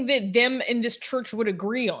one thing that them in this church would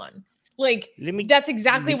agree on. Like, that's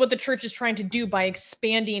exactly what the church is trying to do by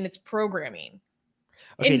expanding its programming.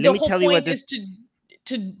 Okay, and the whole point is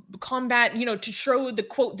to combat, to show the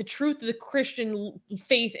quote, the truth of the Christian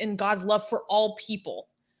faith in God's love for all people.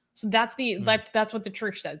 So that's that's what the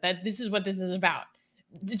church says, that this is what this is about.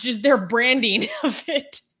 It's just their branding of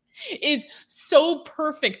it is so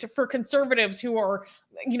perfect for conservatives who are,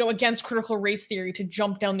 against critical race theory to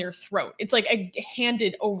jump down their throat. It's like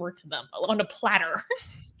handed over to them on a platter.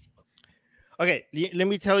 Okay, let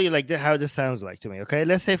me tell you how this sounds like to me. Okay,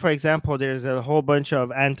 let's say, for example, there's a whole bunch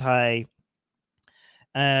of anti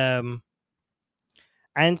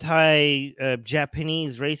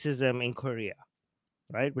Japanese racism in Korea,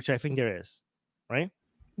 right? Which I think there is, right?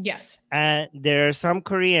 Yes. And there are some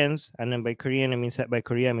Koreans, and then by Korea I mean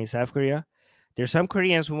South Korea. There's some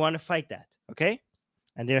Koreans who want to fight that, okay?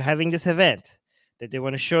 And they're having this event that they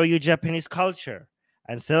want to show you Japanese culture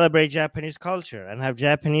and celebrate Japanese culture and have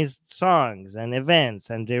Japanese songs and events.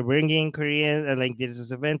 And they're bringing Korean, there's this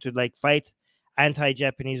event to fight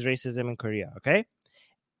anti-Japanese racism in Korea, okay?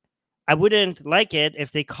 I wouldn't like it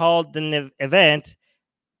if they called the event,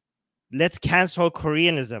 let's cancel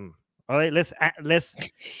Koreanism. All right, let's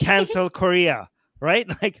cancel Korea, right?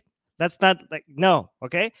 That's not no,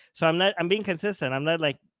 okay? So I'm being consistent. I'm not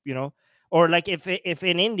or if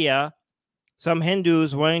in India some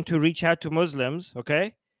Hindus wanting to reach out to Muslims,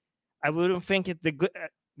 okay? I wouldn't think it the good,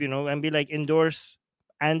 and be endorse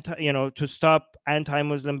to stop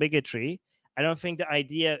anti-Muslim bigotry. I don't think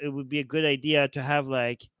it would be a good idea to have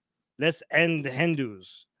let's end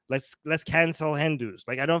Hindus. Let's cancel Hindus.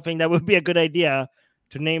 I don't think that would be a good idea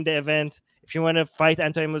to name the event. If you want to fight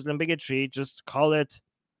anti-Muslim bigotry, just call it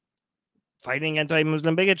fighting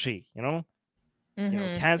anti-Muslim bigotry,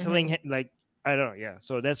 canceling I don't know. Yeah.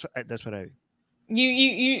 So that's what I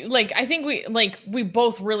I think we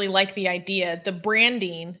both really like the idea, the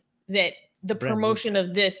branding that the promotion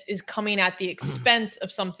of this is coming at the expense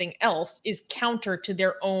of something else is counter to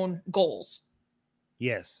their own goals.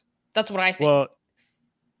 Yes. That's what I think. Well,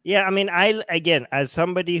 yeah, I mean, again, as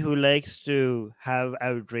somebody who likes to have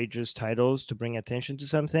outrageous titles to bring attention to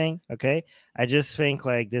something, okay, I just think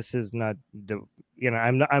this is not the,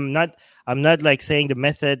 I'm not saying the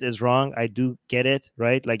method is wrong. I do get it,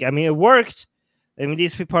 right? I mean, it worked. I mean,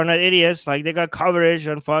 these people are not idiots. They got coverage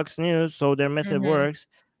on Fox News, so their method works.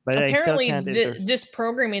 But apparently, I still can't this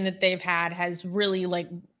programming that they've had has really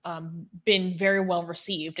been very well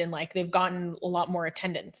received, and they've gotten a lot more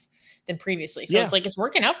attendance than previously. So it's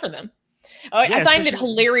working out for them. I find it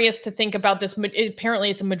hilarious to think about this. Apparently,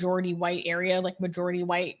 it's a majority white area, like majority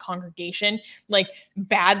white congregation, like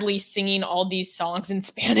badly singing all these songs in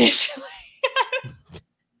Spanish.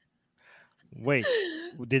 Wait,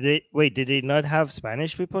 did they not have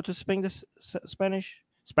Spanish people to speak this Spanish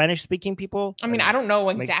speaking people? I mean, I don't know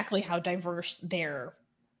exactly how diverse their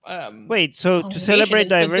wait, so to celebrate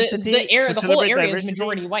diversity, the whole area is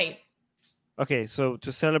majority white. Okay, so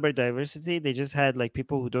to celebrate diversity, they just had like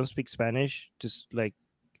people who don't speak Spanish, just like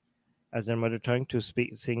as their mother tongue, to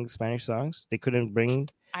sing Spanish songs. They couldn't bring.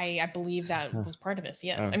 I believe that was part of this.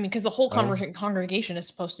 Yes, I mean, because the whole congregation is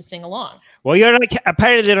supposed to sing along. Well, you're not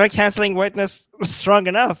apparently not canceling whiteness strong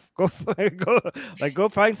enough. Go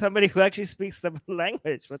find somebody who actually speaks the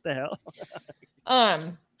language. What the hell?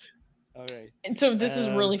 All right. And so this is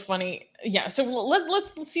really funny. Yeah. So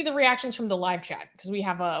let's see the reactions from the live chat, because we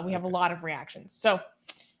have a lot of reactions. So,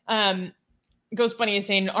 Ghost Bunny is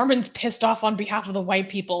saying Armin's pissed off on behalf of the white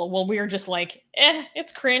people. Well, we are just like,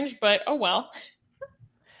 it's cringe, but oh well.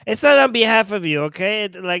 It's not on behalf of you, okay?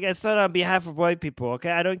 It's not on behalf of white people, okay?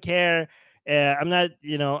 I don't care. I'm not,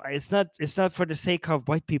 it's not for the sake of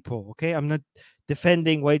white people, okay? I'm not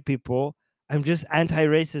defending white people. I'm just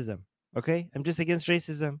anti-racism, okay? I'm just against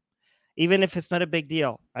racism, even if it's not a big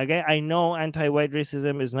deal, okay? I know anti-white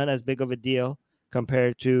racism is not as big of a deal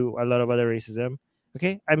compared to a lot of other racism,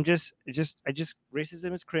 okay?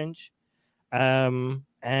 Racism is cringe,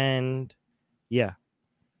 and yeah,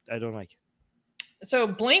 I don't like it. So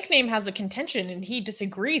Blank Name has a contention, and he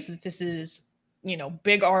disagrees that this is,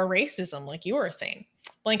 big R racism, like you were saying.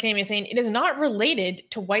 Blank Name is saying it is not related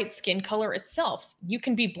to white skin color itself. You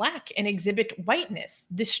can be black and exhibit whiteness,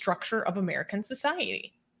 the structure of American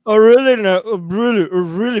society. Oh, really? No,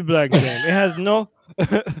 really, Blank Name. It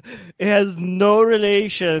has no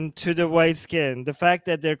relation to the white skin. The fact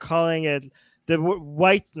that they're calling it the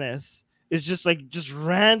whiteness is just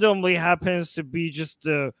randomly happens to be just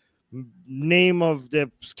the name of the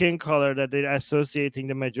skin color that they're associating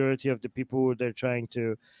the majority of the people who they're trying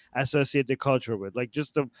to associate the culture with. Like,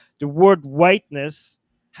 just the word whiteness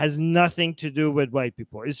has nothing to do with white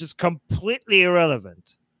people. It's just completely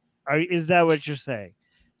irrelevant. Is that what you're saying?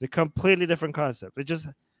 The completely different concept. It just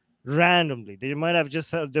randomly. They might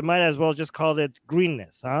as well just call it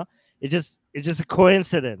greenness, huh? It's just a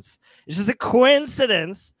coincidence. It's just a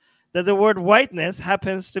coincidence that the word whiteness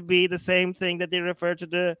happens to be the same thing that they refer to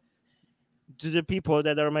the people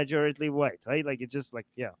that are majority white, right? Like, it's just like,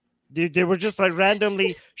 yeah, they were just like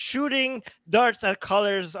randomly shooting darts at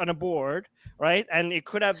colors on a board, right? And it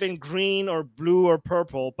could have been green or blue or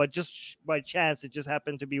purple, but just by chance it just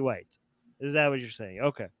happened to be white. Is that what you're saying?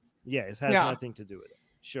 Okay, yeah, it has nothing to do with it.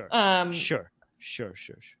 Sure. Sure.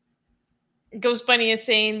 Ghost Bunny is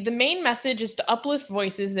saying the main message is to uplift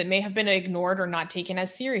voices that may have been ignored or not taken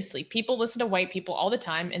as seriously. People listen to white people all the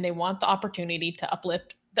time, and they want the opportunity to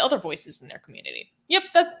uplift the other voices in their community. Yep,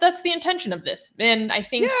 that's the intention of this. And I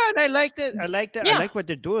think and I liked it. I like that. Yeah. I like what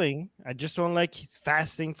they're doing. I just don't like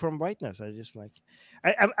fasting from whiteness. I just like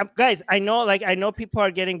I'm guys, I know people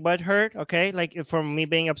are getting butthurt, okay? Like, from me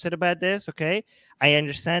being upset about this, okay? I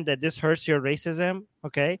understand that this hurts your racism,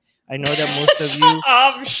 okay? I know that most of you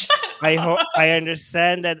I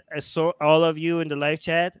understand that so all of you in the live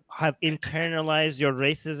chat have internalized your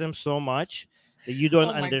racism so much that you don't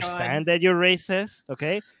understand that you're racist,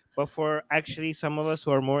 okay? But for actually some of us who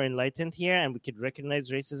are more enlightened here and we could recognize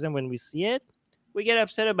racism when we see it, we get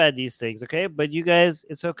upset about these things, okay? But you guys,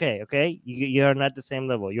 it's okay, okay? You are not the same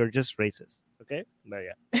level. You're just racist, okay? But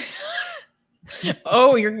yeah.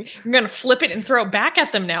 Oh, you're gonna flip it and throw it back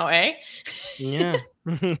at them now, eh? Yeah.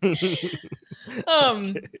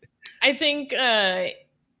 I think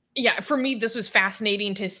for me this was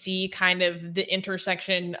fascinating to see kind of the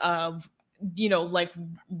intersection of like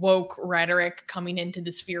woke rhetoric coming into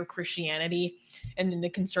the sphere of Christianity, and then the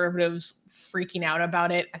conservatives freaking out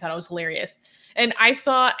about it. I thought it was hilarious. And I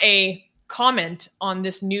saw a comment on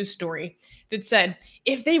this news story that said,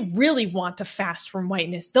 if they really want to fast from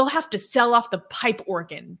whiteness, they'll have to sell off the pipe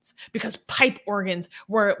organs, because pipe organs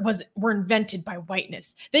were invented by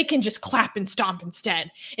whiteness. They can just clap and stomp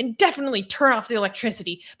instead, and definitely turn off the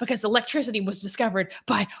electricity, because electricity was discovered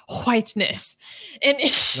by whiteness. And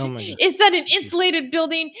is that an insulated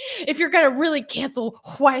building? If you're going to really cancel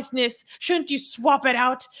whiteness, shouldn't you swap it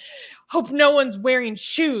out? Hope no one's wearing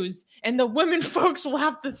shoes, and the women folks will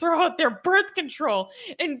have to throw out their birth control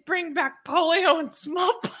and bring back polio and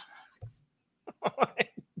smallpox.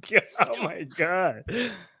 Oh my god!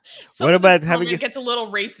 So what about having it gets a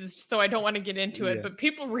little racist, so I don't want to get into it. But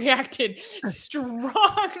people reacted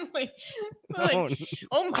strongly, like,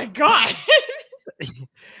 oh my god!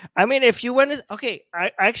 I mean, if you want to, okay,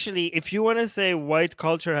 if you want to say white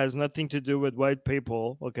culture has nothing to do with white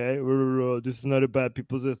people, okay, this is not about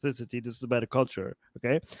people's ethnicity, this is about a culture,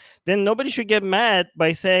 okay, then nobody should get mad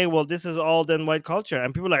by saying, well, this is all then white culture,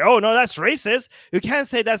 and people are like, oh no, that's racist. You can't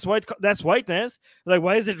say that's that's whiteness. Like,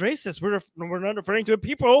 why is it racist? We're not referring to a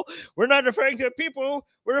people. We're not referring to a people.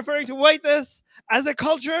 We're referring to whiteness as a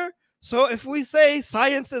culture. So if we say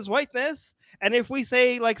science is whiteness, and if we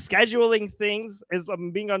say like scheduling things is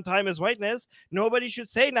being on time is whiteness, nobody should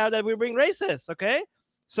say now that we're being racist. Okay,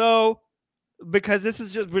 so because this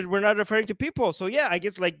is just we're not referring to people. So yeah, I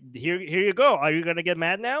guess like here you go. Are you gonna get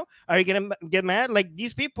mad now? Are you gonna get mad? Like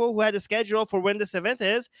these people who had a schedule for when this event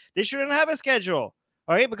is, they shouldn't have a schedule.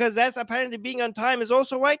 All right, because that's apparently being on time is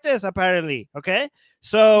also whiteness. Apparently, okay.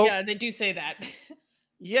 So yeah, they do say that.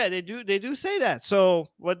 yeah, they do say that. So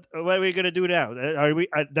what are we gonna do now?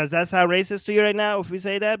 Does that sound racist to you right now if we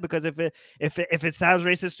say that? Because if it sounds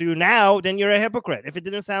racist to you now, then you're a hypocrite. If it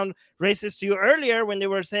didn't sound racist to you earlier when they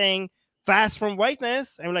were saying fast from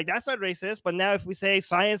whiteness, and like that's not racist. But now if we say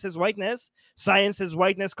science is whiteness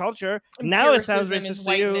culture, now it sounds racist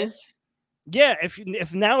to you. Yeah,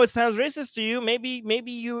 if now it sounds racist to you, maybe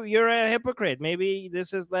you're a hypocrite. Maybe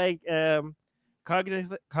this is like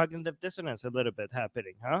cognitive dissonance a little bit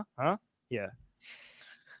happening, huh? Yeah.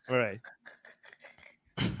 All right.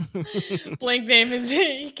 Blank name is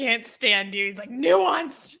he can't stand you. He's like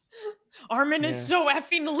nuanced. Armin is so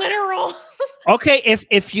effing literal. Okay,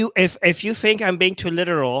 if you think I'm being too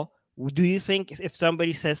literal, do you think if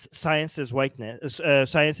somebody says science is whiteness,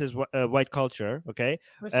 science is white culture, okay?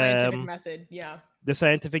 The scientific method, yeah. The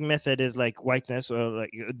scientific method is like whiteness, or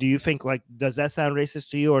like, do you think like does that sound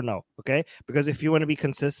racist to you or no? Okay, because if you want to be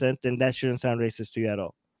consistent, then that shouldn't sound racist to you at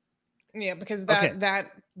all. Yeah, because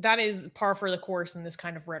that is par for the course in this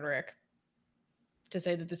kind of rhetoric. To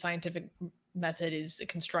say that the scientific method is a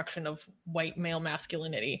construction of white male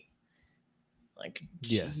masculinity, like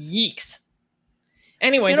yes. Yeeks.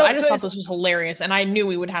 Anyways, I just thought this was hilarious, and I knew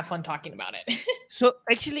we would have fun talking about it. So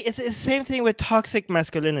actually, it's the same thing with toxic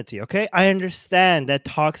masculinity, okay? I understand that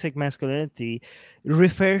toxic masculinity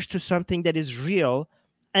refers to something that is real,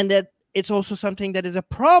 and that it's also something that is a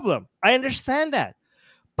problem. I understand that.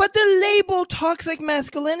 But the label toxic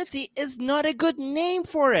masculinity is not a good name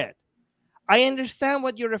for it. I understand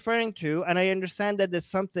what you're referring to, and I understand that there's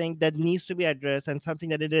something that needs to be addressed and something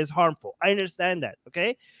that it is harmful. I understand that,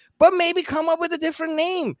 okay? But maybe come up with a different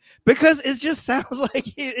name, because it just sounds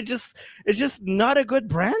like it's just not a good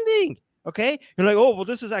branding, okay? You're like, oh, well,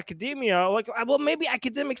 this is academia. Like, well, maybe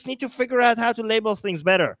academics need to figure out how to label things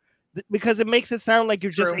better, because it makes it sound like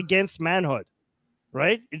you're just against manhood.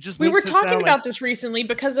 Right? It just we were talking about this recently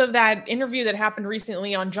because of that interview that happened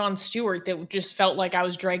recently on Jon Stewart that just felt like I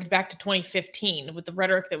was dragged back to 2015 with the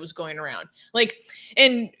rhetoric that was going around. Like,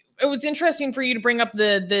 and it was interesting for you to bring up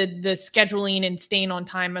the scheduling and staying on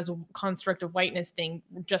time as a construct of whiteness thing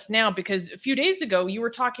just now, because a few days ago you were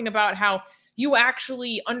talking about how you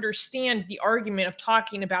actually understand the argument of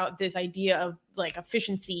talking about this idea of like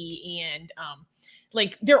efficiency and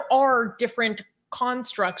like there are different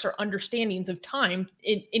constructs or understandings of time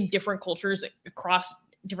in different cultures across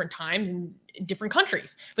different times and different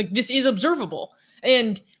countries. Like this is observable,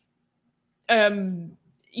 and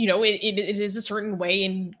you know, it is a certain way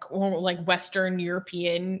in like Western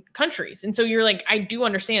European countries. And so you're like, I do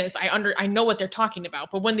understand this. I know what they're talking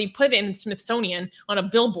about. But when they put it in Smithsonian on a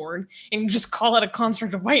billboard and just call it a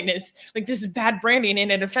construct of whiteness, like this is bad branding, and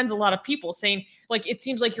it offends a lot of people, saying like, it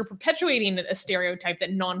seems like you're perpetuating a stereotype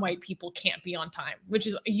that non-white people can't be on time, which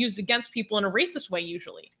is used against people in a racist way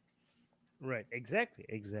usually. Right. Exactly.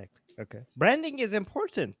 Okay. Branding is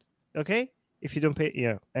important. Okay. If you don't pay.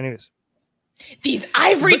 Yeah. Anyways. These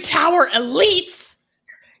ivory tower elites.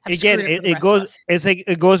 Again, it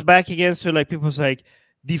goes back again to like people's like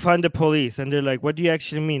defund the police, and they're like, what do you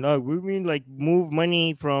actually mean? Oh, we mean like move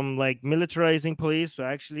money from like militarizing police to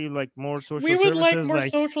actually like more social services. We would like more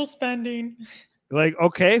social spending. Like,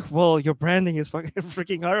 okay, well, your branding is fucking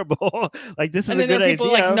freaking horrible. Like, this is a good idea. And then people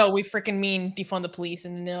are like, no, we freaking mean defund the police.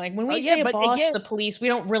 And then they're like, when we say abolish the police, we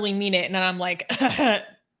don't really mean it. And then I'm like,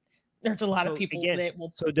 there's a lot of people that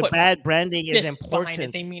will. So the bad branding is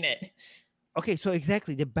important. They mean it. Okay, so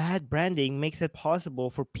exactly, the bad branding makes it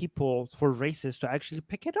possible for people, for racists, to actually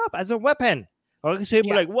pick it up as a weapon. Okay, so you'd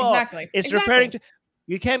be like, well, it's referring to.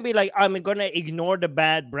 You can't be like, I'm going to ignore the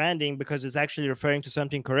bad branding because it's actually referring to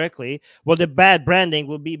something correctly. Well, the bad branding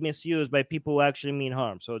will be misused by people who actually mean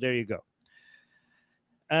harm. So there you go.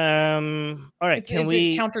 All right,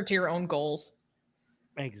 it's counter to your own goals.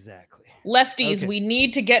 Exactly. Lefties, Okay. we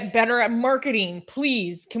need to get better at marketing.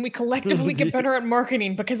 Please, can we collectively get better at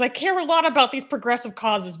marketing? Because I care a lot about these progressive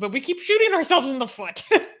causes, but we keep shooting ourselves in the foot.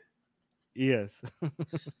 Yes.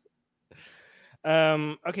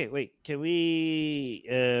 Okay, wait. Can we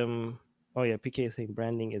oh yeah, PK is saying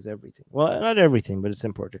branding is everything. Well, not everything, but it's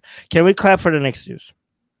important. Can we clap for the next news?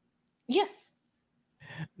 Yes.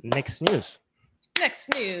 Next news.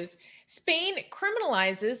 Next news. Spain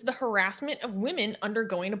criminalizes the harassment of women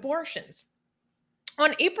undergoing abortions.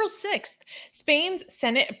 On April 6th, Spain's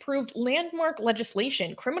Senate approved landmark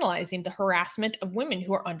legislation criminalizing the harassment of women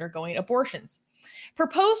who are undergoing abortions.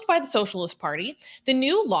 Proposed by the Socialist Party, the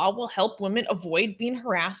new law will help women avoid being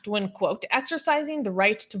harassed when, quote, exercising the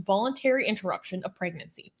right to voluntary interruption of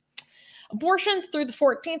pregnancy. Abortions through the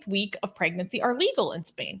 14th week of pregnancy are legal in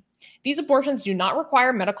Spain. These abortions do not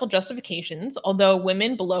require medical justifications, although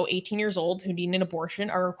women below 18 years old who need an abortion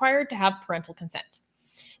are required to have parental consent.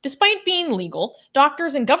 Despite being legal,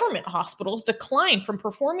 doctors and government hospitals decline from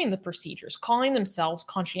performing the procedures, calling themselves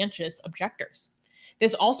conscientious objectors.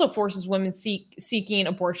 This also forces women seeking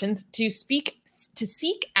abortions to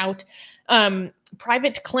seek out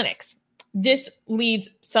private clinics. This leads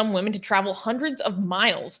some women to travel hundreds of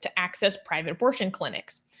miles to access private abortion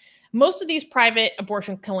clinics. Most of these private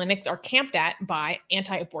abortion clinics are camped at by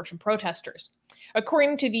anti-abortion protesters.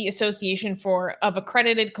 According to the Association of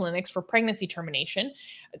Accredited Clinics for Pregnancy Termination,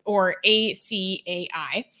 or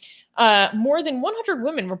ACAI, more than 100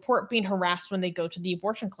 women report being harassed when they go to the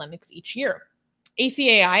abortion clinics each year.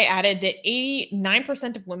 ACAI added that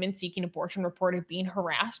 89% of women seeking abortion reported being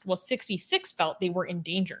harassed, while 66% felt they were in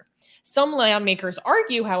danger. Some lawmakers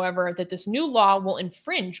argue, however, that this new law will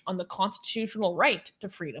infringe on the constitutional right to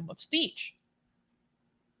freedom of speech.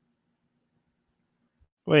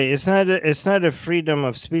 Wait, it's not a freedom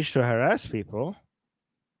of speech to harass people.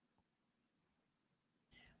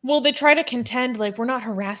 Well, they try to contend like we're not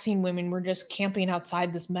harassing women, we're just camping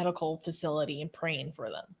outside this medical facility and praying for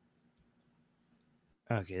them.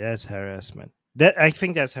 Okay, that's harassment. I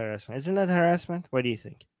think that's harassment. Isn't that harassment? What do you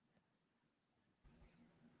think?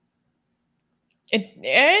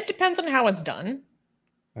 It depends on how it's done.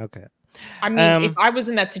 Okay. I mean, if I was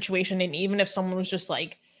in that situation, and even if someone was just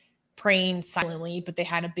like praying silently, but they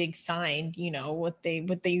had a big sign, what they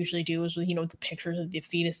usually do is with the pictures of the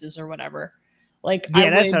fetuses or whatever. Like, yeah,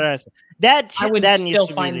 that's harassment. I would that still needs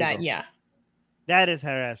to find be that, legal. yeah. That is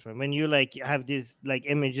harassment. When you like have these like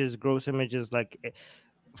images, gross images, like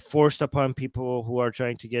forced upon people who are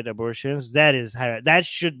trying to get abortions, that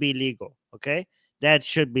should be legal. Okay, that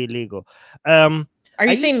should be legal. Are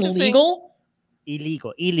you saying legal?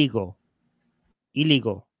 Illegal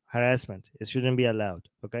harassment. It shouldn't be allowed.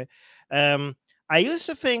 Okay. I used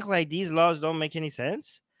to think like these laws don't make any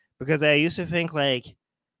sense because I used to think like,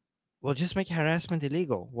 well, just make harassment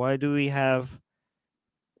illegal. Why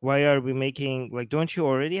are we making like, don't you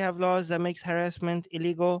already have laws that makes harassment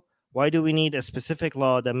illegal? Why do we need a specific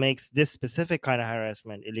law that makes this specific kind of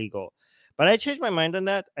harassment illegal? But I changed my mind on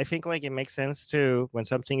that. I think like it makes sense to, when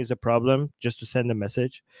something is a problem, just to send a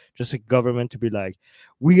message, just a government to be like,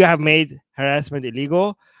 we have made harassment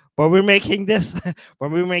illegal, but we're making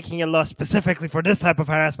a law specifically for this type of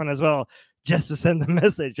harassment as well, just to send a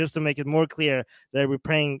message, just to make it more clear that we're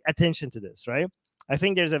paying attention to this, right? I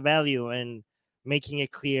think there's a value in making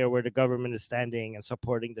it clear where the government is standing and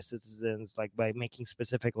supporting the citizens, like by making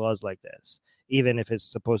specific laws like this, even if it's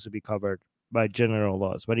supposed to be covered by general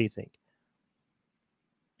laws. What do you think?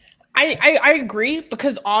 I agree,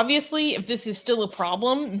 because obviously if this is still a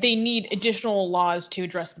problem, they need additional laws to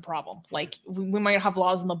address the problem. Like we might have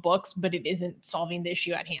laws in the books, but it isn't solving the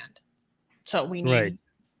issue at hand. So we need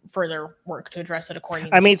further work to address it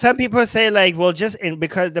accordingly. I mean, some people say like, well,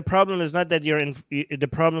 because the problem is not that the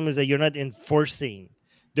problem is that you're not enforcing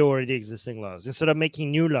the already existing laws. Instead of making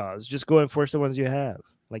new laws, just go enforce the ones you have,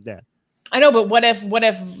 like that. I know, but what if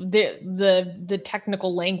the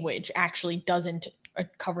technical language actually doesn't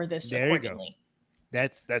cover this there accordingly? You go.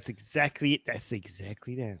 That's exactly the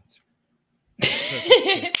answer.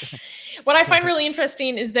 What I find really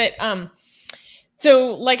interesting is that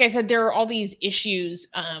so like I said, there are all these issues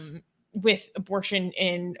with abortion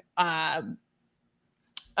in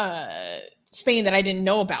Spain that I didn't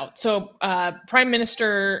know about. So Prime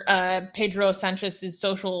Minister Pedro Sanchez's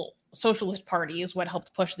Socialist Party is what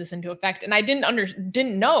helped push this into effect. And I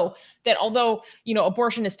didn't know that although,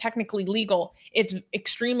 abortion is technically legal, it's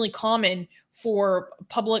extremely common for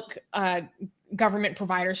public government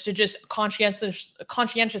providers to just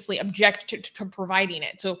conscientiously object to providing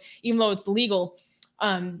it. So even though it's legal,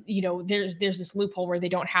 there's this loophole where they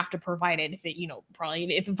don't have to provide it if it,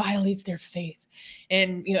 probably if it violates their faith.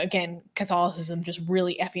 And, again, Catholicism just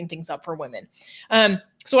really effing things up for women.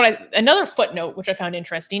 So another footnote, which I found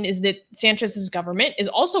interesting, is that Sanchez's government is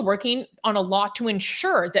also working on a law to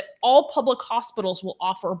ensure that all public hospitals will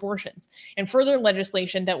offer abortions, and further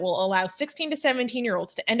legislation that will allow 16 to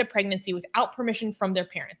 17-year-olds to end a pregnancy without permission from their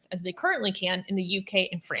parents, as they currently can in the UK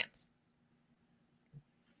and France.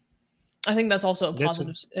 I think that's also a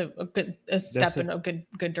positive, a step in a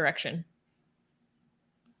good direction.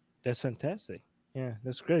 That's fantastic. Yeah,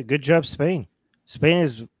 that's great. Good job, Spain. Spain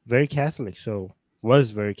is very Catholic,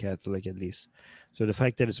 was very Catholic at least. So the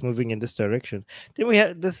fact that it's moving in this direction,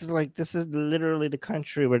 then this is literally the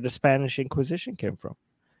country where the Spanish Inquisition came from.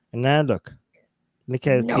 And now look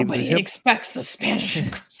at nobody expects the Spanish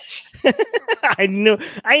Inquisition. I knew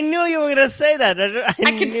you were gonna say that.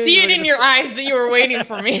 I could see it in your eyes that you were waiting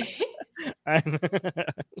for me. All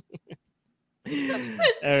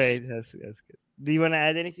right, that's good. Do you want to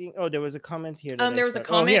add anything? Oh, there was a comment here. There was a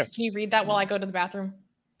comment. Can you read that while I go to the bathroom?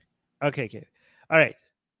 Okay. All right.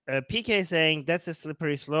 PK saying that's a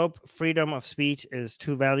slippery slope. Freedom of speech is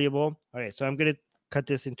too valuable. All right, so I'm going to cut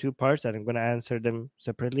this in two parts and I'm going to answer them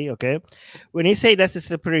separately. Okay. When you say that's a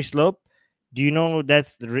slippery slope, do you know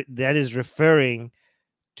that is referring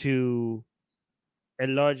to a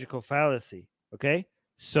logical fallacy? Okay.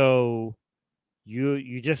 So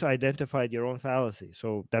you just identified your own fallacy.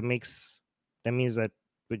 So that means that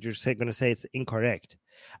what you're going to say it's incorrect.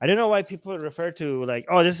 I don't know why people refer to like,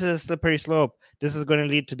 oh, this is a slippery slope. This is going to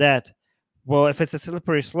lead to that. Well, if it's a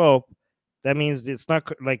slippery slope, that means that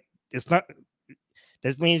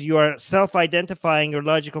means you are self-identifying your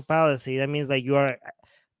logical fallacy. That means that you are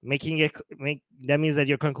that means that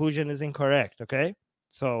your conclusion is incorrect. Okay.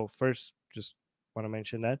 So first, just want to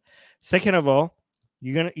mention that. Second of all,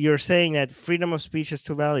 you're saying that freedom of speech is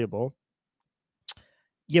too valuable.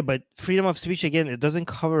 Yeah, but freedom of speech, again, it doesn't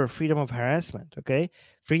cover freedom of harassment, okay?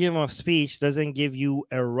 Freedom of speech doesn't give you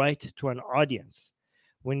a right to an audience.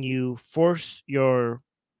 When you force your,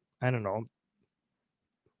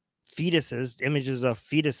 fetuses, images of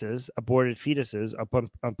fetuses, aborted fetuses, upon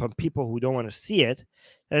people who don't want to see it,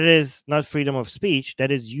 that is not freedom of speech.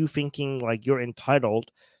 That is you thinking like you're entitled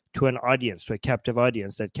to an audience, to a captive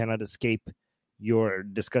audience that cannot escape your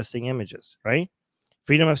disgusting images, right?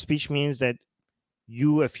 Freedom of speech means that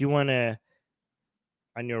if you want to,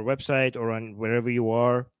 on your website or on wherever you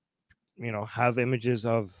are, have images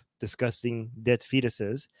of disgusting dead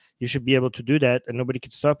fetuses, you should be able to do that and nobody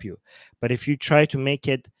can stop you. But if you try to make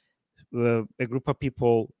it a group of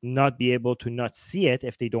people not be able to not see it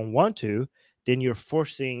if they don't want to, then you're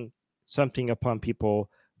forcing something upon people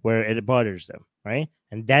where it bothers them, right?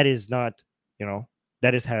 And that is not,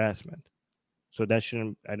 that is harassment. So that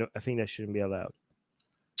I think that shouldn't be allowed.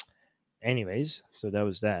 Anyways, so that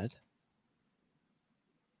was that.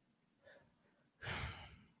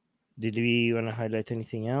 Did we want to highlight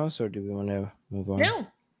anything else or do we want to move on? No.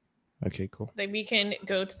 Okay, cool. Then we can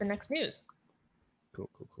go to the next news. Cool.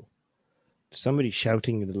 Somebody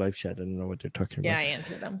shouting in the live chat. I don't know what they're talking about. Yeah, I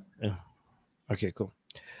answered them. Oh. Okay, cool.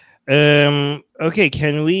 Okay,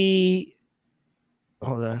 can we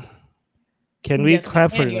hold on? Can we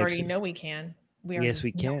clap for? You already know we can. Yes,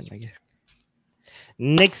 we can.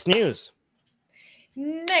 Next news.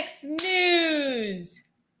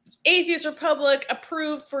 Atheist Republic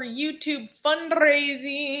approved for YouTube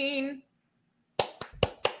fundraising.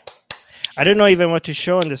 I don't know even what to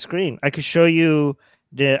show on the screen. I could show you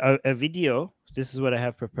a video. This is what I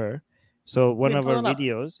have prepared. So one of our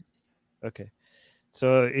videos. Okay.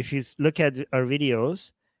 So if you look at our videos,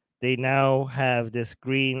 they now have this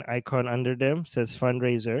green icon under them, says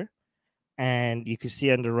fundraiser. And you can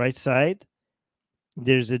see on the right side,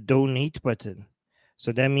 there's a donate button.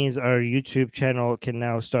 So that means our YouTube channel can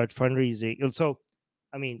now start fundraising. So,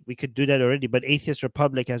 we could do that already, but Atheist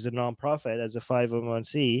Republic as a nonprofit, as a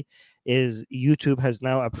 501c, YouTube has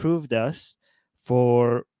now approved us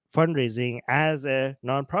for fundraising as a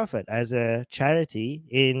nonprofit, as a charity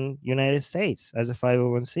in United States, as a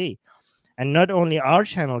 501c. And not only our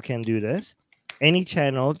channel can do this, any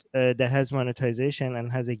channel that has monetization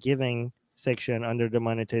and has a giving section under the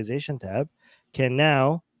monetization tab can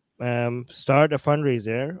now start a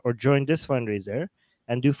fundraiser or join this fundraiser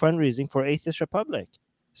and do fundraising for Atheist Republic.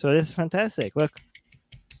 So this is fantastic. Look,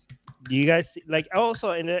 do you guys see, like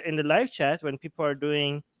also in the live chat when people are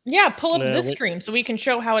doing? Yeah, pull up this screen so we can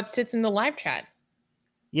show how it sits in the live chat.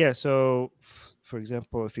 Yeah. So, for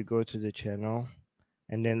example, if you go to the channel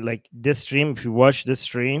and then like this stream, if you watch this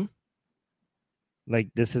stream, Like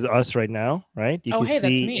this is us right now, right? You Oh, can hey, that's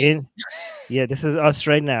see me. yeah, this is us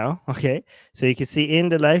right now. Okay. So you can see in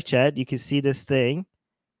the live chat, you can see this thing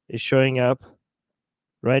is showing up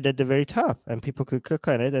right at the very top, and people could click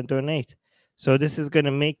on it and donate. So this is going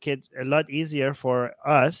to make it a lot easier for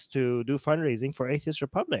us to do fundraising for Atheist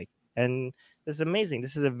Republic. And this is amazing.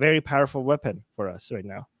 This is a very powerful weapon for us right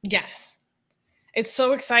now. Yes. It's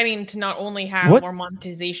so exciting to not only have What? our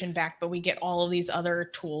monetization back, but we get all of these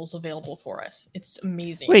other tools available for us. It's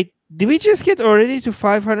amazing. Wait, did we just get already to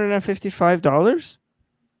 $555?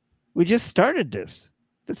 We just started this.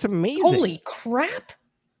 That's amazing. Holy crap.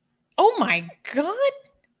 Oh my God.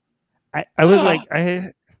 I was Oh. like,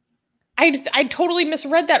 I totally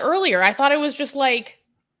misread that earlier. I thought it was just like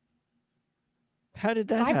how did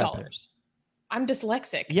that happen? $5. I'm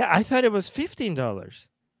dyslexic. Yeah, I thought it was $15.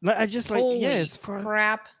 No, I just like, Holy yeah, it's fun.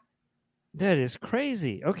 crap. That is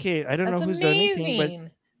crazy. Okay, I don't That's know who's amazing. donating,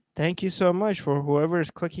 but thank you so much for whoever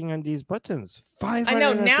is clicking on these buttons. I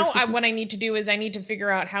know. Now what I need to do is I need to figure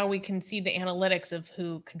out how we can see the analytics of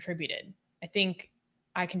who contributed. I think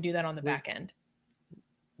I can do that on the back end.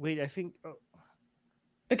 Wait, I think... Oh.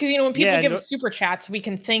 Because, when people give us super chats, we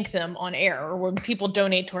can thank them on air. Or when people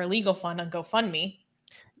donate to our legal fund on GoFundMe.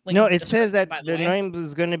 No, it says that the name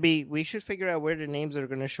is going to be... We should figure out where the names are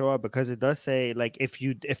going to show up, because it does say, like, if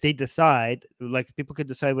they decide, like, people could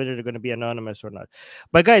decide whether they're going to be anonymous or not.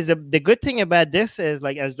 But guys, the good thing about this is,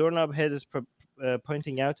 like, as Doorknob Head is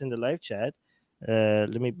pointing out in the live chat, let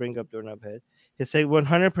me bring up Doorknob Head. He said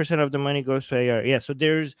 100% of the money goes to AR. Yeah, so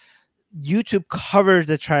there's... YouTube covers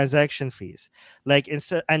the transaction fees, like, and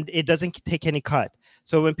it doesn't take any cut.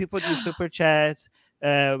 So when people do super chats,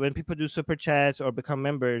 or become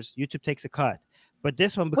members, YouTube takes a cut. But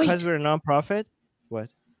this one, because we're a nonprofit, what?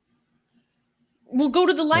 We'll go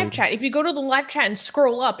to the live chat. If you go to the live chat and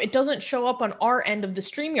scroll up, it doesn't show up on our end of the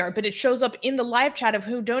StreamYard, but it shows up in the live chat of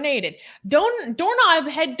who donated. Doorknob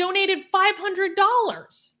Head donated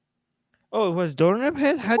 $500. Oh, it was Doorknob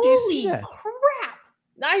Head? How do you see that? Crap.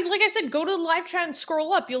 Like I said, go to the live chat and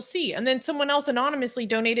scroll up. You'll see. And then someone else anonymously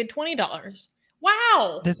donated $20.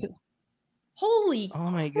 Wow. That's it. Holy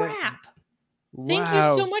my crap. God. Wow. Thank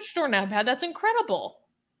you so much, Doorknob Head. That's incredible.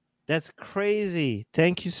 That's crazy.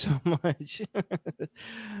 Thank you so much.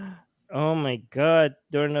 Oh my God,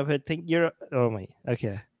 Doorknob Head.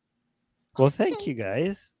 Okay. Well, thank you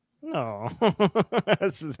guys. No,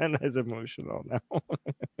 Susanna is emotional now.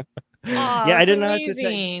 Yeah, I don't know how to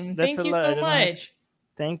say. Thank you so much.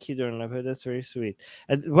 Thank you, Doorknob Head. That's very sweet.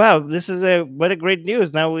 And wow, this is what a great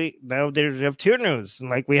news. Now we have two news.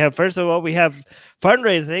 Like, we have, first of all, we have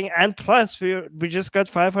fundraising, and plus we just got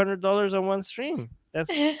 $500 on one stream.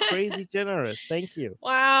 That's crazy generous. Thank you.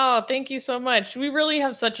 Wow, thank you so much. We really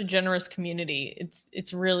have such a generous community.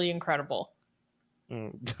 It's really incredible.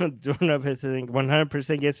 Doorknob Head saying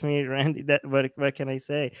 100% gets me, Randy. That what can I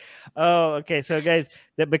say? Oh, okay. So guys,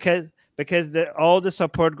 because all the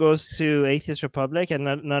support goes to Atheist Republic, and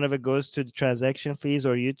none of it goes to the transaction fees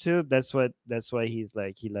or YouTube. That's why he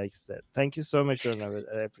likes that. Thank you so much, Doorknob Head.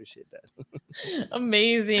 I appreciate that.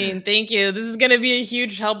 Amazing. Thank you. This is going to be a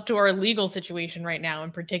huge help to our legal situation right now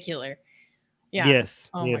in particular. Yeah. Yes.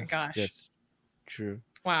 Oh my gosh. Yes. True.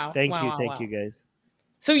 Wow. Thank you guys.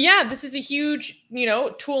 So yeah, this is a huge,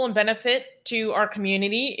 tool and benefit to our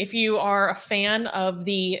community. If you are a fan of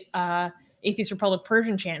the Atheist Republic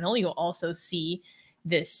Persian channel, you'll also see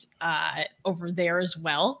this over there as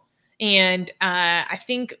well. And I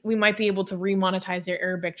think we might be able to remonetize their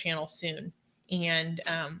Arabic channel soon. And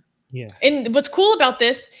yeah. And what's cool about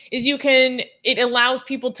this is it allows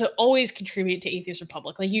people to always contribute to Atheist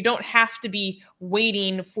Republic. Like, you don't have to be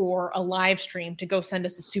waiting for a live stream to go send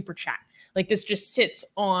us a super chat. Like, this just sits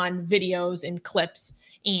on videos and clips,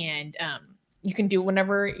 and you can do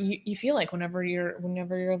whenever you feel like, whenever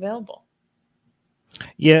you're available.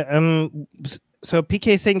 Yeah. So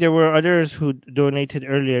PK saying there were others who donated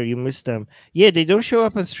earlier. You missed them. Yeah, they don't show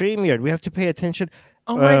up on StreamYard. We have to pay attention.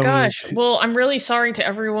 Oh my gosh. Well, I'm really sorry to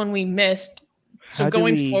everyone we missed. So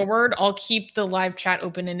going forward, I'll keep the live chat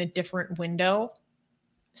open in a different window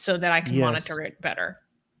so that I can monitor it better.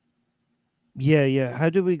 Yeah. Yeah,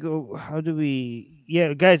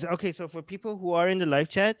 guys. Okay, so for people who are in the live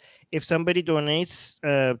chat, if somebody donates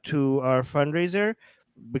to our fundraiser,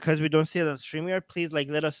 because we don't see it on StreamYard, please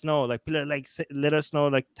let us know. Let us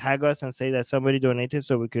know, tag us and say that somebody donated,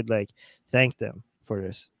 so we could thank them for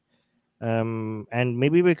this. And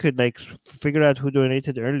maybe we could figure out who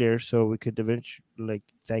donated earlier, so we could eventually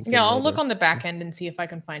thank them. Yeah, I'll look on the back end and see if I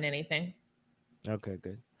can find anything. Okay,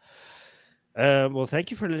 good. Well,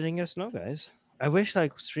 thank you for letting us know, guys. I wish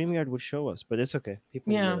StreamYard would show us, but it's okay.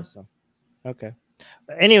 People let us know. Okay.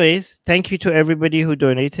 Anyways, thank you to everybody who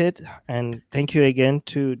donated, and thank you again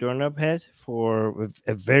to Doorknob Head for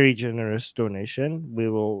a very generous donation. We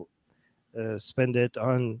will spend it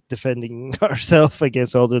on defending ourselves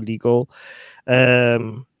against all the legal.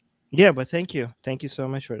 Yeah, but thank you so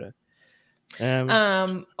much for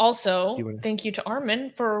that. Also, thank you to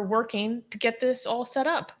Armin for working to get this all set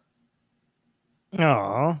up.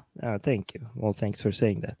 Oh, thank you. Well, thanks for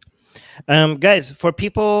saying that. Guys, for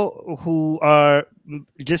people who are,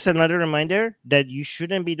 just another reminder that you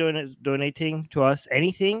shouldn't be donating to us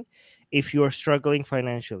anything if you're struggling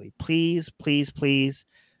financially. Please, please, please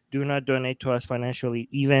do not donate to us financially,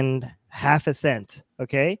 even half a cent.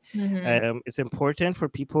 Okay. It's important for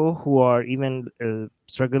people who are even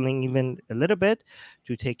struggling even a little bit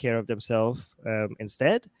to take care of themselves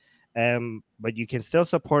instead. But you can still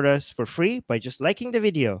support us for free by just liking the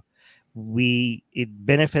video. It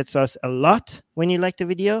benefits us a lot when you like the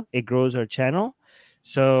video. It grows our channel.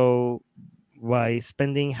 So by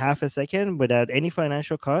spending half a second without any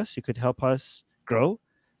financial cost, you could help us grow.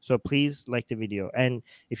 So please like the video. And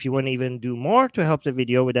if you want to even do more to help the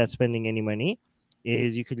video without spending any money,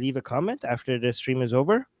 is you could leave a comment after the stream is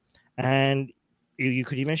over, and you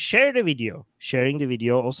could even share the video. Sharing the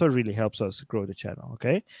video also really helps us grow the channel.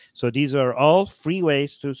 Okay, so these are all free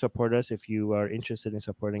ways to support us if you are interested in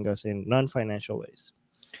supporting us in non-financial ways.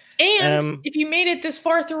 And if you made it this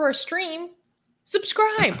far through our stream,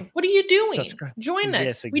 subscribe. What are you doing? Subscribe. Join us. Yes,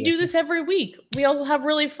 exactly. We do this every week. We also have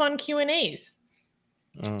really fun Q&As.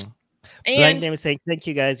 Blank Name is saying, thank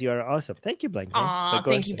you guys, you are awesome. Thank you, Blank Name.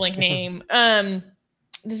 Thank you, Blank Name.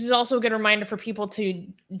 This is also a good reminder for people to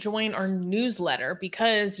join our newsletter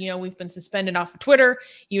because, we've been suspended off of Twitter.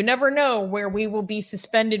 You never know where we will be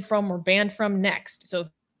suspended from or banned from next. So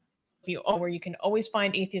where you can always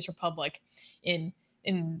find Atheist Republic in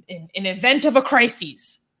an event of a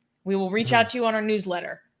crisis, we will reach out to you on our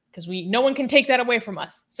newsletter because no one can take that away from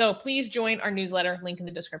us. So please join our newsletter, link in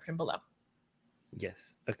the description below.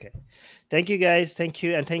 Yes. Okay. Thank you, guys. Thank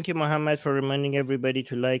you, and thank you, Mohammed, for reminding everybody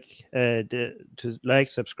to like,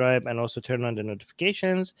 subscribe, and also turn on the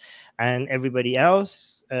notifications. And everybody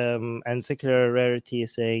else, and Secular Rarity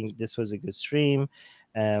is saying this was a good stream.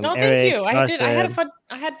 No, thank you. I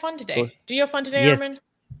had fun today. Do you have fun today, yes, Armin?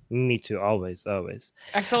 Me too. Always.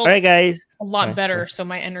 I felt all right, guys. A lot better, so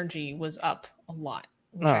my energy was up a lot.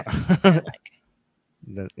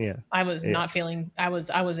 Yeah, I was not feeling. I was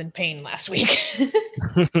in pain last week.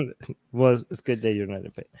 Well, it's good that you're not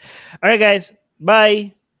in pain. All right, guys.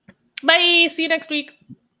 Bye. Bye. See you next week.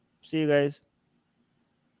 See you guys.